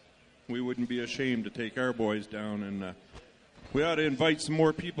best. we wouldn't be ashamed to take our boys down. And we ought to invite some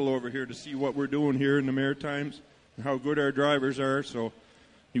more people over here to see what we're doing here in the Maritimes and how good our drivers are. So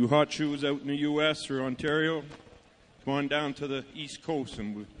you hot shoes out in the U.S. or Ontario, come on down to the East Coast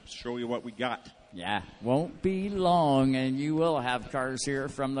and we'll show you what we got. Yeah, won't be long, and you will have cars here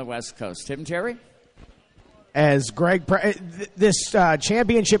from the West Coast. Tim Terry? As this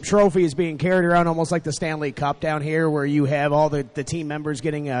championship trophy is being carried around almost like the Stanley Cup down here, where you have all the team members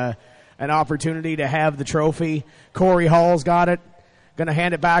getting an opportunity to have the trophy. Corey Hall's got it. Going to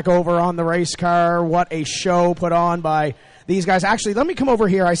hand it back over on the race car. What a show put on by these guys. Actually, let me come over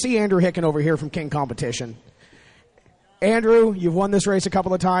here. I see Andrew Hicken over here from King Competition. Andrew, you've won this race a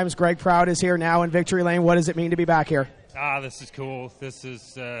couple of times. Greg Proud is here now in Victory Lane. What does it mean to be back here? This is cool.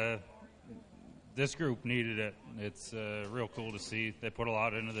 This group needed it. It's real cool to see. They put a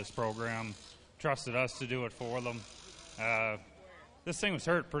lot into this program, trusted us to do it for them. This thing was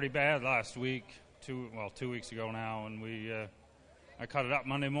hurt pretty bad last week, 2 weeks ago now, and I cut it up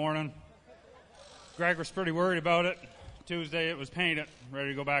Monday morning. Greg was pretty worried about it. Tuesday it was painted, ready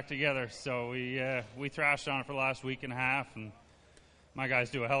to go back together. So we thrashed on it for the last week and a half, and my guys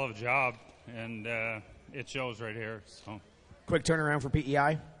do a hell of a job, and it shows right here. So quick turnaround for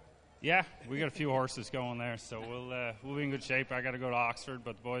PEI. Yeah, we got a few horses going there, so we'll be in good shape. I got to go to Oxford,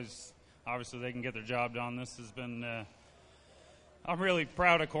 but the boys, obviously, they can get their job done. This has been. I'm really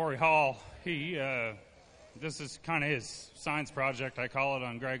proud of Corey Hall. This is kind of his science project, I call it,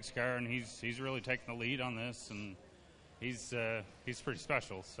 on Greg's car, and he's really taking the lead on this, and he's pretty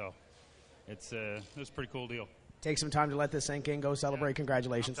special. So it's a pretty cool deal. Take some time to let this sink in. Go celebrate. Yeah.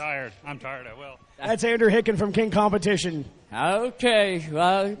 Congratulations. I'm tired. I will. That's Andrew Hicken from King Competition. Okay.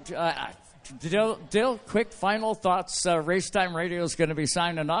 Dill, quick final thoughts. Racetime Radio is going to be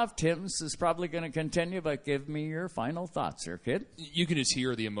signing off. Tim's is probably going to continue, but give me your final thoughts here, kid. You can just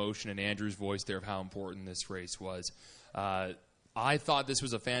hear the emotion in Andrew's voice there of how important this race was. I thought this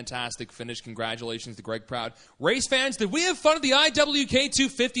was a fantastic finish. Congratulations to Greg Proud. Race fans, did we have fun at the IWK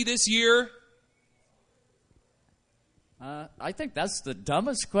 250 this year? I think that's the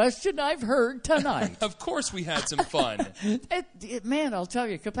dumbest question I've heard tonight. Of course we had some fun. Man, I'll tell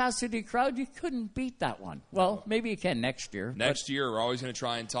you, capacity crowd, you couldn't beat that one. Well, maybe you can next year. Next year, we're always going to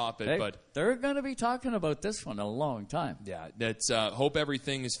try and top it. But they're going to be talking about this one a long time. Yeah, that's hope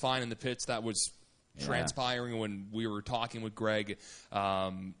everything is fine in the pits. That was transpiring when we were talking with Greg.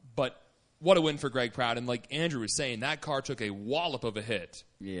 But what a win for Greg Proud. And like Andrew was saying, that car took a wallop of a hit.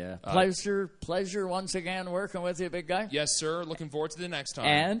 Yeah. Pleasure once again working with you, big guy. Yes, sir. Looking forward to the next time.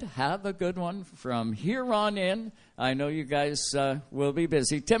 And have a good one from here on in. I know you guys will be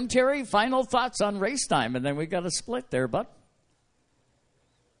busy. Tim Terry, final thoughts on race time, and then we got a split there, bud.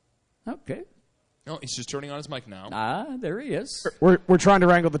 Okay. No, he's just turning on his mic now. There he is. We're trying to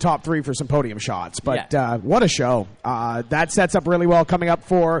wrangle the top three for some podium shots, but what a show. That sets up really well coming up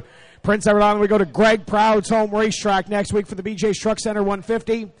for Prince Edward Island. We go to Greg Proud's home racetrack next week for the BJ's Truck Center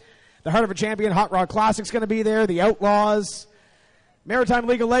 150. The Heart of a Champion Hot Rod Classic's going to be there. The Outlaws, Maritime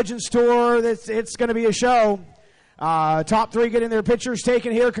League of Legends Tour. It's going to be a show. Top three getting their pictures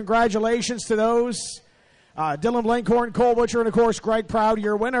taken here. Congratulations to those. Dylan Blankhorn, Cole Butcher, and, of course, Greg Proud,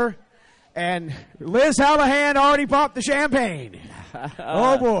 your winner. And Liz Hallahan already popped the champagne.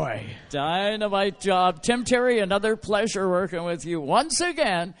 Oh, boy. Dynamite job. Tim Terry, another pleasure working with you once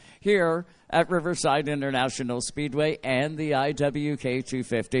again here at Riverside International Speedway and the IWK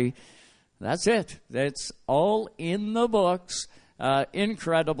 250. That's it. That's all in the books.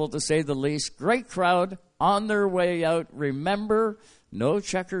 Incredible, to say the least. Great crowd on their way out. Remember, no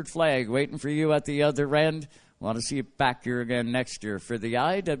checkered flag waiting for you at the other end. Want to see you back here again next year for the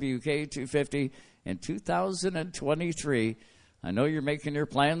IWK 250 in 2023. I know you're making your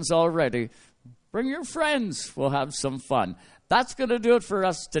plans already. Bring your friends. We'll have some fun. That's going to do it for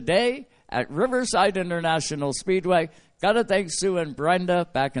us today at Riverside International Speedway. Got to thank Sue and Brenda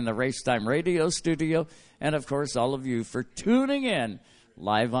back in the Racetime Radio studio. And, of course, all of you for tuning in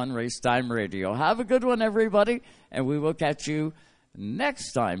live on Racetime Radio. Have a good one, everybody, and we will catch you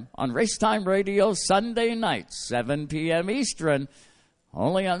next time on Racetime Radio, Sunday night, 7 p.m. Eastern,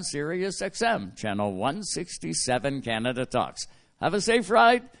 only on Sirius XM, channel 167, Canada Talks. Have a safe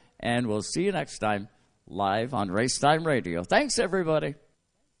ride, and we'll see you next time live on Racetime Radio. Thanks, everybody.